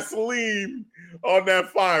gasoline on that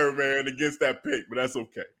fire, man, against that pick, but that's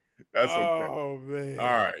okay. That's okay. Oh man. All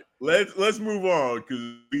right, let's move on, because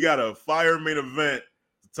we got a fire main event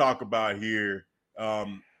to talk about here.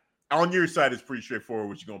 On your side, it's pretty straightforward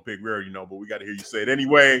what you're gonna pick. We already know, but we got to hear you say it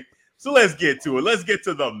anyway. So let's get to it. Let's get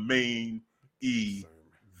to the main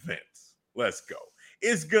event. Let's go.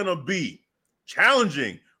 It's gonna be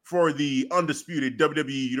challenging for the undisputed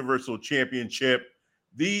WWE Universal Championship.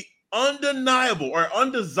 The undeniable or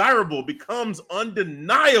undesirable becomes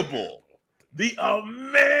undeniable. The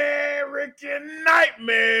American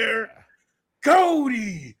Nightmare,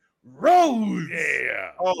 Cody Rhodes.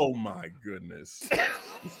 Yeah. Oh my goodness.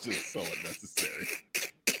 It's just so unnecessary.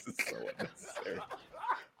 It's just so unnecessary.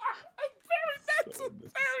 That's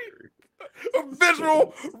a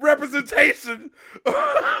visual representation.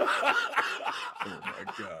 Oh my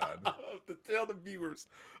God. To tell the viewers,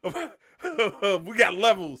 we got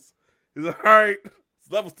levels. Is it all right?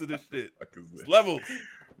 It's levels to this shit. It's levels.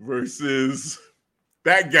 Versus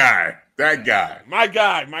that guy. My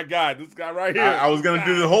guy. This guy right here. I was gonna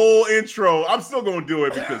do the whole intro. I'm still gonna do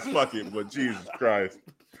it because fuck it. But Jesus Christ.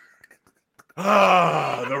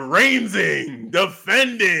 The reigning,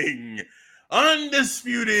 defending,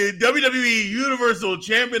 undisputed WWE Universal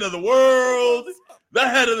Champion of the world, the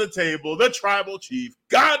head of the table, the tribal chief,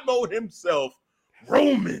 God mode himself,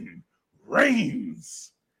 Roman Reigns.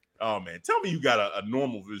 Oh man, tell me you got a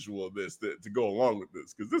normal visual of this to go along with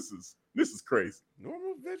this, because this is crazy.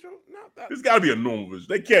 Normal visual? Not that. There's got to be a normal visual.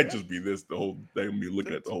 They can't just be this the whole thing. Be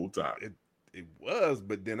looking at the whole time. It was,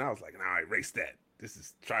 but then I was like, nah, erase that. This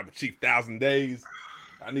is Tribal Chief 1,000 Days.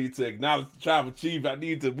 I need to acknowledge the Tribal Chief.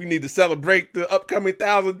 We need to celebrate the upcoming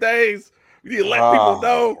 1,000 days. We need to let people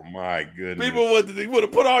know. Oh my goodness. People would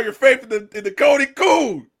have put all your faith in the Cody.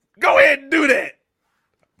 Cool. Go ahead and do that.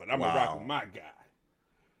 But I'm gonna rock with my guy.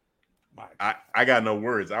 I got no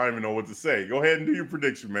words. I don't even know what to say. Go ahead and do your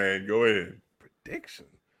prediction, man. Go ahead. Prediction.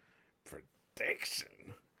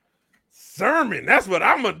 Sermon. That's what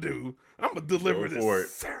I'm gonna do. I'm gonna deliver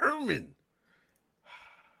this sermon.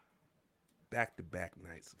 Back-to-back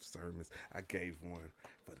nights of sermons. I gave one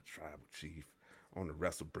for the Tribal Chief on the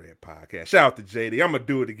Wrestle Bread podcast. Shout out to JD. I'm gonna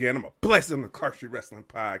do it again. I'm gonna bless him on the Clark Street Wrestling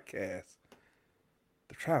podcast.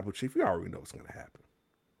 The Tribal Chief. We already know what's gonna happen.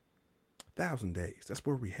 1,000 days. That's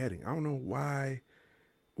where we're heading. I don't know why.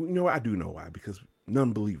 You know what? I do know why. Because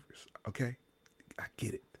non-believers. Okay, I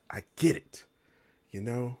get it. You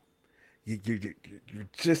know, you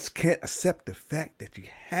just can't accept the fact that you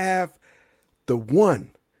have the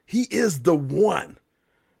one. He is the one.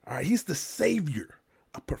 All right, he's the savior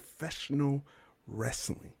of professional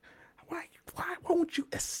wrestling. Why won't you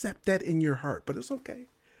accept that in your heart? But it's okay.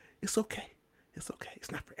 It's okay. It's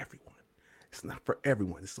not for everyone.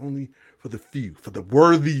 It's only for the few, for the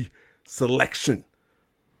worthy selection.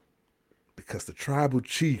 Because the Tribal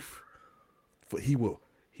Chief, he will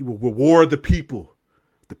reward the people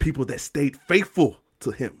that stayed faithful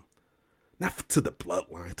to him. Not to the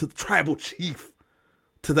bloodline, to the Tribal Chief,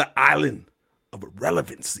 to the island of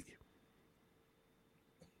irrelevancy.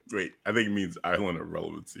 Wait, I think it means island of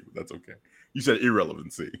relevancy, but that's okay. You said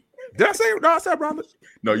irrelevancy. Did I say? No, I said relevant.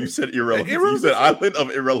 No, you said irrelevancy. You said island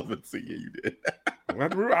of irrelevancy. Yeah, you did. I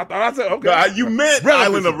thought I said okay. No, you meant relevancy.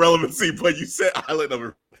 Island of relevancy, but you said island of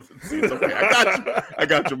irrelevancy. It's okay. I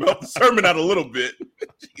got you. Help the sermon out a little bit.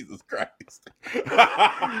 Jesus Christ.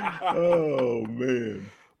 Oh man.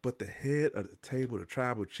 But the head of the table, the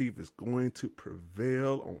Tribal Chief, is going to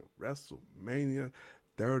prevail on WrestleMania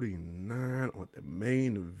 39 on the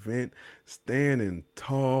main event, standing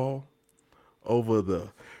tall over the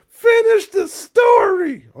finish the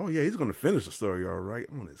story. Oh yeah, he's gonna finish the story, all right,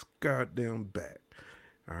 on his goddamn back.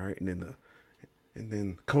 All right, and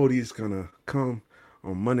then Cody's gonna come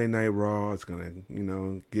on Monday Night Raw. It's gonna,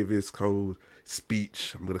 give his whole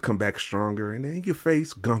speech. I'm gonna come back stronger, and then you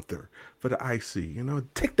face Gunther for the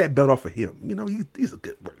IC. Take that belt off of him. He's a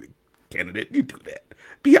good candidate. You do that.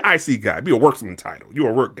 Be an IC guy. Be a workman title. You're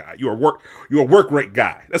a work guy. You're a work rate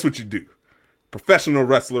guy. That's what you do. Professional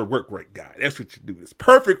wrestler, work rate guy. That's what you do. It's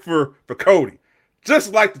perfect for Cody.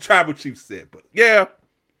 Just like the Tribal Chief said. But yeah,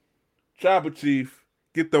 Tribal Chief,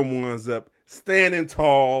 get them ones up. Standing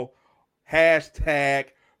tall. Hashtag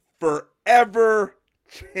forever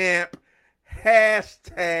champ.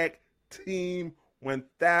 Hashtag team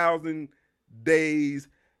 1000 days.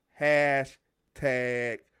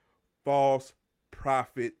 Hashtag false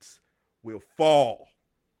prophets will fall.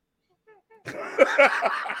 That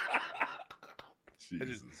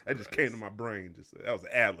just came to my brain. That was an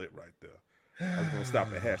ad-lib right there. I was going to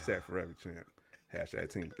stop at hashtag forever champ. Hashtag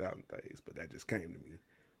team 1000 days. But that just came to me.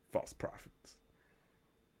 False prophets.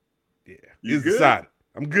 Yeah. You good? Decided.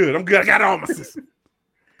 I'm good. I got it on my system.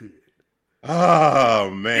 Good. Oh,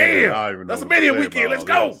 man. Damn. I don't even know That's a what to Mania say weekend. about Let's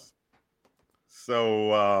all go. this.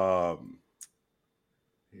 So,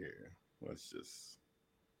 here, let's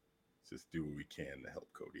just do what we can to help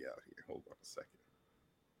Cody out here. Hold on a second.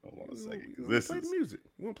 This play is the music.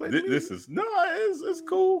 You want to play the music? This is it's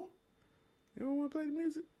cool. You don't want to play the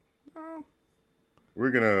music? No. We're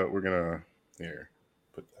gonna here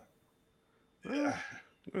put that. Yeah.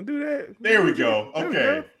 You gonna do that? There we go. There we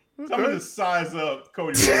Okay. go. So I'm gonna size up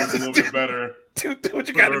Cody Rhodes a little bit better. Do what you For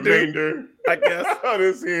the gotta do. remainder, I guess. of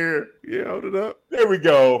this here. Yeah, hold it up. There we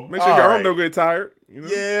go. Make sure All your arm right. don't get tired.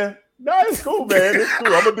 Yeah. No, it's cool, man. It's cool.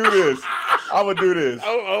 I'm gonna do this. Oh,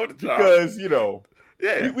 the job. Because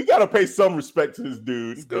Yeah. we gotta pay some respect to this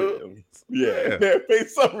dude. Still. Yeah, pay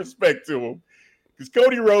some respect to him. Because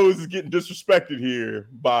Cody Rhodes is getting disrespected here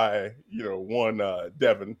by one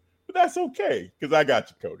Devin, but that's okay. Because I got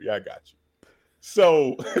you, Cody. I got you.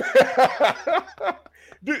 So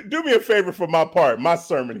do me a favor for my part, my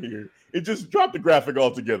sermon here. It just drop the graphic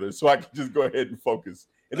altogether so I can just go ahead and focus.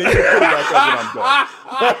 And then you can put it back up when I'm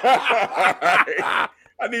done.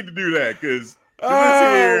 I need to do that because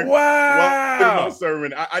wow. my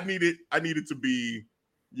sermon, I need it to be,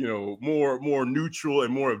 more neutral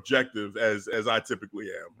and more objective as I typically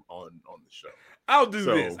am on the show. I'll do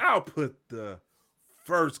this. I'll put the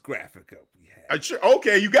first graphic up we had.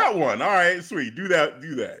 Okay, you got one. All right, sweet. Do that.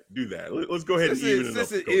 Let's go ahead and even it up.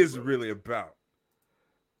 Since it is really about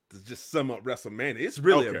to just sum up WrestleMania, it's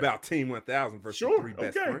really about Team 1000 versus the three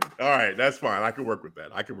best friends. All right, that's fine. I can work with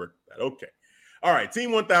that. Okay. All right,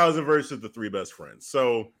 Team 1000 versus the three best friends.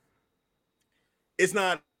 So it's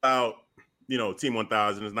not about, Team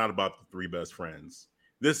 1000. It's not about the three best friends.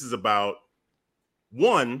 This is about,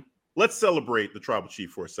 one, let's celebrate the Tribal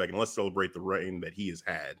Chief for a second. Let's celebrate the reign that he has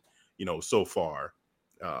had, so far,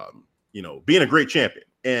 being a great champion.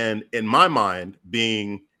 And in my mind,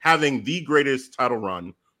 having the greatest title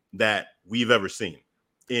run that we've ever seen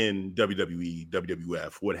in WWE,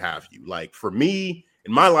 WWF, what have you. Like for me,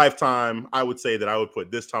 in my lifetime, I would say that I would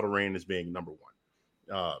put this title reign as being number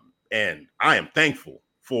one. And I am thankful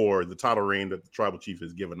for the title reign that the Tribal Chief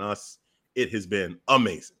has given us. It has been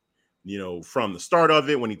amazing. From the start of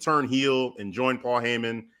it, when he turned heel and joined Paul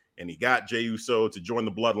Heyman, and he got Jey Uso to join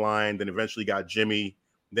the Bloodline, then eventually got Jimmy.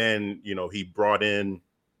 Then, he brought in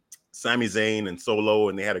Sami Zayn and Solo,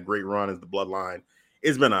 and they had a great run as the Bloodline.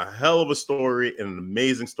 It's been a hell of a story and an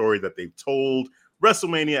amazing story that they've told.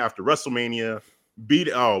 WrestleMania after WrestleMania,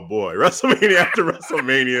 WrestleMania after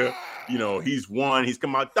WrestleMania. He's won. He's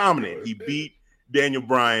come out dominant. He beat Daniel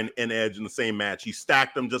Bryan and Edge in the same match. He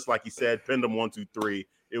stacked them just like he said, pinned them 1, 2, 3.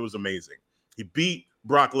 It was amazing. He beat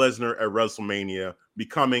Brock Lesnar at WrestleMania,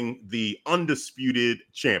 becoming the undisputed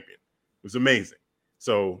champion. It was amazing.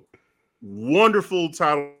 So wonderful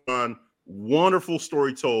title run, wonderful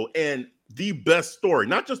story told, and the best story,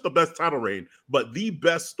 not just the best title reign, but the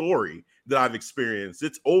best story that I've experienced.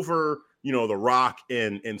 It's over, The Rock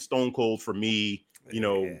and Stone Cold for me,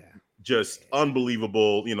 just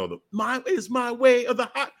unbelievable. My way of the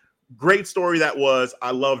hot. Great story that was.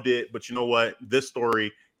 I loved it. But you know what? This story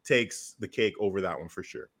takes the cake over that one for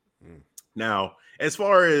sure. Now, as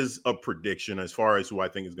far as a prediction, as far as who I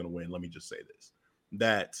think is going to win, let me just say this,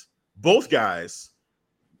 that both guys,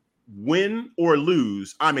 win or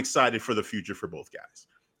lose, I'm excited for the future for both guys.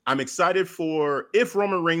 I'm excited for, if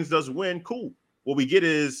Roman Reigns does win, cool. What we get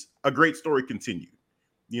is a great story continued.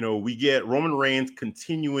 We get Roman Reigns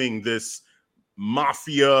continuing this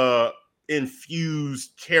mafia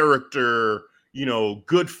infused character,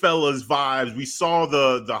 Goodfellas vibes. We saw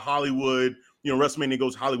the Hollywood, WrestleMania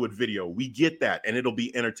Goes Hollywood video. We get that, and it'll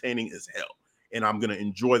be entertaining as hell. And I'm going to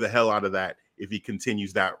enjoy the hell out of that if he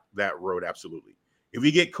continues that road. Absolutely. If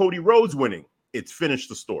we get Cody Rhodes winning, it's finished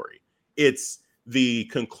the story. It's the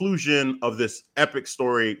conclusion of this epic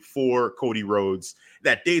story for Cody Rhodes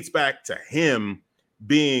that dates back to him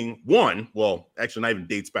being one. Well, actually, not even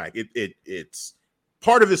dates back. It's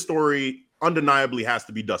part of his story. Undeniably, has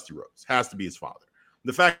to be Dusty Rhodes. Has to be his father.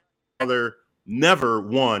 The fact that his father never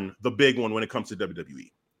won the big one when it comes to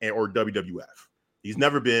WWE or WWF. He's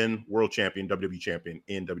never been world champion, WWE champion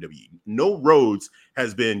in WWE. No Rhodes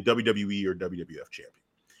has been WWE or WWF champion.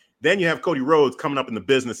 Then you have Cody Rhodes coming up in the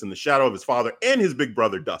business in the shadow of his father and his big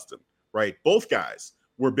brother, Dustin, right? Both guys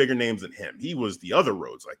were bigger names than him. He was the other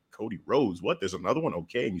Rhodes, like Cody Rhodes. What? There's another one?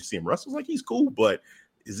 Okay. And you see him wrestle, like he's cool, but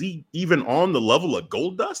is he even on the level of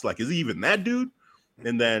Goldust? Like, is he even that dude?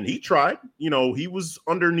 And then he tried, he was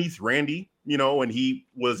underneath Randy, and he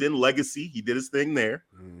was in Legacy. He did his thing there,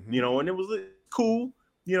 and it was cool,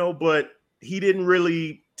 but he didn't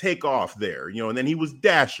really take off there, and then he was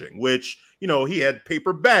dashing, which, he had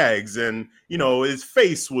paper bags and, his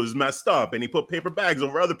face was messed up and he put paper bags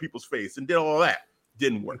over other people's face and did all that.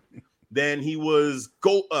 Didn't work. Then he was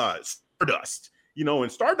Stardust,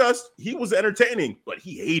 and Stardust, he was entertaining, but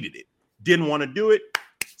he hated it. Didn't want to do it.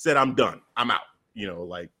 Said, I'm done. I'm out.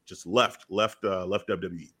 Just left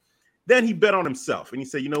WWE. Then he bet on himself and he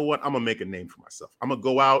said, you know what? I'm going to make a name for myself. I'm going to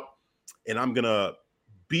go out and I'm going to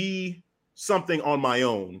be something on my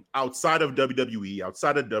own outside of WWE,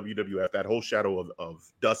 outside of WWF, that whole shadow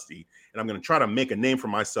of Dusty. And I'm going to try to make a name for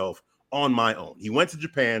myself on my own. He went to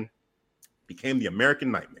Japan, became the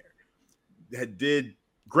American Nightmare, that did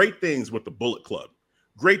great things with the Bullet Club,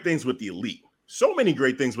 great things with the Elite, so many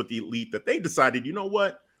great things with the Elite that they decided, you know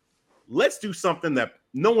what? Let's do something that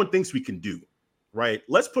no one thinks we can do, right?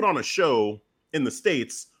 Let's put on a show in the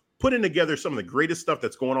States, putting together some of the greatest stuff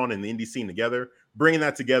that's going on in the indie scene together, bringing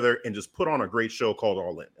that together and just put on a great show called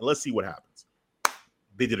All In. And let's see what happens.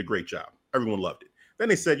 They did a great job. Everyone loved it. Then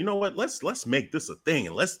they said, you know what? Let's make this a thing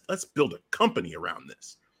and let's build a company around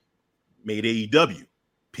this. Made AEW.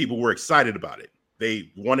 People were excited about it.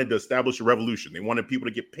 They wanted to establish a revolution. They wanted people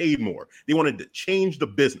to get paid more. They wanted to change the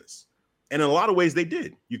business. And in a lot of ways they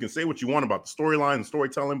did. You can say what you want about the storyline and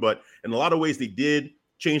storytelling, but in a lot of ways they did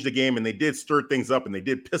change the game and they did stir things up and they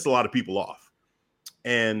did piss a lot of people off.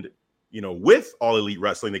 And, with All Elite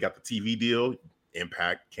Wrestling, they got the TV deal.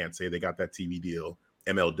 Impact, can't say they got that TV deal.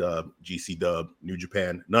 ML Dub, GC Dub, New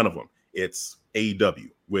Japan, none of them. It's AEW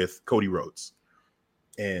with Cody Rhodes.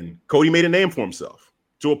 And Cody made a name for himself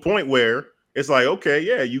to a point where it's like, okay,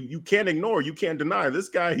 yeah, you can't ignore, you can't deny this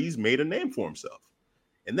guy. He's made a name for himself.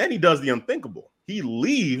 And then he does the unthinkable. He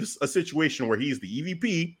leaves a situation where he's the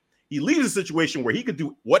EVP. He leaves a situation where he could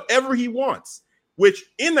do whatever he wants, which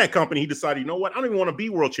in that company, he decided, you know what? I don't even want to be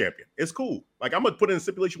world champion. It's cool. Like, I'm going to put in a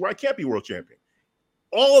stipulation where I can't be world champion.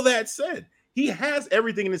 All of that said, he has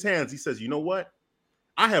everything in his hands. He says, you know what?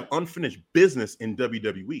 I have unfinished business in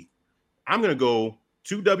WWE. I'm going to go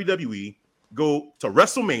to WWE, go to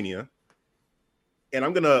WrestleMania, and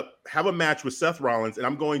I'm going to have a match with Seth Rollins, and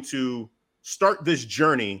I'm going to start this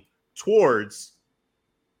journey towards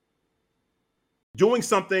doing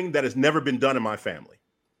something that has never been done in my family.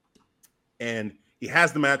 And he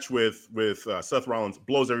has the match with Seth Rollins,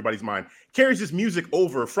 blows everybody's mind, carries his music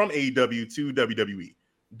over from AEW to WWE,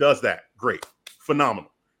 does that. Great.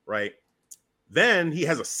 Phenomenal, right? Then he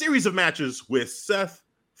has a series of matches with Seth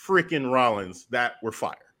freaking Rollins that were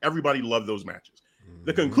fire. Everybody loved those matches.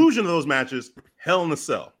 The conclusion of those matches, Hell in a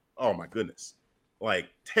Cell. Oh my goodness. Like,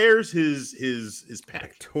 tears his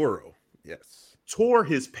pec. Toro, yes. Tore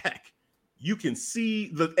his pec. You can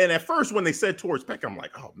see and at first when they said tore his pec, I'm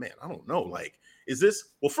like, oh man, I don't know. Like, is this,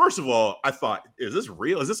 well, first of all, I thought, is this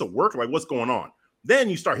real? Is this a work? Like, what's going on? Then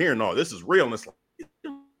you start hearing, oh, this is real. And it's like,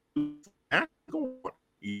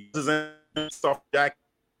 stuff jack,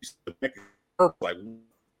 like,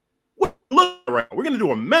 what? Look around. We're going to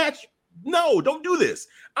do a match? No, don't do this.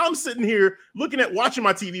 I'm sitting here watching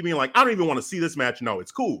my TV being like, I don't even want to see this match. No,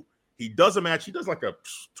 it's cool. He does a match. He does like a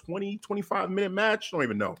 20, 25-minute match. I don't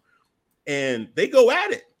even know. And they go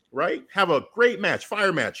at it, right? Have a great match,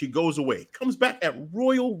 fire match. He goes away, comes back at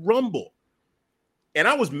Royal Rumble. And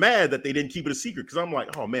I was mad that they didn't keep it a secret because I'm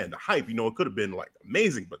like, oh man, the hype, it could have been like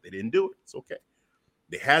amazing, but they didn't do it. It's okay.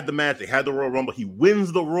 They had the match. They had the Royal Rumble. He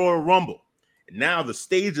wins the Royal Rumble. And now the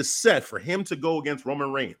stage is set for him to go against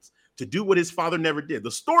Roman Reigns, to do what his father never did. The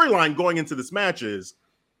storyline going into this match is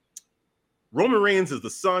Roman Reigns is the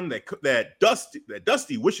son that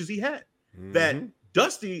Dusty wishes he had. Mm-hmm. That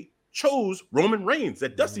Dusty chose Roman Reigns.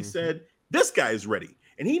 That Dusty said, this guy is ready.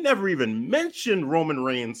 And he never even mentioned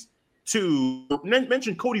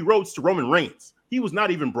mentioned Cody Rhodes to Roman Reigns. He was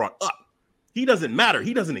not even brought up. He doesn't matter.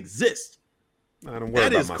 He doesn't exist.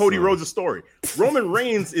 That is Cody Rhodes' story. Roman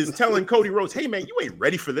Reigns is telling Cody Rhodes, hey, man, you ain't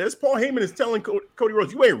ready for this. Paul Heyman is telling Cody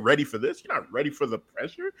Rhodes, you ain't ready for this. You're not ready for the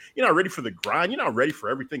pressure. You're not ready for the grind. You're not ready for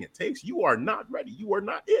everything it takes. You are not ready. You are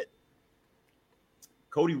not it.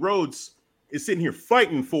 Cody Rhodes is sitting here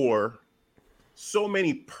fighting for so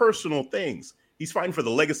many personal things. He's fighting for the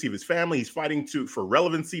legacy of his family. He's fighting for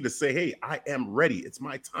relevancy to say, hey, I am ready. It's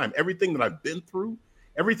my time. Everything that I've been through,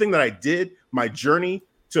 everything that I did, my journey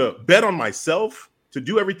to bet on myself, to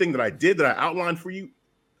do everything that I did, that I outlined for you,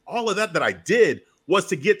 all of that I did was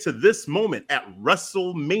to get to this moment at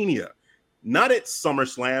WrestleMania. Not at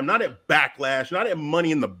SummerSlam, not at Backlash, not at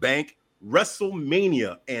Money in the Bank,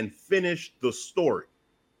 WrestleMania, and finish the story.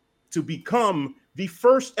 To become the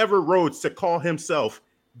first ever Rhodes to call himself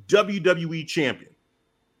WWE champion.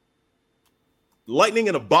 Lightning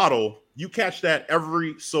in a bottle, you catch that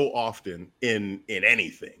every so often in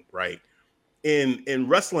anything, right? In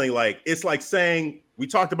wrestling, like it's like saying, we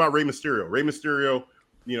talked about Rey Mysterio. Rey Mysterio,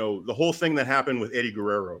 you know, the whole thing that happened with Eddie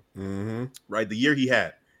Guerrero, right? The year he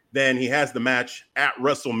had. Then he has the match at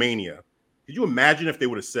WrestleMania. Could you imagine if they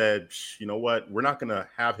would have said, you know what, we're not going to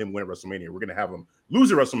have him win at WrestleMania. We're going to have him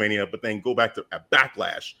lose at WrestleMania, but then go back to at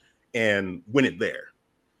Backlash and win it there.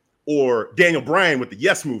 Or Daniel Bryan with the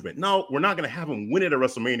Yes Movement. No, we're not going to have him win it at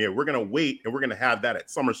WrestleMania. We're going to wait and we're going to have that at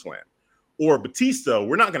SummerSlam. Or Batista,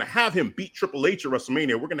 we're not going to have him beat Triple H at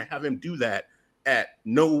WrestleMania. We're going to have him do that at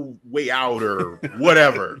No Way Out or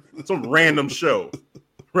whatever, some random show,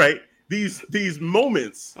 right? These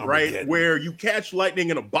moments, right, where you catch lightning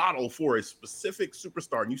in a bottle for a specific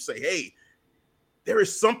superstar and you say, hey, there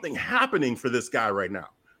is something happening for this guy right now.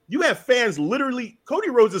 You have fans literally, Cody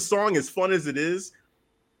Rhodes' song, as fun as it is,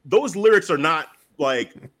 those lyrics are not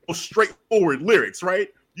like straightforward lyrics, right?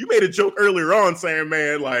 You made a joke earlier on saying,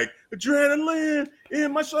 man, like, adrenaline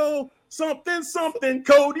in my soul, something,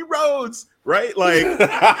 Cody Rhodes, right? Like,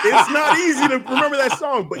 it's not easy to remember that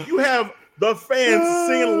song, but you have the fans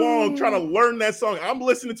singing along, trying to learn that song. I'm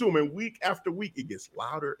listening to them, and week after week, it gets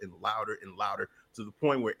louder and louder and louder to the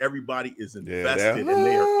point where everybody is invested and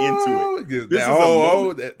they are into it.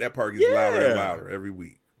 That part gets louder and louder every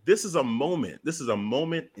week. This is a moment. This is a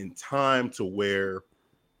moment in time to where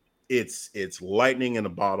it's lightning in a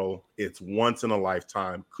bottle. It's once in a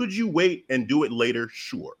lifetime. Could you wait and do it later?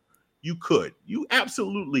 Sure, you could. You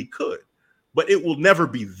absolutely could. But it will never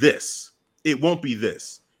be this. It won't be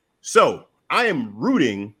this. So I am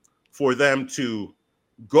rooting for them to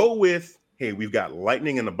go with, hey, we've got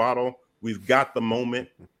lightning in the bottle. We've got the moment.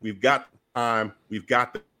 We've got the time. We've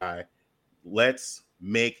got the guy. Let's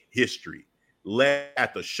make history.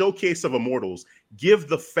 At the Showcase of Immortals, give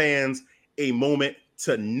the fans a moment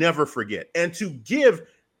to never forget, and to give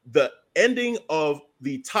the ending of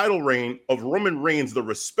the title reign of Roman Reigns the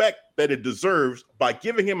respect that it deserves by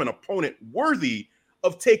giving him an opponent worthy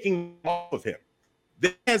of taking off of him.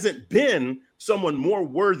 There hasn't been someone more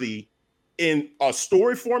worthy in a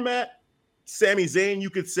story format. Sami Zayn, you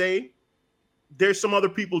could say. There's some other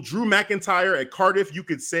people, Drew McIntyre at Cardiff, you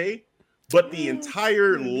could say. But the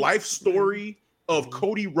entire life story of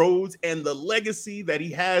Cody Rhodes and the legacy that he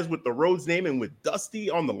has with the Rhodes name and with Dusty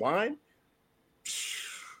on the line,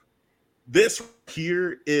 this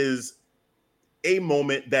here is a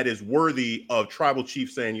moment that is worthy of Tribal Chief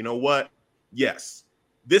saying, you know what? Yes,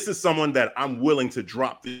 this is someone that I'm willing to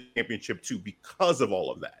drop the championship to because of all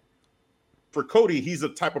of that. For Cody, he's the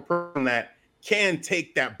type of person that can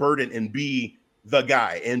take that burden and be the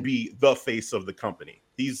guy and be the face of the company.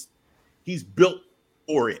 He's built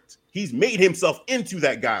for it. He's made himself into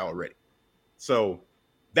that guy already. So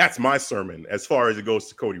that's my sermon as far as it goes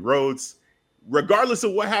to Cody Rhodes. Regardless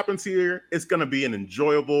of what happens here, it's going to be an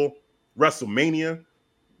enjoyable WrestleMania.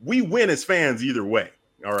 We win as fans either way.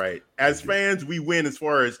 All right. As fans, we win as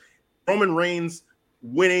far as Roman Reigns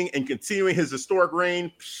winning and continuing his historic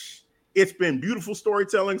reign. It's been beautiful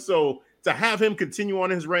storytelling. So to have him continue on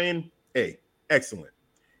his reign, hey, excellent.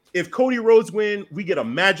 If Cody Rhodes win, we get a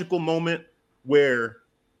magical moment where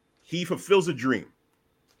he fulfills a dream,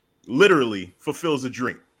 literally fulfills a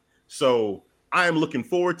dream. So I am looking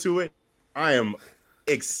forward to it. I am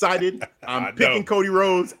excited. I'm picking Cody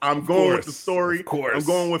Rhodes. I'm going with the story. Of course. I'm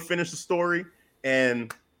going with finish the story,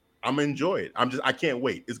 and I'm gonna enjoy it. I can't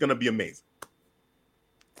wait. It's gonna be amazing.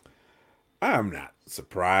 I'm not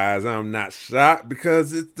surprised. I'm not shocked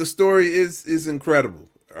because the story is incredible.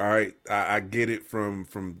 All right, I get it from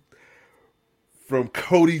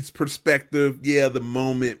Cody's perspective. Yeah, the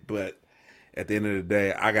moment, but at the end of the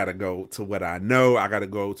day, I gotta go to what I know. I gotta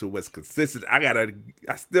go to what's consistent.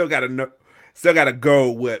 I still gotta go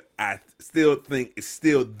what I still think is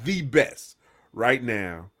still the best right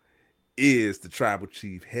now is the tribal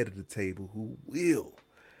chief, head of the table, who will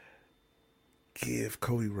give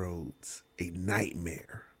Cody Rhodes a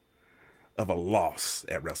nightmare of a loss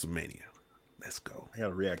at WrestleMania. Let's go. I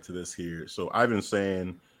gotta react to this here. So Ivan's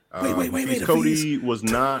saying, wait. Cody was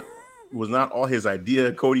not all his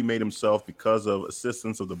idea. Cody made himself because of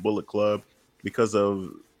assistance of the Bullet Club, because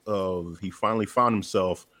of he finally found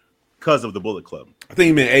himself because of the Bullet Club. I think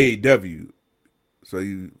he meant AEW. So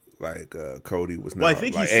you like Cody was not. Well, I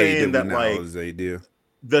think like, he's saying AEW that now like his idea.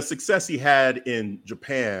 The success he had in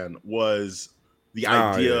Japan was the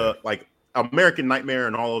idea, like American Nightmare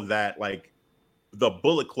and all of that. Like the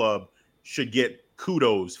Bullet Club should get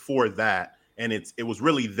kudos for that, and it was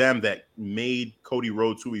really them that made Cody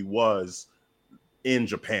Rhodes who he was in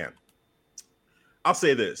Japan. I'll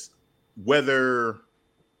say this, whether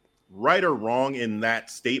right or wrong in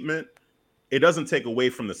that statement, it doesn't take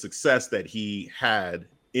away from the success that he had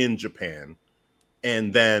in Japan,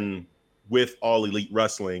 and then with All Elite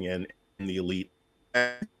Wrestling and the Elite,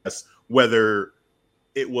 whether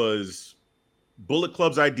it was Bullet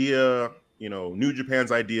Club's idea, New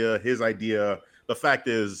Japan's idea, his idea. The fact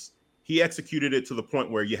is, he executed it to the point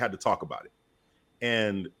where you had to talk about it.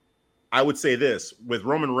 And I would say this, with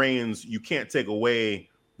Roman Reigns, you can't take away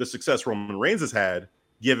the success Roman Reigns has had,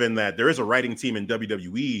 given that there is a writing team in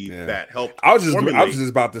WWE that helped. I was just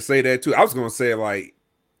about to say that too. I was going to say like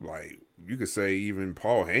you could say even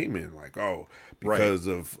Paul Heyman, like, because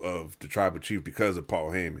of the tribal chief, because of Paul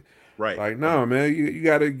Heyman. Right. Like, no, man, you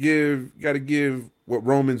gotta give what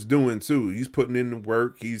Roman's doing too. He's putting in the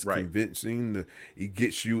work, he's convincing, he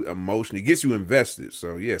gets you emotional, he gets you invested.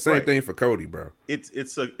 So yeah, same thing for Cody, bro. It's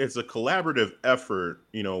a collaborative effort,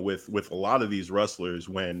 with a lot of these wrestlers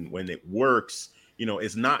when it works,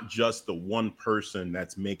 it's not just the one person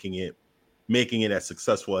that's making it as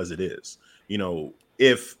successful as it is.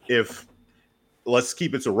 If let's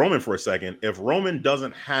keep it to Roman for a second. If Roman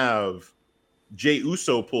doesn't have Jey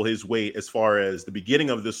Uso pull his weight as far as the beginning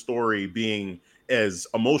of this story being as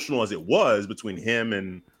emotional as it was between him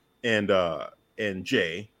and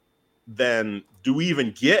Jey, then do we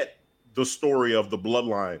even get the story of the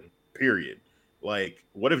bloodline, period? Like,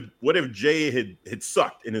 what if Jey had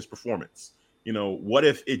sucked in his performance? What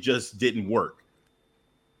if it just didn't work?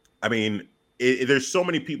 I mean, there's so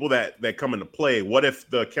many people that come into play. What if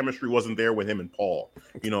the chemistry wasn't there with him and Paul?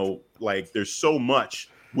 Like there's so much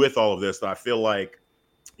with all of this that I feel like,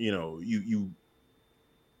 you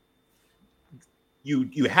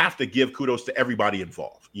have to give kudos to everybody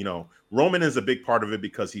involved. Roman is a big part of it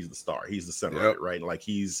because he's the star. He's the center of it, right? Like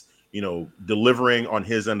he's, delivering on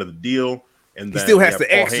his end of the deal. And then he still has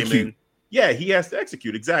to execute. Heyman. Yeah, he has to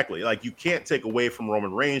execute. Exactly. Like you can't take away from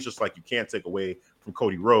Roman Reigns, just like you can't take away from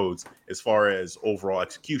Cody Rhodes as far as overall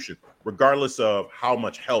execution, regardless of how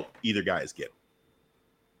much help either guy is getting.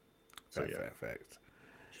 So facts.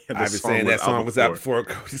 I've been saying that song was out before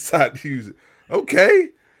Cody decided to use it. Okay.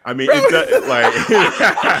 I mean, it's like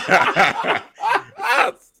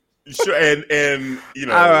sure, and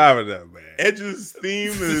I don't know, man. Edge's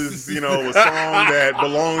theme is a song that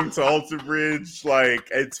belonged to Alter Bridge. Like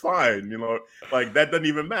it's fine, like that doesn't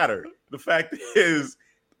even matter. The fact is,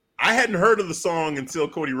 I hadn't heard of the song until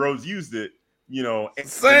Cody Rhodes used it.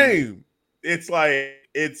 Same. It's like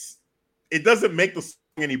it doesn't make the song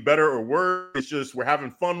any better or worse. It's just we're having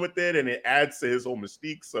fun with it, and it adds to his whole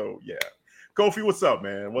mystique. So yeah. Kofi, what's up,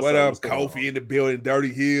 man? What up? Kofi in the building.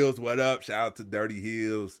 Dirty Heels. What up? Shout out to Dirty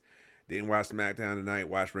Heels. Didn't watch SmackDown tonight.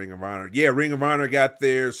 Watch Ring of Honor. Yeah, Ring of Honor got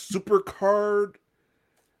their super card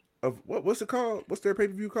of what's it called? What's their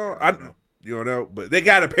pay-per-view called? I don't know. You don't know, but they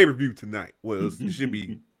got a pay-per-view tonight. Well, it should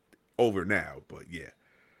be over now, but yeah,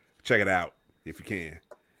 check it out if you can.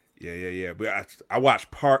 Yeah. But I watched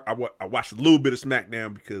I watched a little bit of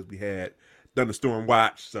SmackDown because we had Thunderstorm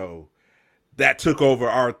watch, so that took over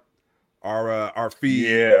our feed.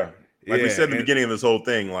 Yeah, like we said in the beginning of this whole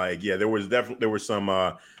thing, like there was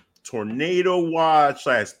some tornado watch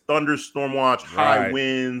 / thunderstorm watch, high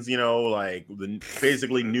winds, like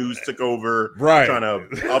basically news took over, trying to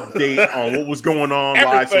update on what was going on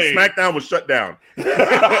live. So SmackDown was shut down. In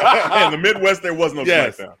the Midwest, there was no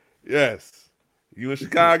SmackDown. Yes. You in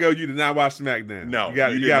Chicago, you did not watch SmackDown. No,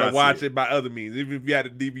 you got to watch it by other means. Even if you had a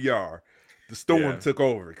DVR, the storm took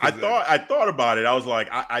over. I thought about it. I was like,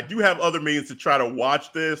 I do have other means to try to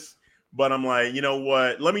watch this, but I'm like, you know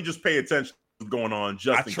what? Let me just pay attention to what's going on.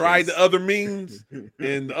 I tried the other means,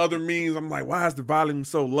 and the other means, I'm like, why is the volume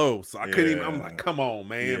so low? So I couldn't even. I'm like, come on,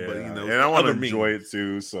 man. But and I want to enjoy it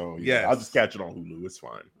too. So I'll just catch it on Hulu. It's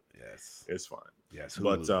fine. Yes, it's fine. Yes,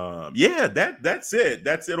 Hulu. But that's it.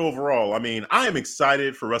 That's it overall. I mean, I am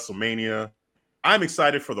excited for WrestleMania. I'm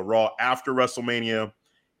excited for the Raw after WrestleMania.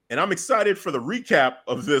 And I'm excited for the recap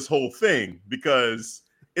of this whole thing because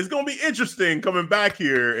it's going to be interesting coming back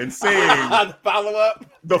here and saying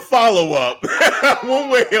the follow up one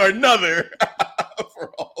way or another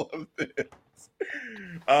for all of this.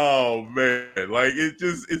 Oh man, like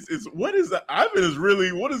it's what is that? Ivan is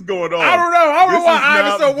really, what is going on? I don't know why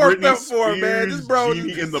Ivan's so worked Britney up for it, man. This bro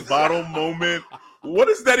Genie in the bottle moment. What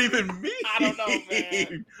does that even mean? I don't know,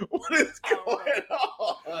 man. What is going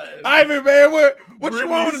on? Ivan, man, what Britney you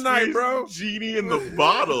want tonight, Spears bro? Genie in the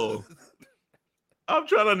bottle. I'm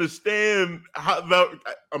trying to understand how that.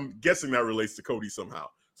 I'm guessing that relates to Cody somehow.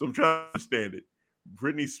 So I'm trying to understand it.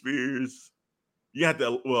 Britney Spears. You have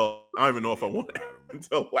to. Well, I don't even know if I want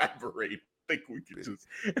to elaborate. I think we could just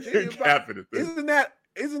cap it at this.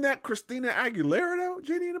 Isn't that Christina Aguilera though?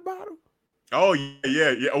 Genie in the bottle. Oh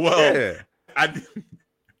yeah. Well, Yeah. I've been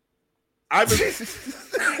you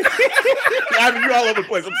all over the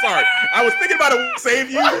place. I'm sorry. I was thinking about it to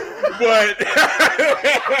save you, but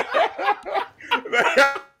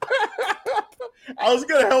I was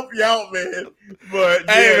gonna help you out, man. But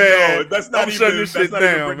Hey, man, no, that's not I'm even shutting this shit down,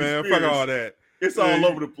 Britney man. Spears. Fuck all that. It's all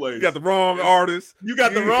over the place. You got the wrong artist. You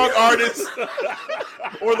got the wrong artist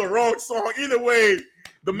or the wrong song. Either way,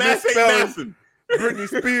 the math ain't Misspelling. mathing. Britney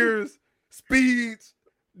Spears, Speeds,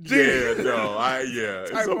 Genie. It's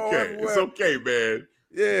Type okay. of It's okay, man.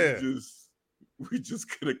 Yeah. We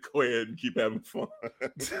just gonna go ahead and keep having fun.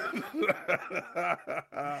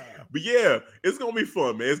 But yeah, it's gonna be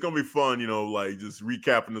fun, man. It's gonna be fun, like just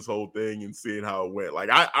recapping this whole thing and seeing how it went. Like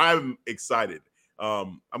I'm excited.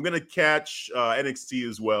 I'm gonna catch NXT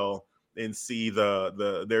as well and see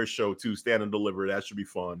their show too, Stand and Deliver. That should be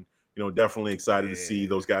fun. Definitely excited to see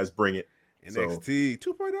those guys bring it. NXT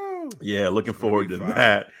 2.0. Yeah, looking forward to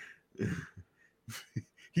that.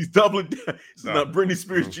 He's doubling down. It's not Britney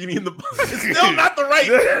Spears, Genie in the bottle. It's still not the right.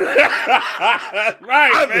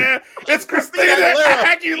 Right, man. It's Christina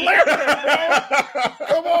Aguilera, bro.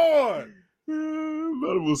 Come on.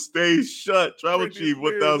 But will stay shut. Tribal Britney Chief,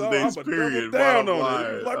 Spears, 1,000 days period. Down on Bottom it.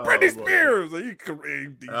 line. Like Oh, Britney boy. Spears. You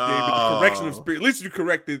gave the correction of Spears. At least you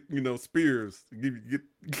corrected, Spears.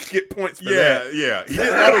 Get points for that. Yeah. He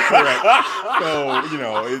didn't autocorrect.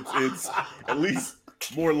 So, it's at least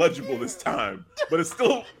more legible this time. But it's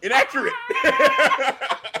still inaccurate.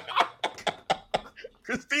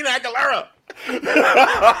 Christina Aguilera.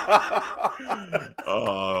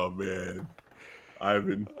 Oh, man.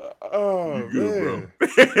 Ivan. Oh, you good, man.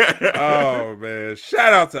 bro. Oh, man.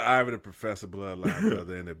 Shout out to Ivan the Professor Bloodline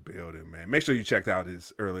brother in the building, man. Make sure you checked out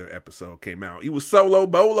his earlier episode came out. He was solo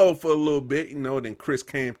bolo for a little bit, then Chris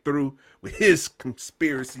came through with his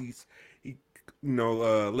conspiracies. He,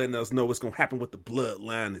 letting us know what's going to happen with the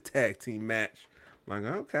Bloodline, the tag team match. I'm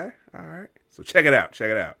like, okay, all right. So check it out.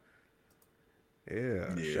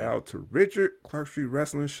 Yeah. Shout out to Richard, Clark Street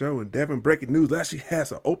Wrestling Show, and Devin. Breaking news. Actually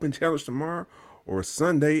has an open challenge tomorrow or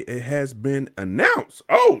Sunday. It has been announced.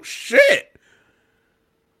 Oh, shit.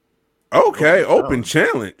 Okay, open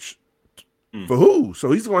challenge. For who?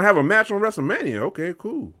 So he's going to have a match on WrestleMania. Okay,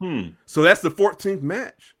 cool. So that's the 14th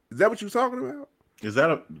match. Is that what you're talking about? Is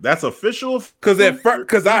that's official? Because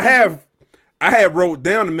I had wrote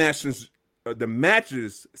down the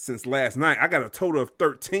matches since last night. I got a total of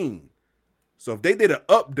 13. So if they did an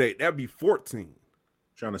update, that'd be 14.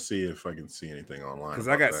 Trying to see if I can see anything online. Because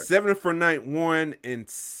I got 7 for night 1 and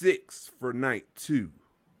 6 for night 2.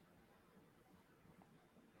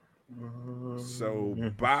 So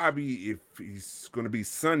Bobby, if he's going to be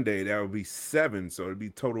Sunday, that would be 7. So it'd be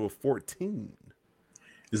a total of 14.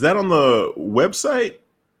 Is that on the website?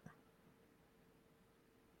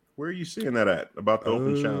 Where are you seeing that at? About the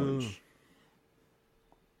open challenge?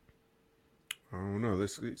 I don't know.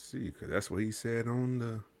 Let's see, because that's what he said on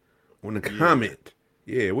the comment.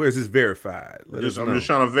 Yeah, where's this verified? I'm just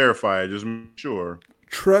trying to verify it. Just make sure.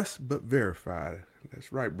 Trust but verified.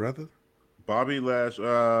 That's right, brother. Bobby Lashley.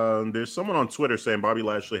 There's someone on Twitter saying Bobby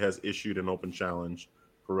Lashley has issued an open challenge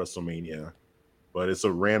for WrestleMania, but it's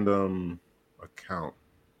a random account.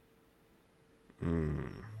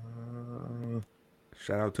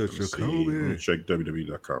 Shout out to Jacoby. Let me check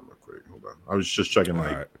WWE.com real quick. Hold on. I was just checking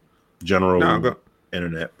general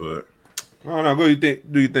internet, but no, go do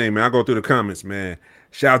your thing, man. I'll go through the comments, man.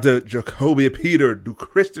 Shout out to Jacoby Peter. Do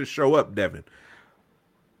Christian show up, Devin?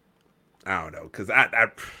 I don't know, because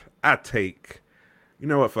I take, you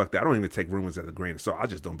know what, fuck that. I don't even take rumors as a grain of salt. I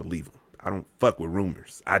just don't believe them. I don't fuck with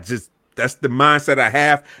rumors. That's the mindset I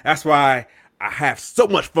have. That's why I have so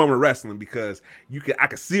much fun with wrestling, because I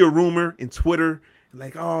can see a rumor in Twitter,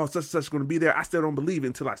 like, oh, such and such going to be there. I still don't believe it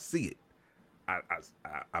until I see it.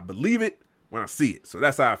 I believe it when I see it. So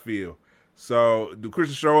that's how I feel. So do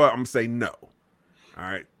Christian show up? I'm going to say no. All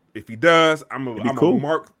right. If he does, I'm gonna cool.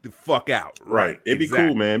 mark the fuck out. Right. It'd be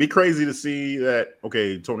cool, man. It'd be crazy to see that.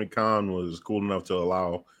 Okay, Tony Khan was cool enough to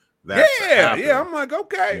allow that. Yeah. I'm like,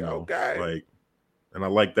 okay. Like, and I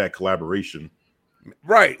like that collaboration.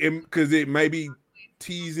 Right, because it may be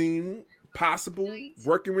teasing possible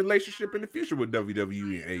working relationship in the future with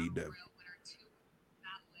WWE and AEW.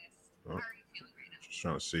 Oh, just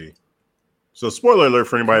trying to see. So, spoiler alert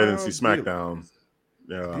for anybody that didn't see SmackDown.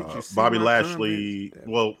 Bobby Lashley.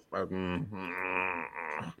 Well,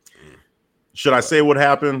 should I say what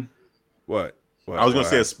happened? What? I was going to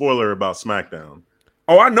say a spoiler about SmackDown.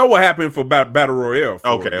 Oh, I know what happened for Battle Royale.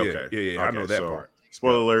 Okay. Yeah, I know that part.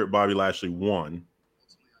 Spoiler alert: Bobby Lashley won.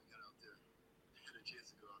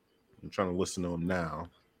 I'm trying to listen to him now.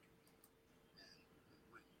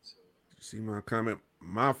 See my comment?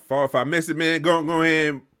 My fault if I missed it, man. Go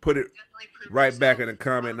ahead and put it right back in the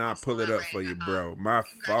comment, and I'll pull it up for you, bro. My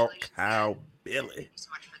fault, Kyle Billy.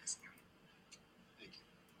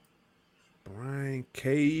 Brian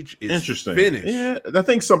Cage is finished. Yeah, I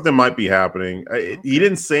think something might be happening. He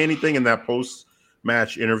didn't say anything in that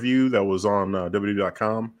post-match interview that was on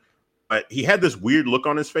WWE.com, but he had this weird look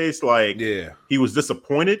on his face, like he was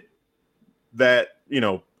disappointed that,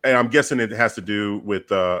 and I'm guessing it has to do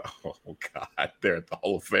with oh God, they're at the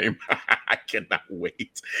Hall of Fame. I cannot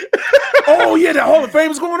wait. Oh yeah, the Hall of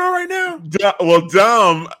Fame is going on right now. Well,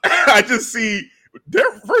 Dom, I just see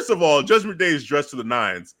there. First of all, Judgment Day is dressed to the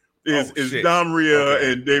nines. Is Dom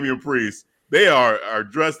Rhea and Damian Priest? They are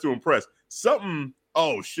dressed to impress. Something.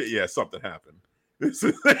 Oh shit! Yeah, something happened. This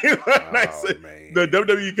is the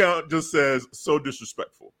WWE account just says so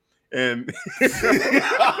disrespectful. And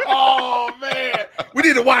oh man, we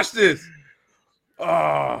need to watch this.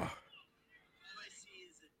 Oh,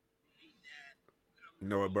 you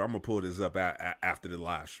know what, bro? I'm gonna pull this up after the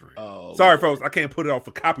live stream. Oh, sorry, folks, I can't put it off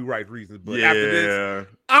for copyright reasons, but after this,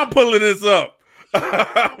 I'm pulling this up.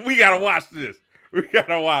 We gotta watch this.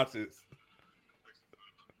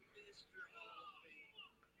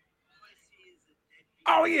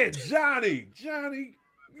 Oh yeah, Johnny.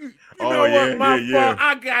 You know what? My fault.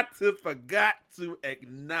 I forgot to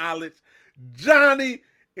acknowledge Johnny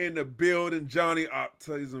in the building. Johnny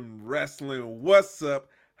Autism Wrestling. What's up?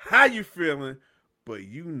 How you feeling? But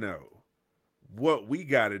you know what we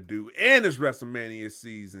got to do. And it's WrestleMania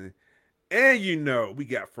season. And you know we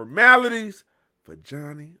got formalities for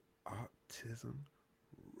Johnny Autism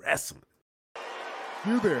Wrestling.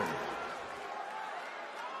 You there,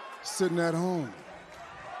 sitting at home.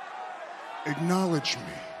 Acknowledge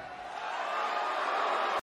me.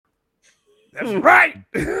 That's right.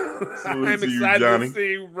 I'm excited to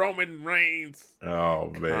see Roman Reigns. Oh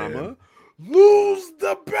man, lose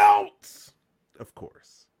the belt. Of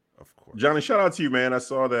course. Johnny, shout out to you, man. I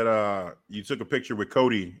saw that you took a picture with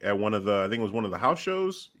Cody at one of the, I think it was one of the house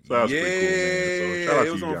shows. So that was pretty cool, man. So shout out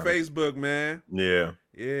it was on Facebook, man. Yeah,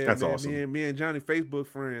 that's awesome. Me and Johnny Facebook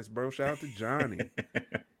friends, bro. Shout out to Johnny.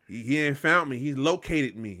 He ain't found me. He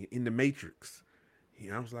located me in the Matrix.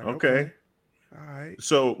 I was like, okay. All right.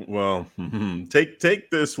 So, well, take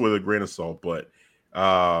this with a grain of salt, but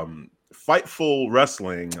Fightful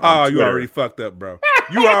Wrestling. Oh, you already fucked up, bro.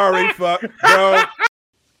 You already fucked, bro.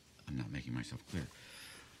 I'm not making myself clear.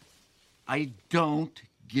 I don't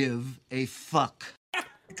give a fuck.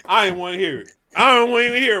 I didn't want to hear it. I don't want to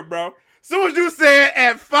even hear it, bro. As soon as you said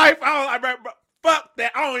at Fife, I was like, bro, fuck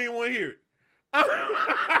that. I don't even want to hear it. I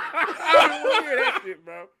don't want to hear that shit,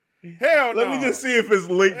 bro. Hell no. Let me just see if it's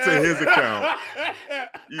linked to his account.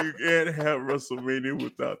 You can't have WrestleMania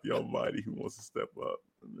without the Almighty who wants to step up.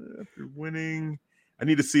 After winning, I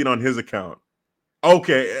need to see it on his account.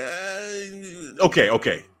 Okay.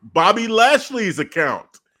 Bobby Lashley's account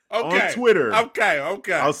on Twitter. Okay.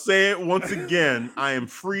 I'll say it once again. I am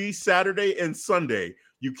free Saturday and Sunday.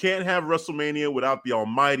 You can't have WrestleMania without the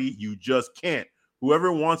Almighty. You just can't.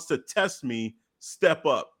 Whoever wants to test me, step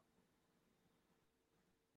up.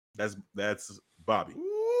 That's Bobby.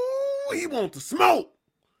 Ooh, he wants to smoke.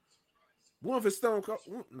 One of his Stone Cold.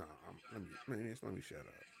 No, let me shut up.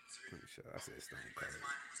 I said Stone Cold.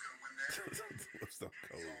 Stone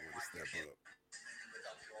Cold want to step up.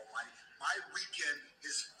 My weekend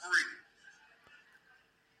is free.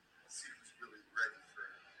 Let's see who's really ready for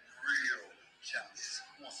real challenge.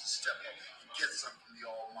 Who wants to step up and get something from the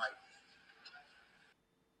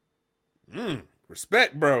Almighty?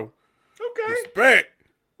 Respect, bro. Okay. Respect.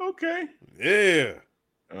 Okay. Yeah.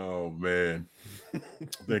 Oh man. I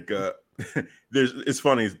think it's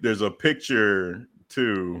funny. There's a picture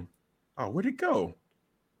too. Oh, where'd it go?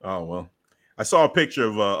 Oh well. I saw a picture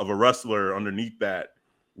of a wrestler underneath that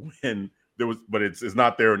when there was, but it's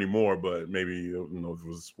not there anymore. But maybe if it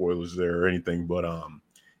was spoilers there or anything. But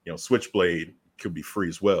Switchblade could be free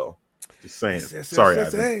as well. Just saying. Sorry,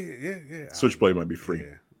 Ivan. Yeah. Switchblade might be free.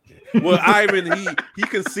 Yeah. Well, Ivan, he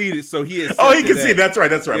conceded, so he accepted. Oh, he conceded. That's right.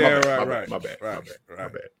 Yeah, My bad.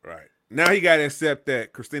 Right. Now he got to accept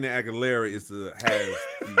that Christina Aguilera has the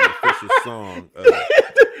official song.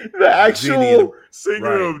 The actual singer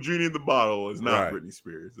right. of Genie in the Bottle is not Right. Britney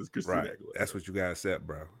Spears. It's Christina Right. Aguilera. That's what you got to accept,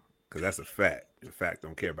 bro. Because that's a fact. The fact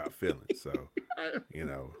don't care about feelings. So,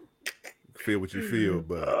 feel what you feel,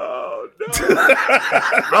 but Oh no!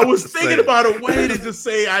 I was thinking about a way to just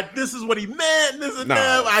say, "This is what he meant." This is nah,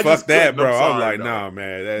 I fuck just that, couldn't. bro. I'm I sorry, was like, dog. nah,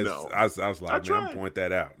 man. That's No. I was like, man, I'm tried. point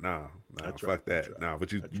that out. Nah, tried. fuck that. Nah,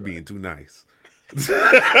 but you being too nice.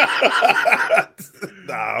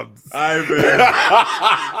 nah, It's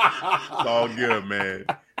all good, man.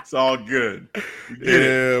 It's all good. We get it.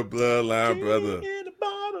 yeah, bloodline brother. In the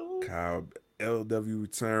bottle. Kyle LW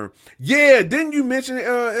return. Yeah, didn't you mention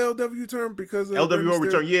LW return because of LWO Rey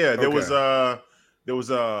return. Mysterio? Yeah, Okay. there was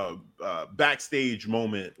a backstage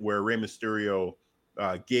moment where Rey Mysterio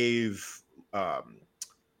gave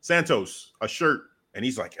Santos a shirt, and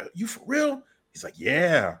he's like, "You for real?" He's like,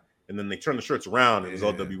 "Yeah." And then they turn the shirts around. It was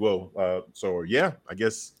LWO. So yeah, I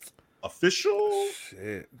guess official.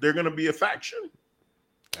 Shit. They're gonna be a faction.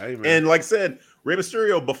 Hey, man. And like I said, Rey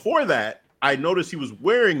Mysterio, before that, I noticed he was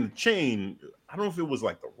wearing the chain. I don't know if it was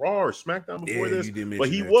like the Raw or SmackDown before Yeah, this, you did mention but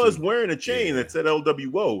he that was too. wearing a chain Yeah. that said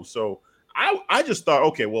LWO. So I just thought,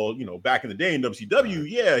 okay, well, back in the day in WCW,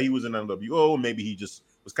 yeah, he was in LWO. Maybe he just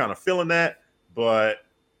was kind of feeling that, but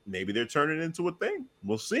maybe they're turning it into a thing.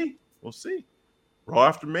 We'll see. Raw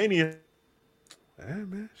after Mania. Yeah,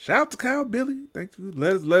 man. Shout out to Kyle Billy. Thank you.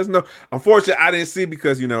 Let us know. Unfortunately, I didn't see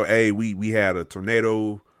because we had a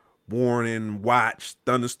tornado warning, watch,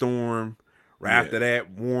 thunderstorm. Right after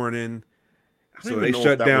that warning. I don't So even they know if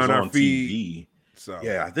shut that down was our on feed. TV. So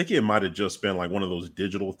Yeah, I think it might have just been like one of those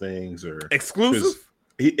digital things or exclusive.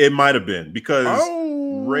 It might have been because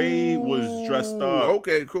Oh, Ray was dressed up.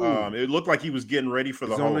 Okay, cool. It looked like he was getting ready for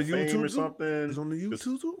the It's Hall on of the Fame YouTube or too? something. It's on the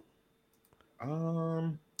YouTube too?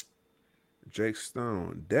 Um, Jake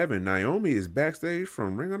Stone, Devin, Naomi is backstage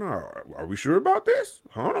from Ring of Honor. Are we sure about this?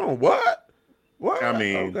 Hold on, what? What? I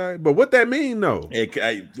mean, okay, but what that mean though?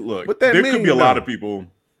 look, What that there mean, could be a lot though? of people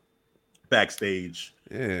backstage.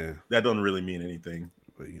 Yeah, That doesn't really mean anything.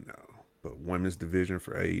 but women's division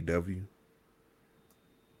for AEW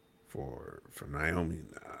for Naomi,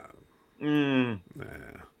 nah.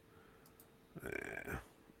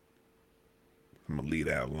 I'm gonna leave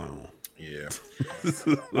that alone. Yeah.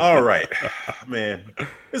 All right, man.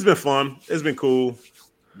 It's been fun. It's been cool.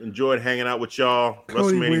 Enjoyed hanging out with y'all.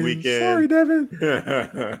 Cody WrestleMania wins. weekend. Sorry, Devin.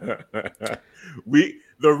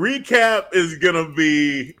 The recap is gonna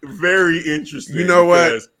be very interesting. You know what?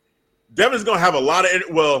 because Devin's gonna have a lot of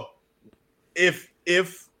if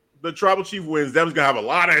the Tribal Chief wins, Devin's gonna have a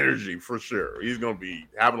lot of energy for sure. He's gonna be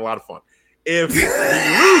having a lot of fun. If he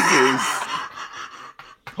loses,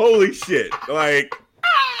 holy shit! Like,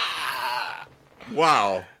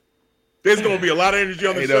 wow. There's gonna be a lot of energy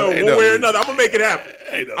on the show. One way or another, I'm gonna make it happen.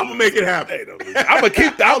 I'm gonna make it happen. I'm gonna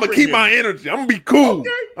keep my energy. I'm gonna be cool. Okay.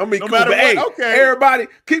 I'm gonna be No cool. matter But what, hey, okay. everybody,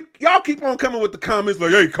 keep on coming with the comments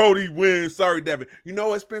like, "Hey, Cody wins." Sorry, Devin. You know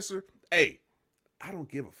what, Spencer? Hey, I don't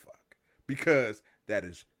give a fuck because that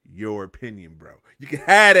is your opinion, bro. You can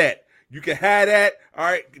have that. All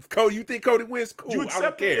right, if Cody, you think Cody wins? Cool. Would you I don't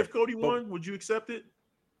accept it care. if Cody won? Would you accept it?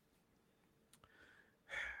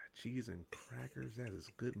 Cheese and crackers. That is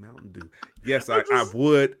good Mountain Dew. Yes, I just-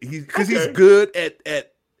 would. He's Okay. good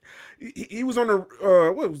at. He was on the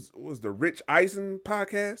what was the Rich Eisen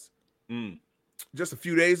podcast just a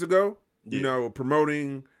few days ago. Yeah.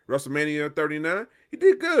 Promoting WrestleMania 39. He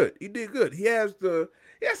did good. He has the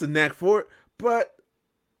knack for it. But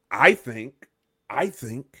I think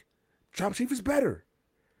Tribal Chief is better.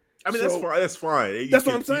 I mean, So- that's fine. That's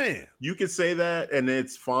what I'm saying. You can say that, and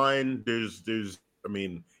it's fine. I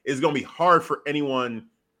mean, it's going to be hard for anyone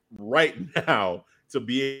right now to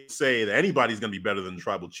be able to say that anybody's going to be better than the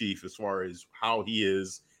Tribal Chief as far as how he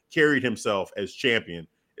is carried himself as champion.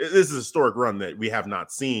 This is a historic run that we have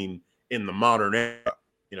not seen in the modern era.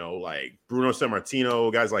 Like Bruno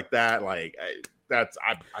Sammartino, guys like that. Like I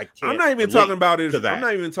can't. I'm not even relate talking about his. to that. I'm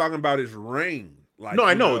not even talking about his reign. Like, No,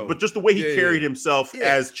 I know, but just the way he Yeah, carried yeah. himself Yeah.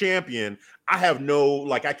 as champion, I have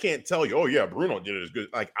I can't tell you, oh yeah, Bruno did it as good.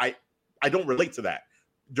 Like I don't relate to that.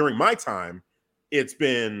 During my time, it's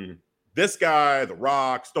been this guy, The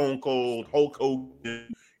Rock, Stone Cold, Hulk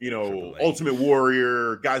Hogan, Triple H. Ultimate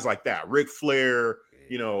Warrior, guys like that, Ric Flair,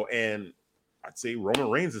 and I'd say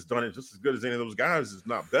Roman Reigns has done it just as good as any of those guys, if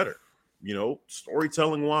not better.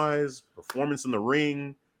 Storytelling wise, performance in the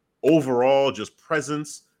ring, overall, just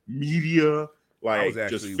presence. media, I like was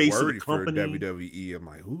just actually face of the worried for company. WWE. I'm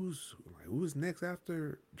like, who's next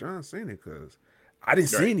after John Cena? Because I didn't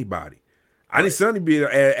see Right. anybody. I didn't see anybody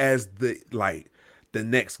as the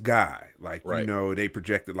next guy. Like, Right. you know, they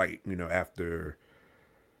projected, like, you know, after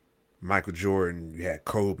Michael Jordan, you had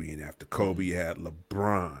Kobe, and after Kobe, you had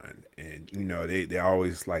LeBron, and you know they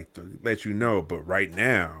always like to let you know. But right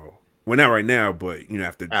now, well, not right now, but you know,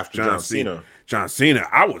 after John Cena. John Cena,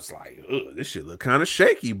 I was like, ugh, this shit look kind of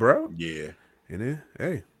shaky, bro. Yeah. And then,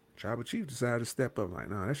 hey, Tribal Chief decided to step up. Like,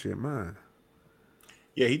 no, that shit mine.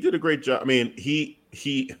 Yeah, he did a great job. I mean,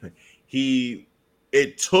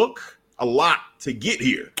 it took a lot to get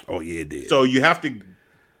here. Oh yeah, it did. So you have to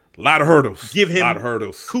a lot of hurdles. give him a lot of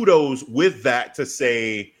hurdles. kudos with that, to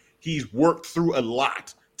say he's worked through a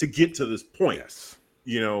lot to get to this point. Yes.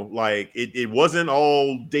 You know, like it wasn't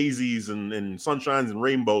all daisies and sunshines and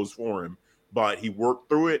rainbows for him, but he worked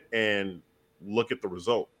through it, and look at the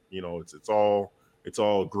result. You know, it's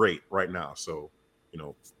all great right now. So, you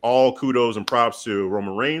know, all kudos and props to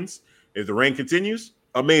Roman Reigns. If the reign continues,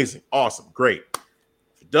 amazing, awesome, great.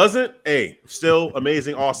 If it doesn't, hey, still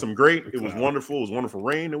amazing, awesome, great. It was wonderful. It was wonderful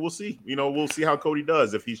reign, and we'll see. You know, we'll see how Cody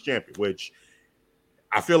does if he's champion, which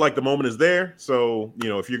I feel like the moment is there. So, you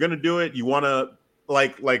know, if you're gonna do it, you want to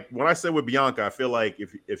like what I said with Bianca. I feel like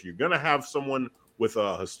if you're gonna have someone with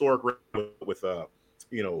a historic, with a,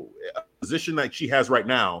 you know, a position that she has right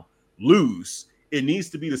now lose, it needs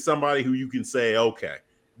to be to somebody who you can say, okay,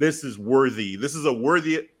 this is worthy. This is a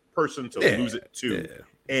worthy person to lose it to. Yeah.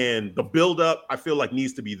 And the buildup, I feel like,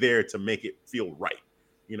 needs to be there to make it feel right.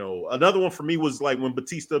 You know, another one for me was like when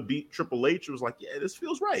Batista beat Triple H. It was like, yeah, this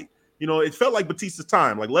feels right. You know, it felt like Batista's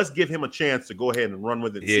time. Like, let's give him a chance to go ahead and run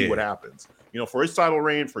with it and see what happens. You know, for his title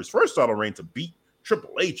reign, for his first title reign, to beat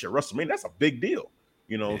Triple H at WrestleMania, that's a big deal.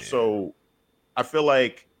 You know, so I feel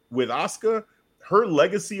like with Asuka, her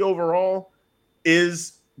legacy overall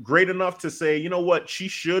is great enough to say, you know what, she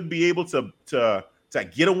should be able to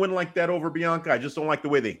get a win like that over Bianca. I just don't like the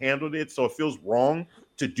way they handled it. So it feels wrong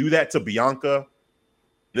to do that to Bianca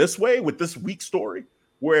this way with this weak story.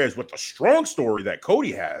 Whereas with the strong story that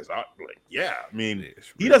Cody has,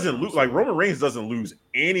 he doesn't lose. Like, Roman Reigns doesn't lose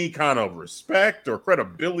any kind of respect or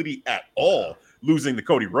credibility at all losing to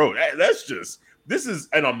Cody Rhodes. This is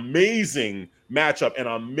an amazing matchup, an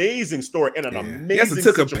amazing story, and an amazing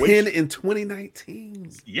took situation. a pin in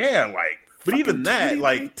 2019. Yeah, like, but even that,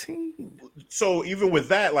 like, so even with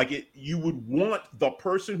that, like, you would want the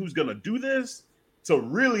person who's gonna do this to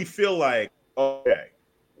really feel like, okay,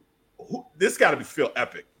 this got to feel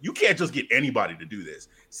epic. You can't just get anybody to do this.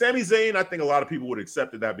 Sami Zayn, I think a lot of people would have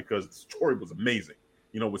accepted that because the story was amazing,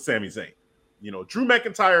 you know, with Sami Zayn. You know, Drew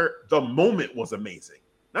McIntyre, the moment was amazing.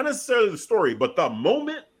 Not necessarily the story, but the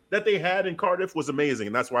moment that they had in Cardiff was amazing.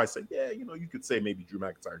 And that's why I said, yeah, you know, you could say maybe Drew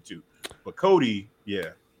McIntyre too. But Cody, yeah.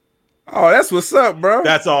 Oh, that's what's up, bro.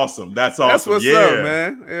 That's awesome. That's what's yeah. up,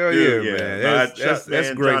 man. Hell Dude, yeah, man. That's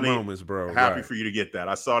great Johnny, moments, bro. Happy for you to get that.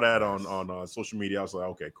 I saw that on social media. I was like,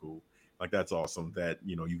 okay, cool. Like, that's awesome that,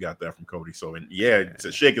 you know, you got that from Cody. So, and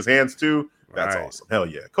to shake his hands too, that's awesome. Hell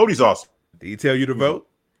yeah. Cody's awesome. Did he tell you to vote?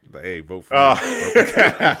 Like, hey, vote for me.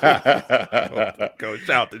 Go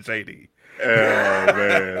shout to JD. Oh,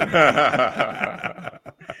 man.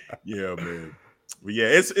 Yeah, man. But yeah,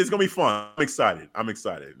 it's gonna be fun. I'm excited.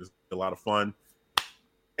 It's a lot of fun.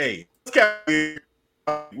 Hey,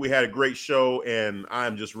 we had a great show, and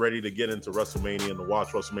I'm just ready to get into WrestleMania and to watch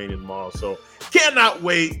WrestleMania tomorrow. So cannot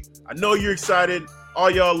wait. I know you're excited. All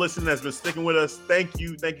y'all listening that's been sticking with us, thank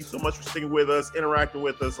you. Thank you so much for sticking with us, interacting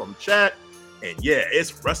with us on the chat. And yeah,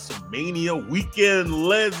 it's WrestleMania weekend.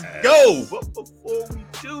 Let's go. But before we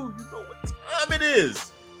do, you know what time it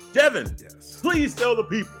is. Devin, please tell the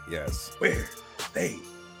people where they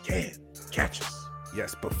can catch us.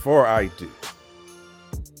 Yes, before I do,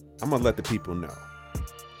 I'm going to let the people know.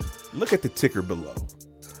 Look at the ticker below.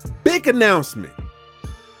 Big announcement.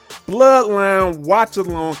 Bloodline Watch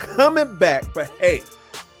Along coming back. But hey,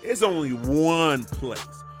 there's only one place,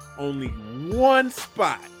 only one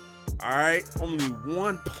spot. All right, only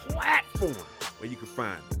one platform where you can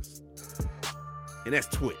find us, and that's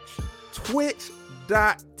Twitch.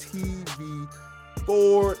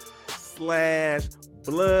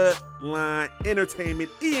 Twitch.tv/Bloodline Entertainment,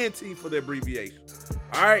 ENT for the abbreviation.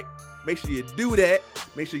 All right, make sure you do that.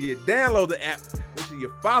 Make sure you download the app. Make sure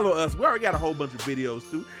you follow us. We already got a whole bunch of videos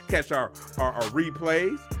too. Catch our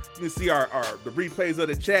replays. You can see the replays of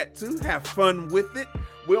the chat too. Have fun with it.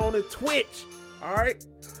 We're on the Twitch. All right.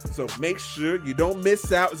 So make sure you don't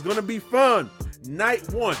miss out. It's going to be fun.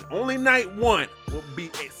 Night one, only night one, will be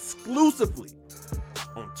exclusively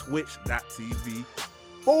on twitch.tv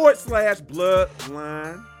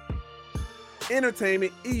YouTube.com/Bloodline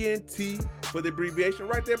Entertainment, ENT for the abbreviation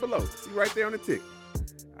right there below. See right there on the tick.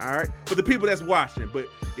 All right. For the people that's watching, but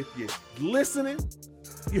if you're listening,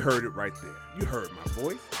 you heard it right there. You heard my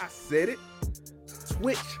voice. I said it.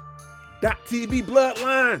 Twitch.tv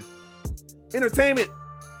Bloodline Entertainment,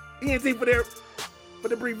 ENT for the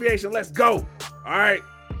abbreviation. Let's go. All right.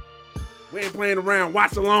 We ain't playing around.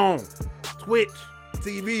 Watch along. Twitch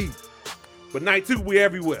TV. But night 2, we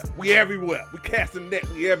everywhere. We everywhere. We casting net.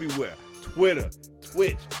 We everywhere. Twitter,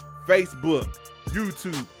 Twitch, Facebook,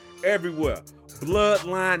 YouTube, everywhere.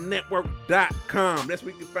 BloodlineNetwork.com. That's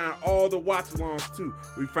where you can find all the watch-alongs too.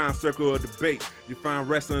 We find Circle of Debate. You find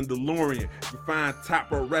Wrestling DeLorean. You find Top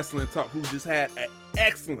Row Wrestling Talk, who just had an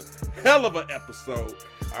excellent, hell of an episode.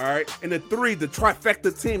 All right. And the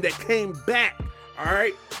trifecta team that came back. All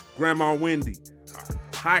right. Grandma Wendy,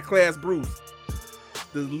 High Class Bruce,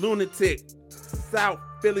 the Lunatic, South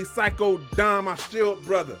Philly Psycho Dom, my Shield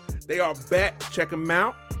brother. They are back. Check them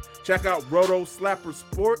out. Check out Roto Slapper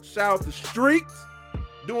Sports. Shout out to Streets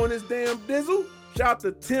doing this damn dizzle. Shout out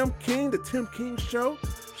to Tim King, the Tim King Show.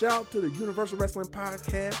 Shout out to the Universal Wrestling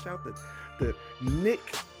Podcast. Shout out to Nick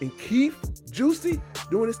and Keith Juicy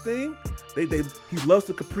doing this thing. He loves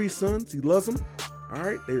the Capri Suns. He loves them. All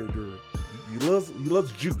right, he loves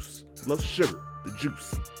juice. He loves sugar, the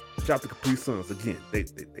juice. Shout out to Capri Suns again. They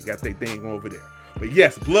got their thing over there. But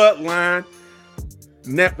yes,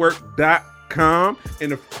 BloodlineNetwork.com,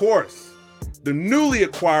 and of course, the newly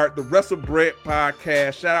acquired the WrestleBread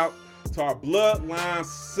Podcast. Shout out to our Bloodline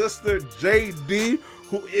sister JD,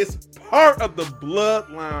 who is part of the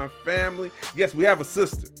Bloodline family. Yes, we have a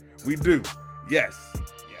sister. We do. Yes.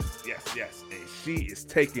 And she is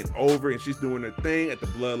taking over, and she's doing her thing at the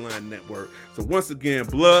Bloodline Network. So once again,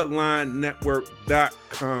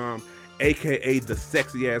 BloodlineNetwork.com, aka the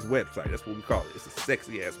sexy ass website. That's what we call it. It's a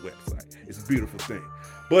sexy ass website. It's a beautiful thing.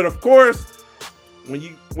 But of course, when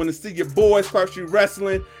you want to see your boys Clark Street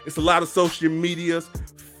Wrestling, it's a lot of social medias.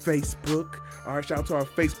 Facebook. All right, shout out to our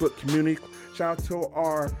Facebook community. Shout out to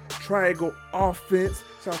our Triangle Offense.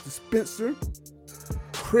 Shout out to Spencer,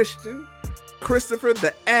 Christopher,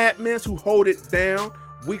 the admins who hold it down.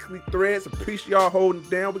 Weekly threads. Appreciate y'all holding it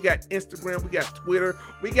down. We got Instagram. We got Twitter.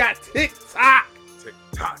 We got TikTok.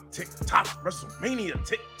 TikTok. WrestleMania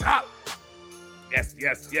TikTok. Yes.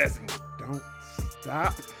 And don't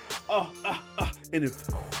stop. And of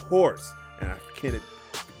course, and I can't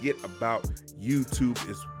forget about YouTube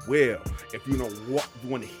as well. If you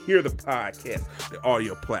want to hear the podcast, the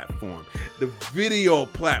audio platform, the video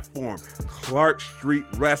platform,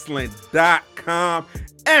 ClarkStreetWrestling.com,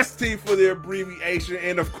 ST for the abbreviation.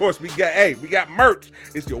 And of course, we got merch.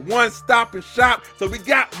 It's your one-stop and shop. So we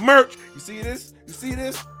got merch. You see this?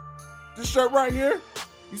 This shirt right here?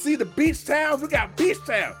 You see the beach towels? We got beach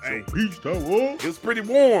towels. Hey, Beach towel. it was pretty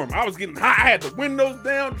warm. I was getting hot. I had the windows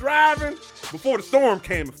down driving before the storm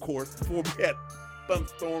came, of course. Before we had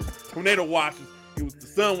thunderstorm, tornado watches. The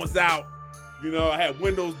sun was out. You know, I had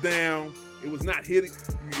windows down. It was not hitting.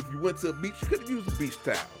 If you went to a beach, you could have used a beach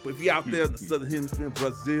towel. But if you're out there in the Southern Hemisphere,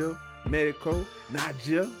 Brazil, Mexico,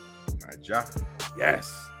 Nigeria.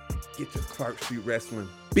 Yes. Get your Clark Street Wrestling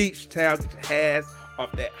beach towel. Get your ass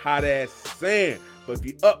off that hot ass sand. But if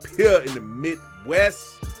you're up here in the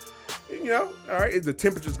Midwest, you know, all right, the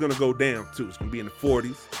temperature's gonna go down too. It's gonna be in the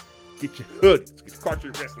 40s. Get your hoodies. Get your Clark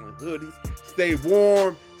Street Wrestling hoodies. Stay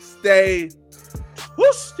warm. Stay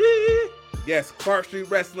twisty. Yes,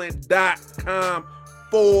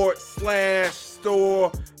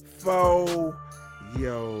 ClarkStreetWrestling.com/store for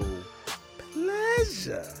your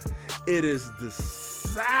pleasure. It is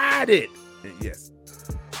decided. And yes,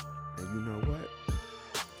 and you know what?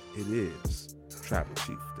 It is Tribal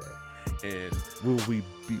Chief Day. And will we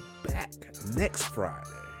be back next Friday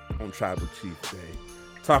on Tribal Chief Day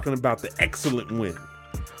talking about the excellent win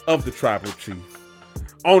of the Tribal Chief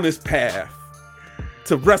on his path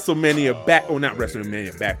to WrestleMania not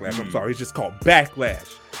WrestleMania Backlash. I'm sorry, it's just called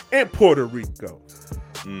Backlash in Puerto Rico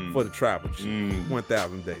for the Tribal Chief.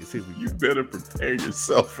 1,000 days. Here we You go. better prepare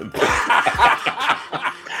yourself for this.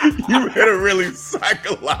 You better really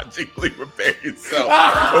psychologically prepare yourself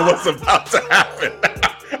for what's about to happen.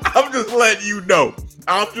 I'm just letting you know.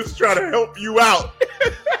 I'm just trying to help you out.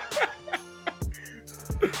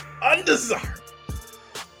 Undesirable.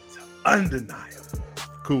 Undeniable.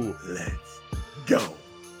 Cool. Let's go.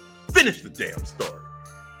 Finish the damn story.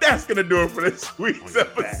 That's going to do it for this week's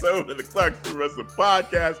episode of the Clark Street Wrestling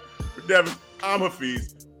Podcast. For Devin, I'm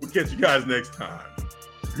Hafiz. We'll catch you guys next time.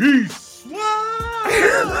 Peace. All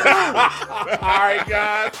right,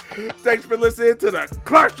 guys. Thanks for listening to the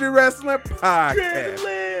Clark Street Wrestling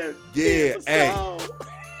Podcast. Yeah, hey.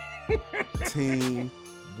 Team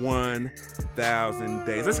 1,000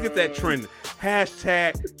 days. Let's get that trending.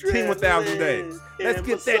 Hashtag Team 1,000 days. Let's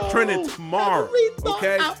get that trending tomorrow.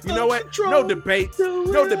 Okay? You know what? No debates.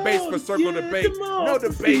 No debates for Circle Debate. No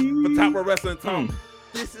debate for Top Row Wrestling Talk.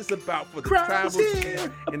 This is about for the tribal chief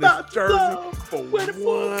and the Jersey for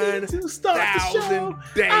 1,000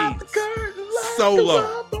 days.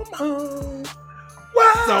 Solo.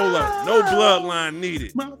 Solo. No bloodline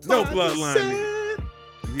needed. No bloodline needed.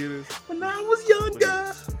 You hear this? When I was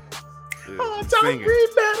younger,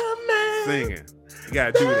 Singing. You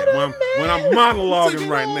gotta do that. When I'm monologuing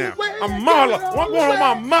right now. I'm going on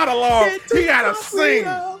my monologue. He gotta sing.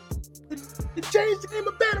 It changed the game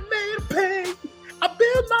of better man to pay. I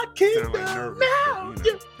build my kingdom Sound like nervous, now. but,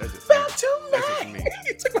 you know, that's just Felt me. too That's just late. me.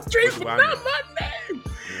 You took my dreams, What but do I not know? my name.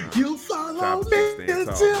 You know, You follow Chopper me stands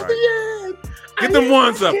tall, until right? the end. Get them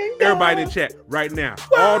ones up. Everybody in the chat right now.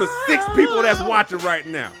 All the 6 people that's watching right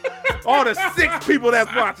now. All the 6 people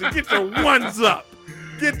that's watching. Get your ones up.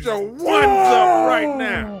 Get your ones up right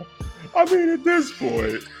now. I mean, at this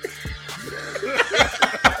point.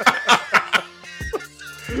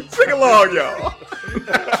 Sing along, y'all.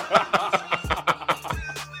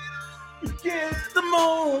 Get them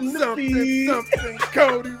on the beat. Something,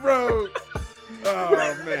 Cody Rhodes.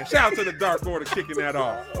 Oh, man. Shout out to the Dark Order kicking that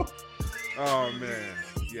off. Oh, man.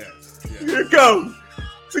 Yes. Here it goes.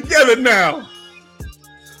 Together now.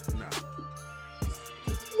 No.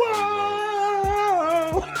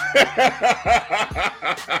 Whoa.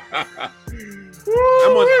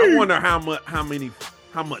 I wonder how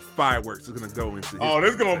much fireworks is gonna go into. Oh,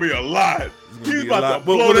 there's gonna be a lot. He's about to But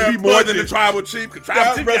blow will that it be more than the budget. tribal chief? 'Cause That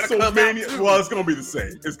tribal chief gotta come out WrestleMania. too. Well, it's gonna be the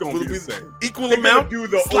same. It's gonna Will be it the same. equal They're amount? gonna do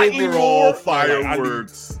the Slightly overall more?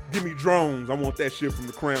 fireworks. Give me drones. I want that shit from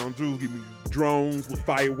the Crown Jewels. Give me drones with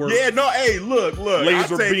fireworks. Yeah, no, hey, look.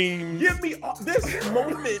 Laser I say, beams. Give me all, this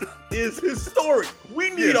moment is historic. We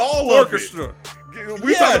need Yeah, all orchestra. of it.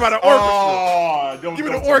 We talking about an orchestra. Oh, don't, Give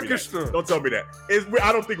me don't the tell me that. orchestra. Don't tell me that.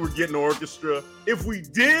 I don't think we're getting an orchestra. If we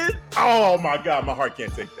did, oh my God, my heart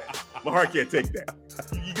can't take that. My heart can't take that.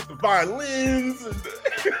 You get the violins and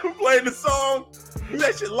playing the song. Do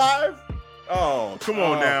that shit live. Oh, come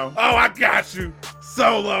on now. Oh, I got you.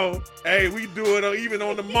 Solo. Hey, we do it even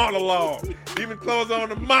on the monologue. Even close on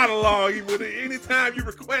the monologue. Even anytime you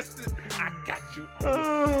request it, I got you.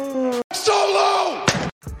 Solo.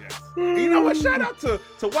 Yes. And you know what? Shout out to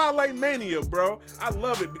Wale Mania, bro. I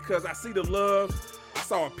love it because I see the love. I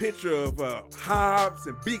saw a picture of Hobbs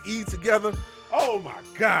and Big E together. Oh my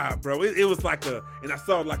God, bro. It was like and I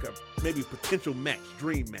saw like a maybe potential match,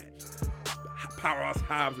 dream match. Powerhouse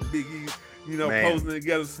Hobbs and Big E, Man. posing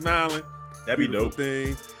together, smiling. That'd be Beautiful dope.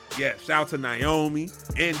 thing. Yeah, shout out to Naomi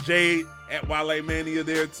and Jade at Wale Mania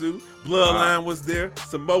there too. Bloodline was there.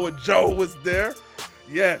 Samoa Joe was there.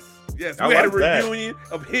 Yes. We I had a like that. reunion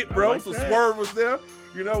of Hit Row, like so that. Swerve was there.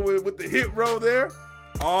 With the Hit Row there.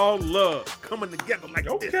 All love coming together like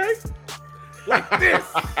this. Like this.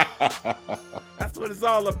 That's what it's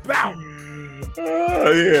all about.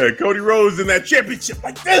 Oh, yeah, Cody Rhodes in that championship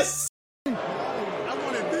like this. I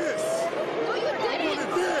wanted this.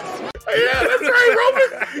 Yeah, that's right,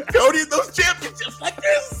 Roman. Cody in those championships like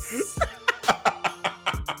this.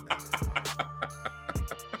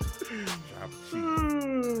 Tribal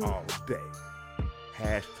Chief all day.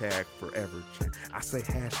 Hashtag forever champ. I say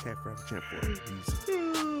hashtag forever champ for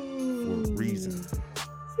a reason.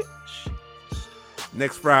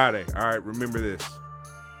 Next Friday. All right, remember this.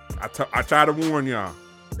 I try to warn y'all.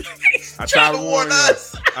 I try to warn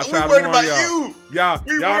us. I We try to worried warn about y'all. you. Y'all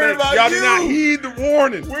We worried about y'all did you. not heed the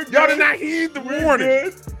warning. We're Y'all good. did not heed the We're warning.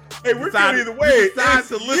 good. Hey, we're Decided- good either way. You decide It's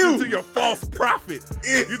to listen you. to your false prophet.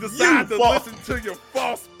 It's You decide you, to false- listen to your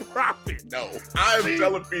false prophet. No, I'm See?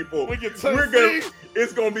 telling people When you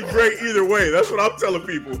it's gonna be great either way. That's what I'm telling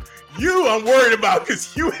people. You, I'm worried about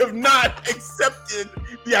because you have not accepted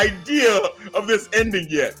the idea of this ending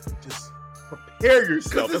yet. Just prepare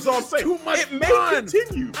yourself. That's all I'm saying. Too much it may fun.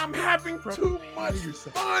 continue. I'm having too much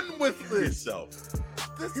yourself. fun with Prepare this. yourself.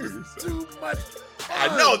 This Hear is yourself. too much fun.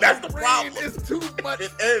 I know, that's the Brain problem. It's too much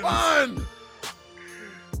It ends. fun.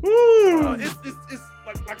 Woo. It's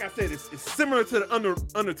like I said, it's similar to the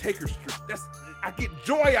Undertaker streak. I get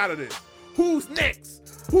joy out of this. Who's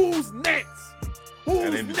next? Who's next? Who's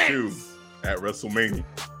That ended next? too at WrestleMania.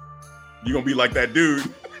 You're gonna be like that dude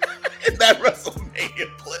in that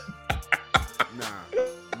WrestleMania clip.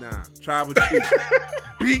 Nah. Tribal Chief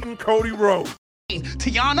beating Cody Rhodes.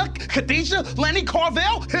 Tiana, Khadijah, Lenny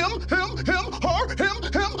Carvel, him, her, him,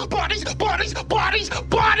 bodies.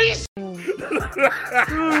 Oh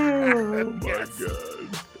my God.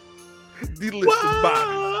 Delisted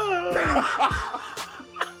body.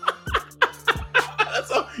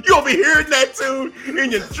 be hearing that tune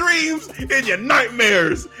in your dreams, in your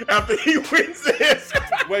nightmares after he wins this.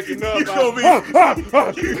 Waking up, you gonna be, you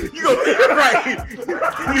gonna be right.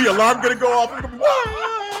 The alarm gonna go off.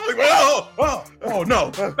 Oh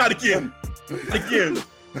no, not again. Not again.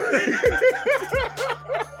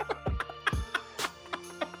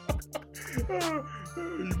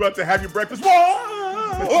 You about to have your breakfast?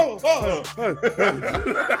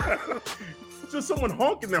 It's just someone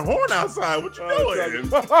honking their horn outside. What you doing?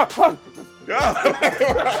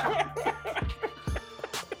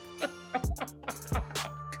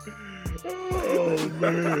 Oh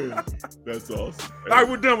man, that's awesome. All right,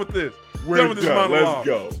 we're done with this. We're done with this done. monologue.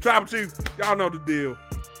 Let's go. Tribal Chief, y'all know the deal.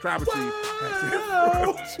 Tribal Chief.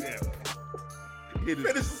 It is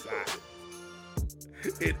decided.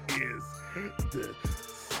 It is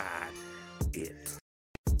decided.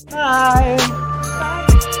 Bye.